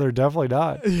 they're definitely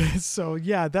not. So,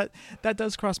 yeah, that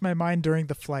does cross my mind during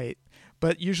the flight,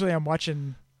 but usually I'm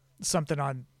watching something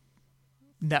on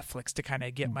Netflix to kind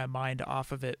of get my mind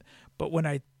off of it. But when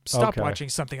I stop watching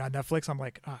something on Netflix, I'm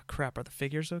like, oh crap, are the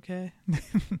figures okay?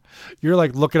 You're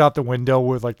like looking out the window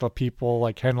with like the people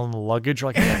like handling the luggage. You're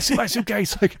like, hey, I see my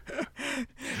suitcase. Like,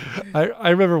 I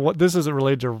remember this isn't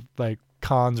related to like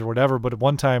cons or whatever, but at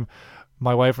one time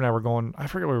my wife and I were going, I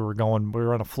forget where we were going. We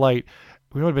were on a flight.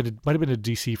 We might have been to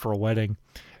DC for a wedding.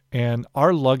 And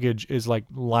our luggage is like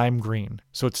lime green,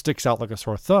 so it sticks out like a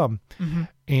sore thumb.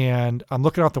 And I'm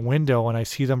looking out the window, and I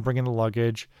see them bringing the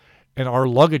luggage, and our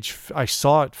luggage, I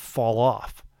saw it fall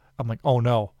off. I'm like, oh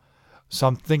no. So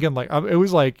I'm thinking like, it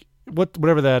was like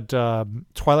whatever that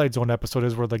Twilight Zone episode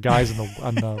is where the guy's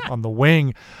on the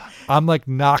wing. I'm like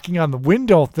knocking on the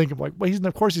window, thinking like, well,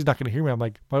 of course he's not going to hear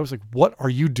me. I was like, what are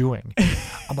you doing?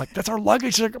 I'm like, that's our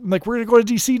luggage. I'm like, we're going to go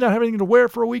to DC, not having anything to wear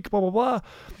for a week, blah, blah, blah.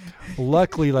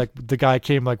 Luckily, like the guy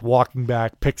came like walking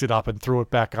back, picked it up and threw it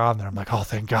back on there. I'm like, oh,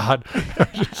 thank God.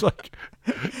 Just like,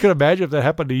 could imagine if that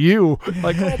happened to you.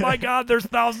 Like, oh my God, there's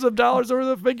thousands of dollars worth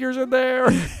of figures in there.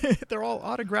 They're all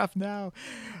autographed now.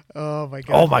 Oh my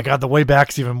God. Oh my God. The way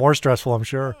back's even more stressful, I'm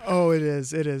sure. Oh, it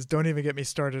is. It is. Don't even get me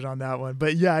started on that one.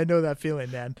 But yeah, I know that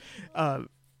feeling, man.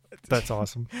 That's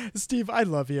awesome. Steve, I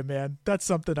love you, man. That's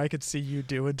something I could see you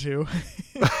doing too.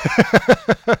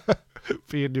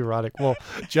 Being neurotic. Well,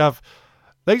 Jeff,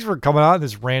 thanks for coming on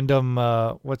this random,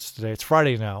 what's today? It's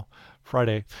Friday now.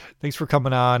 Friday. Thanks for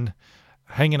coming on,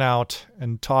 hanging out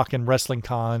and talking wrestling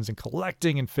cons and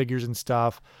collecting and figures and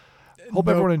stuff. Hope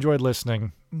everyone enjoyed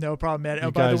listening. No problem, man.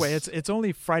 Oh, by the way, it's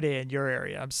only Friday in your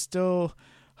area. I'm still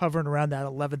hovering around that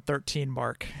 11:13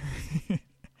 mark.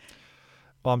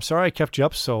 Well, I'm sorry I kept you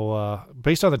up. So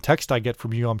based on the text I get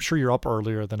from you, I'm sure you're up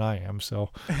earlier than I am. So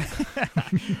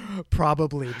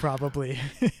probably.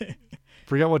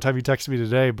 Forget what time you texted me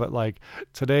today, but like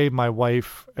today, my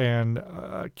wife and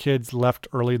kids left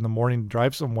early in the morning to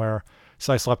drive somewhere.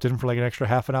 So I slept in for like an extra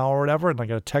half an hour or whatever. And I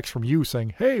got a text from you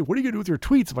saying, hey, what are you going to do with your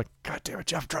tweets? I'm like, God damn it,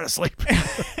 Jeff, I'm trying to sleep.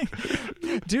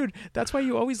 Dude, that's why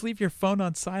you always leave your phone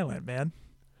on silent, man.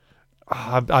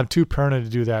 I'm too paranoid to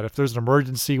do that. If there's an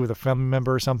emergency with a family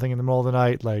member or something in the middle of the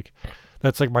night, like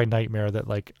that's like my nightmare that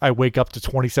like I wake up to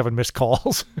 27 missed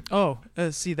calls. Oh,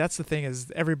 see, that's the thing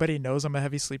is everybody knows I'm a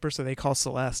heavy sleeper, so they call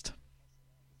Celeste.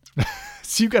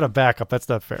 So you got a backup. That's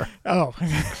not fair. Oh.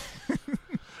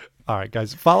 All right,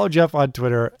 guys. Follow Jeff on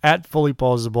Twitter at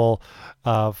FullyPoseable.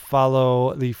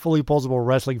 Follow the Fully Poseable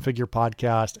Wrestling Figure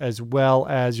Podcast, as well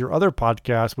as your other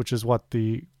podcast, which is what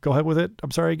the... Go ahead with it.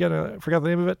 I'm sorry again. I forgot the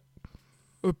name of it.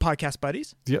 Podcast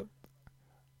Buddies? Yeah.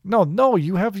 No.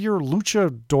 You have your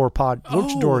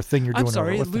luchador thing you're doing. I'm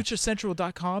sorry.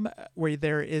 LuchaCentral.com, where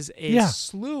there is a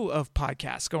slew of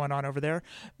podcasts going on over there,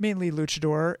 mainly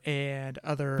Luchador and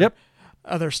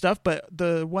other stuff, but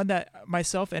the one that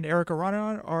myself and Erica run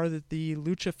on are the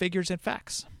Lucha Figures and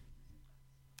Facts.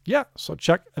 Yeah, so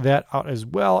check that out as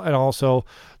well. And also,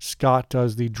 Scott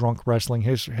does the Drunk Wrestling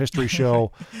History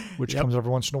Show, which comes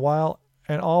every once in a while.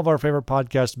 And all of our favorite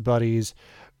podcast buddies,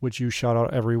 which you shout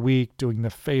out every week, doing the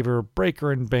favor,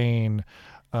 Breaker and Bane,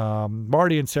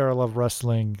 Marty and Sarah Love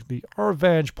Wrestling, the Our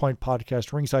Vantage Point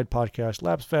Podcast, Ringside Podcast,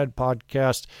 Labs Fed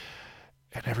Podcast,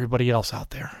 and everybody else out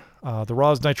there. The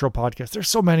Raw's Nitro Podcast. There's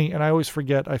so many, and I always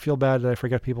forget. I feel bad that I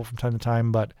forget people from time to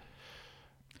time, but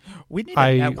we need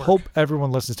a network. Hope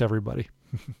everyone listens to everybody.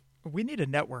 We need a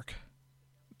network.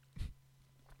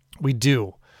 We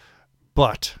do,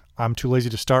 but I'm too lazy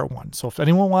to start one. So if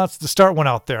anyone wants to start one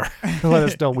out there, let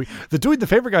us know. The Doing the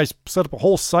Favor guys set up a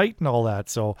whole site and all that,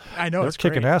 so I know they're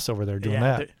kicking ass over there doing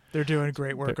that. They're doing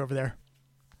great work over there.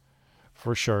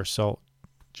 For sure. So,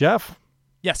 Jeff,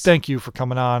 yes, thank you for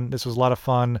coming on. This was a lot of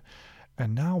fun.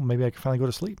 And now maybe I can finally go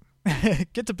to sleep.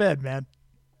 Get to bed, man.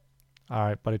 All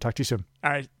right, buddy. Talk to you soon.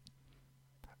 All right.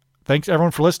 Thanks,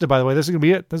 everyone, for listening, by the way. This is going to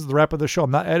be it. This is the wrap of the show.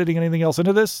 I'm not editing anything else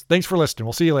into this. Thanks for listening.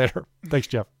 We'll see you later. Thanks,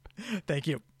 Jeff. Thank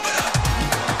you.